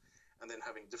service, and then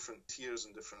having different tiers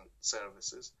and different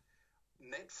services.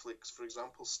 Netflix, for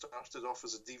example, started off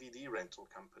as a DVD rental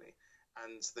company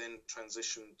and then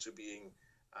transitioned to being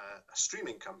a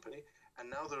streaming company, and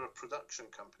now they're a production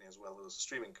company as well as a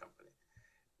streaming company.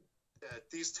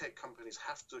 These tech companies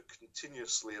have to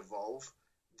continuously evolve.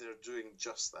 They're doing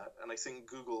just that, and I think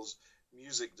Google's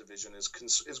music division is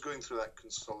going through that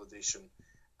consolidation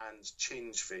and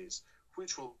change phase,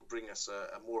 which will bring us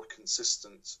a more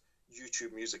consistent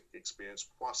YouTube music experience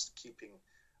whilst keeping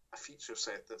a feature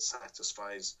set that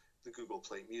satisfies the Google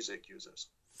Play Music users.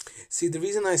 See, the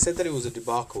reason I said that it was a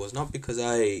debacle was not because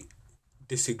I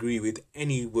disagree with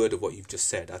any word of what you've just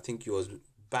said. I think yours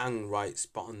bang right,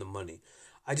 spot on the money.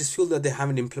 I just feel that they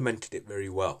haven't implemented it very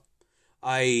well.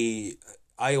 I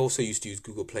also used to use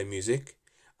Google Play Music.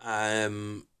 I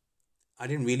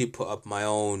didn't really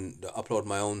upload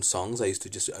my own songs. I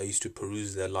used to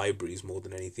peruse their libraries more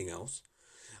than anything else.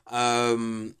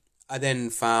 I then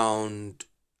started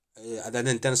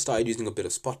using a bit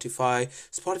of Spotify.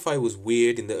 Spotify was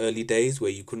weird in the early days where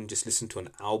you couldn't just listen to an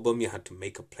album. You had to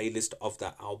make a playlist of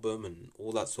that album and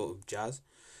all that sort of jazz.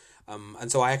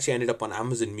 And so I actually ended up on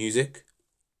Amazon Music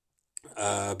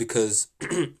because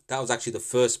that was actually the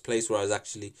first place where I was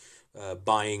actually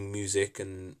buying music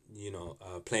and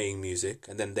playing music.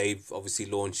 And then they've obviously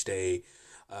launched if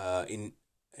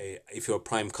you're a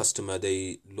Prime customer,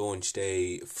 they launched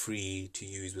a free to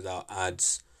use without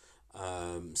ads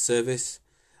service.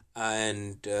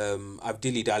 And I've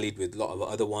dilly-dallied with a lot of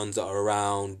other ones that are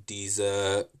around,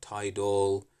 Deezer,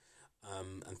 Tidal,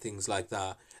 and things like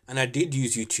that. And I did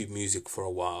use YouTube Music for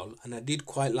a while, and I did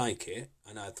quite like it,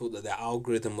 and I thought that the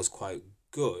algorithm was quite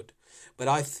good. But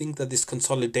I think that this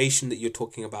consolidation that you're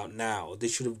talking about now, they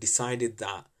should have decided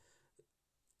that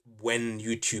when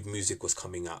YouTube Music was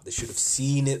coming out. They should have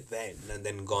seen it then and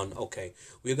then gone, okay,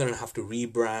 we're going to have to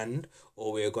rebrand,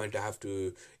 or we're going to have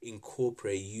to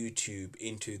incorporate YouTube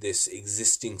into this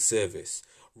existing service,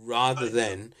 rather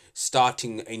than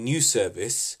starting a new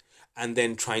service and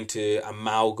then trying to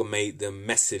amalgamate them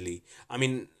messily. I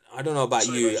mean, I don't know about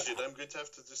you. Rashid, I'm going to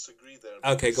have to disagree there.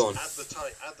 Okay, go on. At the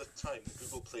time, the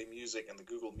Google Play Music and the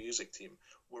Google Music team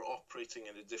were operating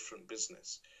in a different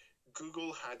business.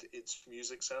 Google had its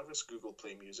music service, Google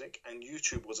Play Music, and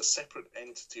YouTube was a separate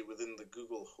entity within the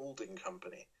Google holding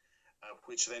company,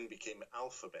 which then became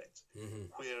Alphabet,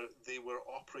 where they were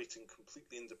operating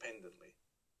completely independently.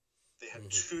 They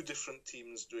had two different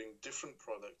teams doing different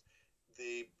product.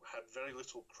 They had very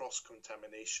little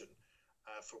cross-contamination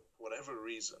for whatever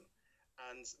reason,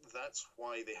 and that's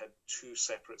why they had two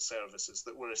separate services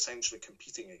that were essentially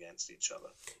competing against each other.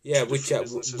 Yeah, which I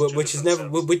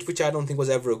don't think was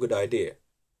ever a good idea.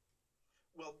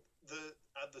 Well,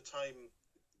 at the time,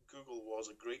 Google was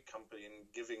a great company in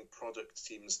giving product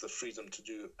teams the freedom to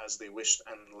do as they wished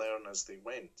and learn as they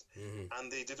went, and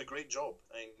they did a great job.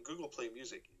 And Google Play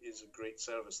Music is a great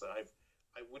service that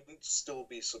I wouldn't still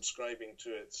be subscribing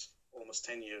to it almost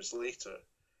 10 years later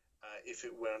if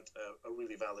it weren't a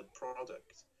really valid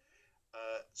product.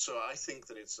 So I think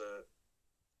that it's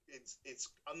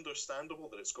understandable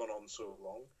that it's gone on so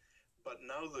long, but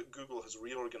now that Google has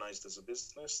reorganized as a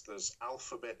business, there's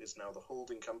Alphabet is now the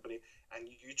holding company, and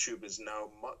YouTube is now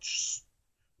much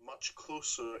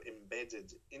closer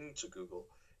embedded into Google.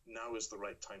 Now is the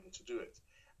right time to do it.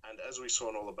 And as we saw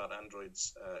in All About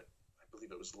Androids, I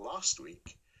believe it was last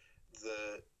week,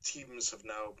 the teams have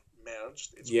now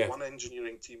merged. It's one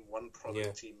engineering team, one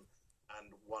product team,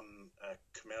 and one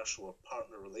commercial or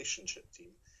partner relationship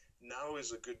team, now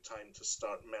is a good time to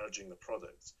start merging the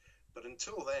products. But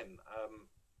until then,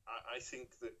 I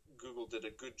think that Google did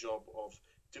a good job of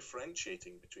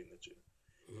differentiating between the two.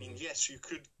 I mean, yes, you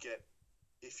could get,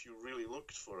 if you really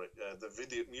looked for it,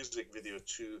 the music video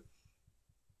to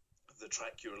the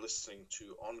track you were listening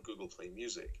to on Google Play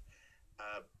Music,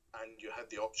 and you had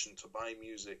the option to buy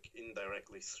music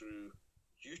indirectly through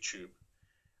YouTube.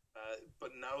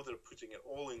 But now they're putting it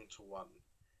all into one,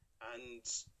 and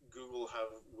Google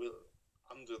will,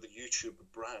 under the YouTube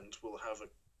brand, will have a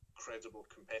credible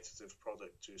competitive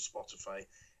product to Spotify,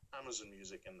 Amazon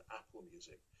Music, and Apple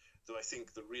Music. Though I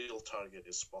think the real target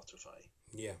is Spotify.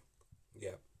 Yeah,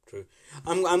 true.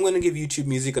 I'm going to give YouTube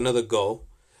Music another go.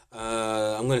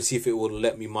 I'm going to see if it will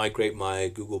let me migrate my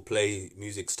Google Play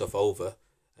Music stuff over.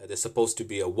 There's supposed to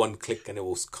be a one click and it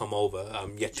will come over.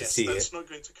 I'm yet to see it. Yes, that's not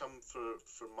going to come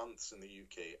for months in the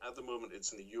UK. At the moment,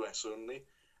 it's in the US only,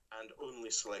 and only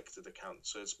selected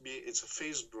accounts. So it's a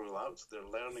phased rollout. They're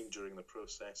learning during the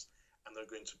process, and they're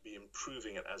going to be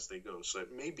improving it as they go. So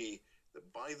it may be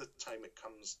that by the time it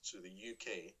comes to the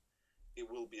UK, it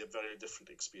will be a very different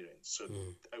experience. So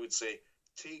I would say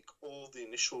take all the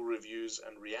initial reviews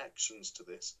and reactions to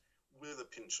this with a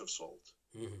pinch of salt.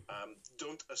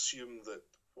 Don't assume that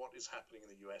what is happening in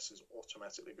the US is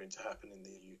automatically going to happen in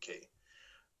the UK.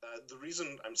 The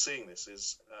reason I'm saying this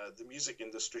is the music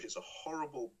industry is a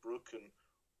horrible, broken,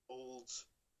 old,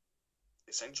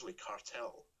 essentially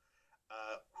cartel,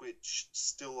 which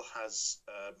still has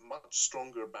much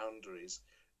stronger boundaries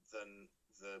than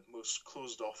the most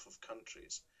closed off of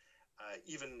countries,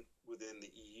 even within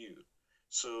the EU.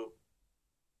 So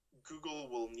Google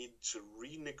will need to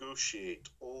renegotiate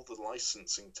all the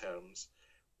licensing terms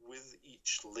with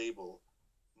each label,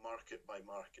 market by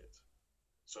market.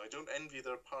 So I don't envy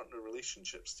their partner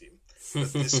relationships team,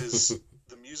 but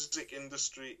the music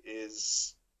industry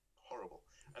is horrible.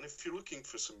 And if you're looking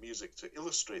for some music to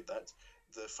illustrate that,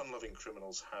 the Fun-Loving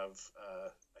Criminals have,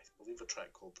 I believe, a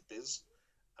track called The Biz,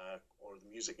 or The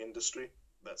Music Industry,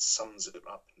 that sums it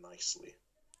up nicely.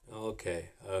 Okay.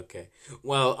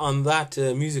 Well, on that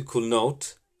musical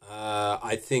note,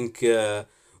 I think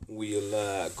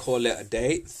we'll call it a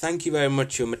day. Thank you very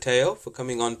much, Matteo, for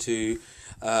coming on to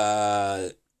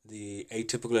the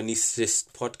Atypical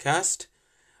Anaesthetist podcast.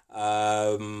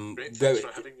 Great, thanks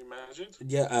for having me, Majid.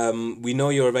 Yeah, we know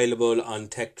you're available on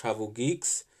Tech Travel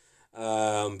Geeks,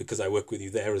 because I work with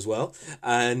you there as well,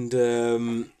 and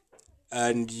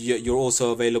you're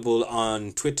also available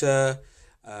on Twitter,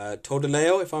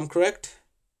 Todaleo, if I'm correct.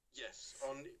 Yes,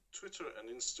 on Twitter and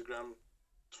Instagram,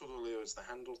 Todaleo is the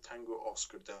handle. Tango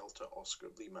Oscar Delta Oscar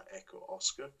Lima Echo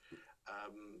Oscar.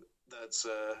 That's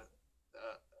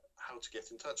how to get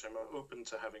in touch. I'm open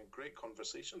to having great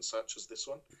conversations such as this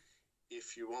one.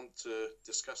 If you want to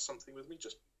discuss something with me,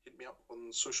 just hit me up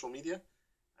on social media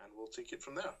and we'll take it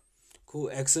from there. Cool,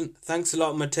 excellent. Thanks a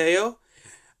lot, Matteo.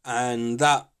 And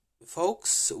that,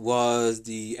 folks, was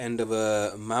the end of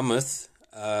a mammoth,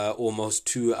 almost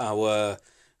 2 hour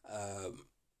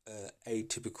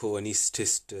Atypical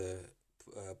Anaesthetist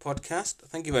podcast.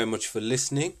 Thank you very much for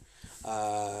listening.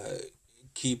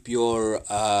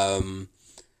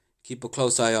 Keep a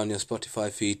close eye on your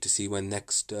Spotify feed to see when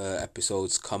next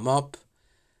episodes come up.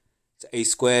 It's A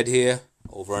Squared here.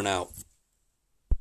 Over and out.